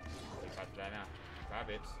 She's about to die now.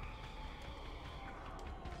 Bye, bitch.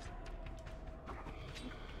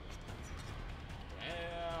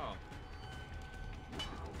 Damn.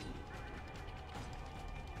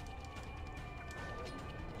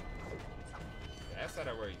 Yeah, that's how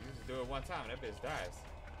that works. You just do it one time and that bitch dies.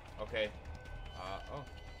 Okay. Oh.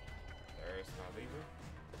 There's my lever.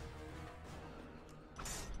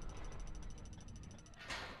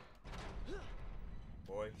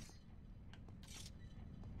 Boy.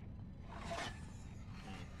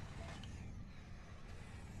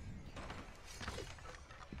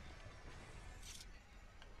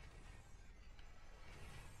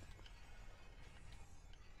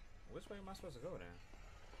 Which way am I supposed to go then?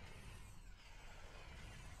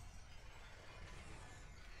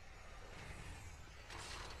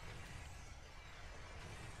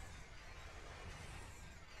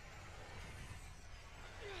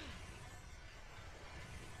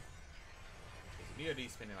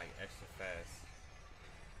 VOD's spinning like extra fast.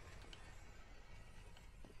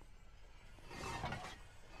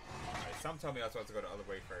 Alright, some told me I was supposed to go the other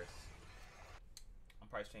way first. I'm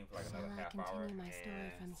probably streaming for like Shall another I half hour. continue my story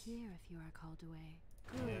and- from here if you are called away?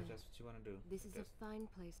 Yeah, if Good. that's what you want to do. This is a Just- fine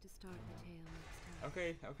place to start the tale next time. Okay,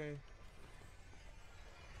 okay.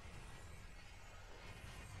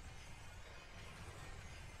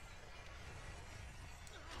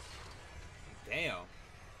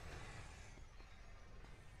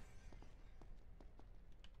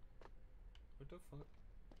 the fuck?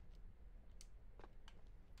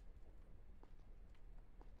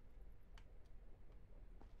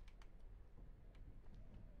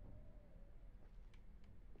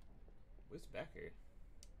 What's back here?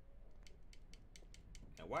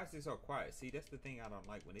 And why is it so quiet? See, that's the thing I don't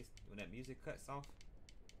like when that music cuts off.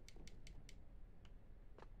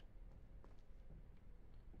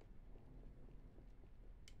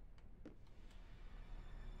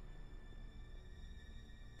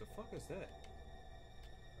 The fuck is that?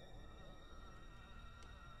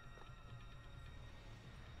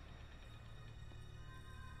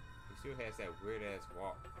 He still has that weird ass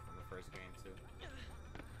walk from the first game too.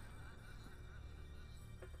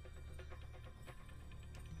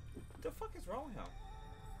 What the fuck is wrong with him?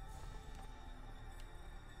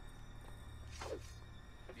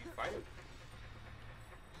 Do you fight him?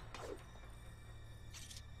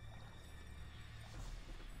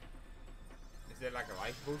 Is there like a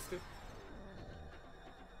life booster?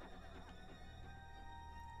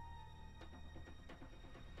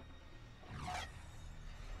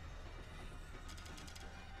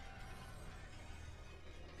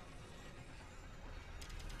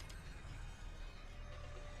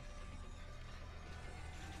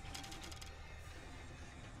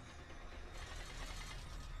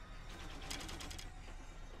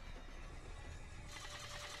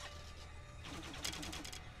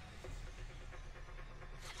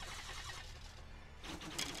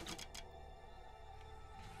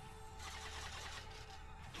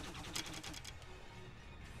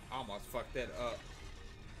 I almost fucked that up.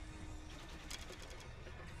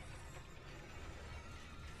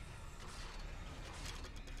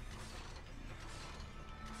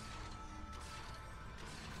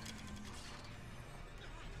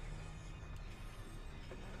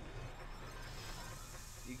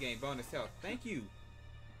 You gain bonus health. Thank you.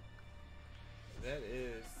 That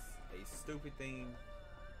is a stupid thing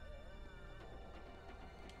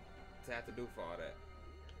to have to do for all that.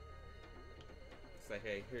 It's like,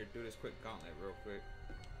 hey, here, do this quick gauntlet real quick.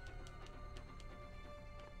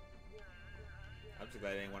 I'm just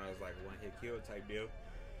glad it ain't one of those like one hit kill type deal.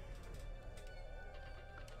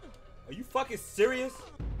 Are you fucking serious?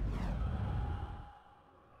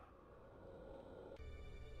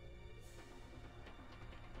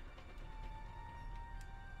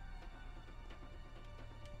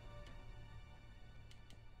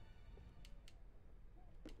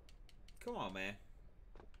 Come on, man.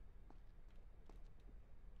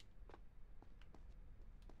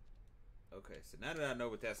 Okay, so now that I know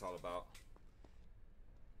what that's all about.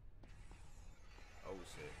 Oh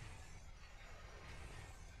shit.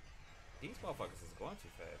 These motherfuckers is going too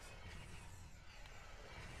fast.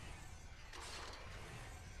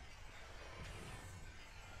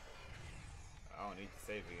 I don't need to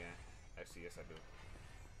save again. Actually, yes I do.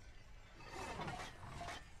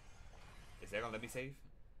 Is that gonna let me save?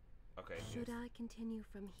 Okay. Should yes. I continue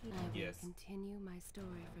from here? I Yes. will continue my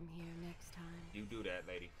story from here next time. You do that,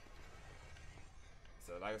 lady.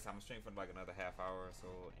 So, like I said, I'm gonna stream for like another half hour or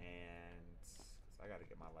so, and I gotta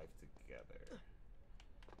get my life together.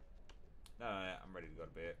 No, I'm ready to go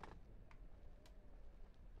to bed.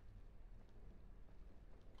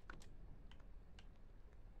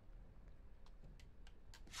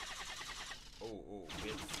 Oh,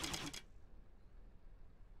 bitch.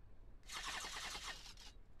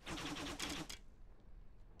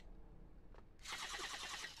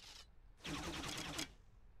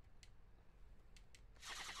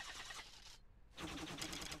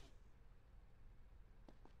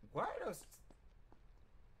 Why are those?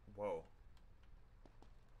 Whoa.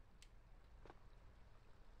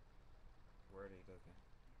 Where are they looking?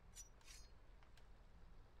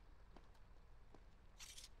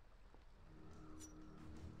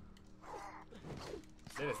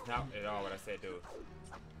 That is not at all what I said, dude.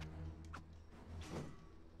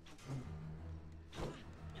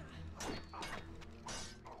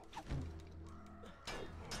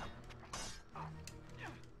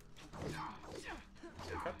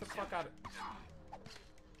 Cut the fuck out of...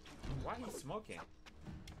 Why he smoking?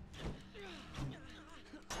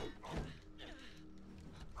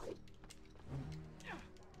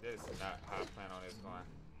 This is not how I plan on this going.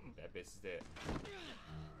 That bitch is dead.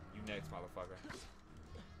 You next, motherfucker.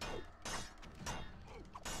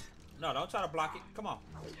 No, don't try to block it. Come on.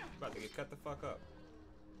 You about to get cut the fuck up.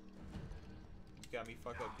 You got me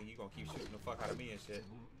fucked up, then you gonna keep shooting the fuck out of me and shit.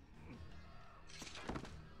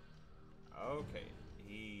 Okay,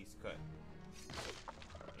 he's cut.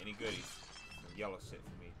 Any goodies? Some yellow shit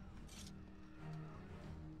for me.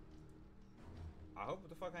 I hope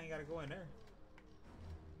the fuck I ain't gotta go in there.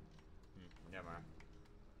 Never mind.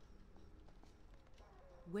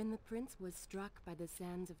 When the prince was struck by the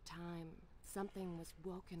sands of time, something was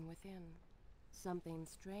woken within. Something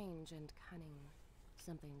strange and cunning.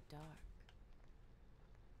 Something dark.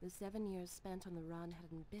 The 7 years spent on the run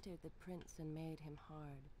had embittered the prince and made him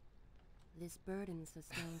hard. This burden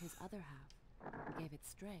sustained his other half, gave it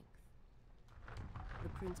strength. The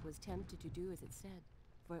prince was tempted to do as it said,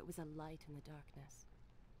 for it was a light in the darkness,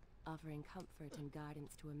 offering comfort and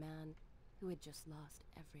guidance to a man who had just lost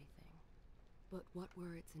everything. But what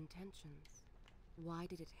were its intentions? Why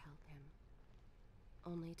did it help him?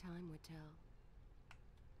 Only time would tell.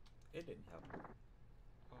 It didn't help.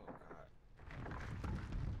 Oh, God.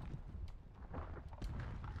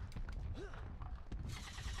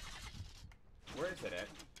 Where is it at?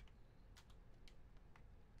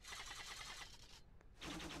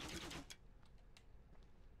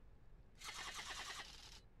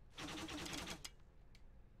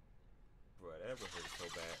 Bro, that would hurt so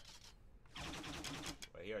bad.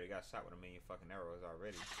 Well, he already got shot with a million fucking arrows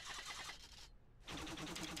already.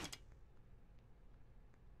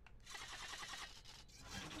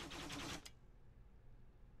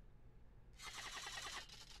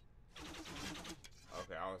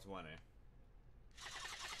 Okay, I was wondering.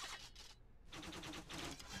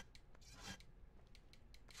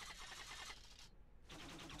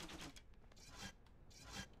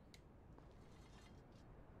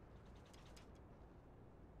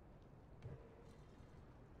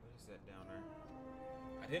 What is that down there?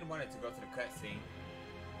 I didn't want it to go to the cutscene.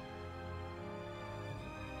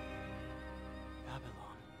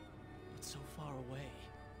 Babylon. It's so far away.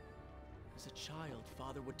 As a child,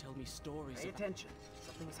 Father would tell me stories Pay about... attention.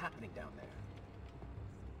 Something is happening down there.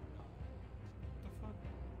 What the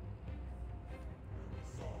fuck?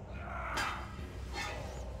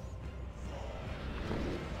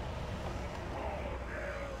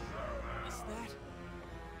 Is that...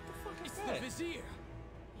 The fuck is It's that? the Vizier!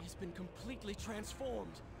 He has been completely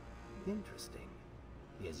transformed. Interesting.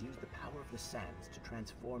 He has used the power of the sands to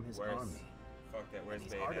transform his Where's- army. Fuck that, where's And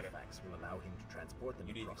these Bayonetta? artifacts will allow him to transport them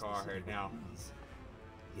You need to across call the her city with now. ease.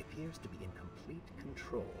 He appears to be in complete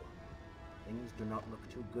control. Things do not look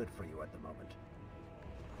too good for you at the moment.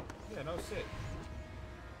 Yeah, no shit.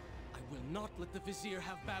 I will not let the Vizier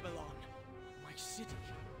have Babylon. My city.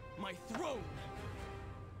 My throne.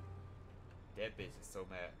 That bitch is so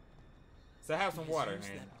mad. So have some He has water used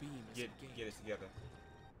and that beam as get a gate. get it together.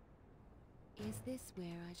 Is this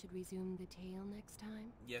where I should resume the tale next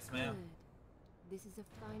time? Yes, ma'am. Good. This is a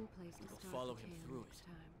fine place to We'll start follow the him tale through next it.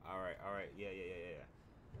 time. All right,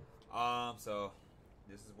 yeah. So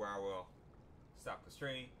this is where I will stop the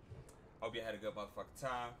stream. Hope you had a good motherfucking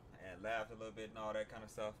time and laughed a little bit and all that kind of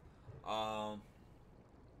stuff.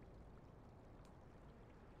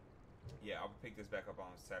 Yeah, I'll pick this back up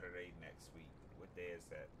on Saturday next week. What day is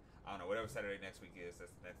that? I don't know. Whatever Saturday next week is,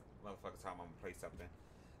 that's the next motherfucking time I'm gonna play something.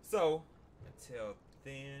 So until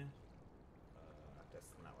then,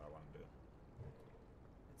 that's not what I want to do.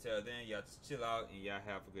 Until then, y'all just chill out and y'all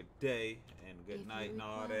have a good day and a good night and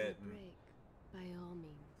all If you require that. a break, by all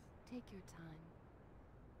means, take your time.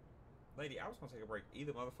 Lady, I was gonna take a break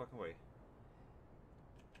either motherfucking way.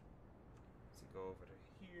 Let's go over to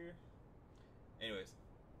here. Anyways,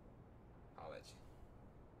 I'll let you.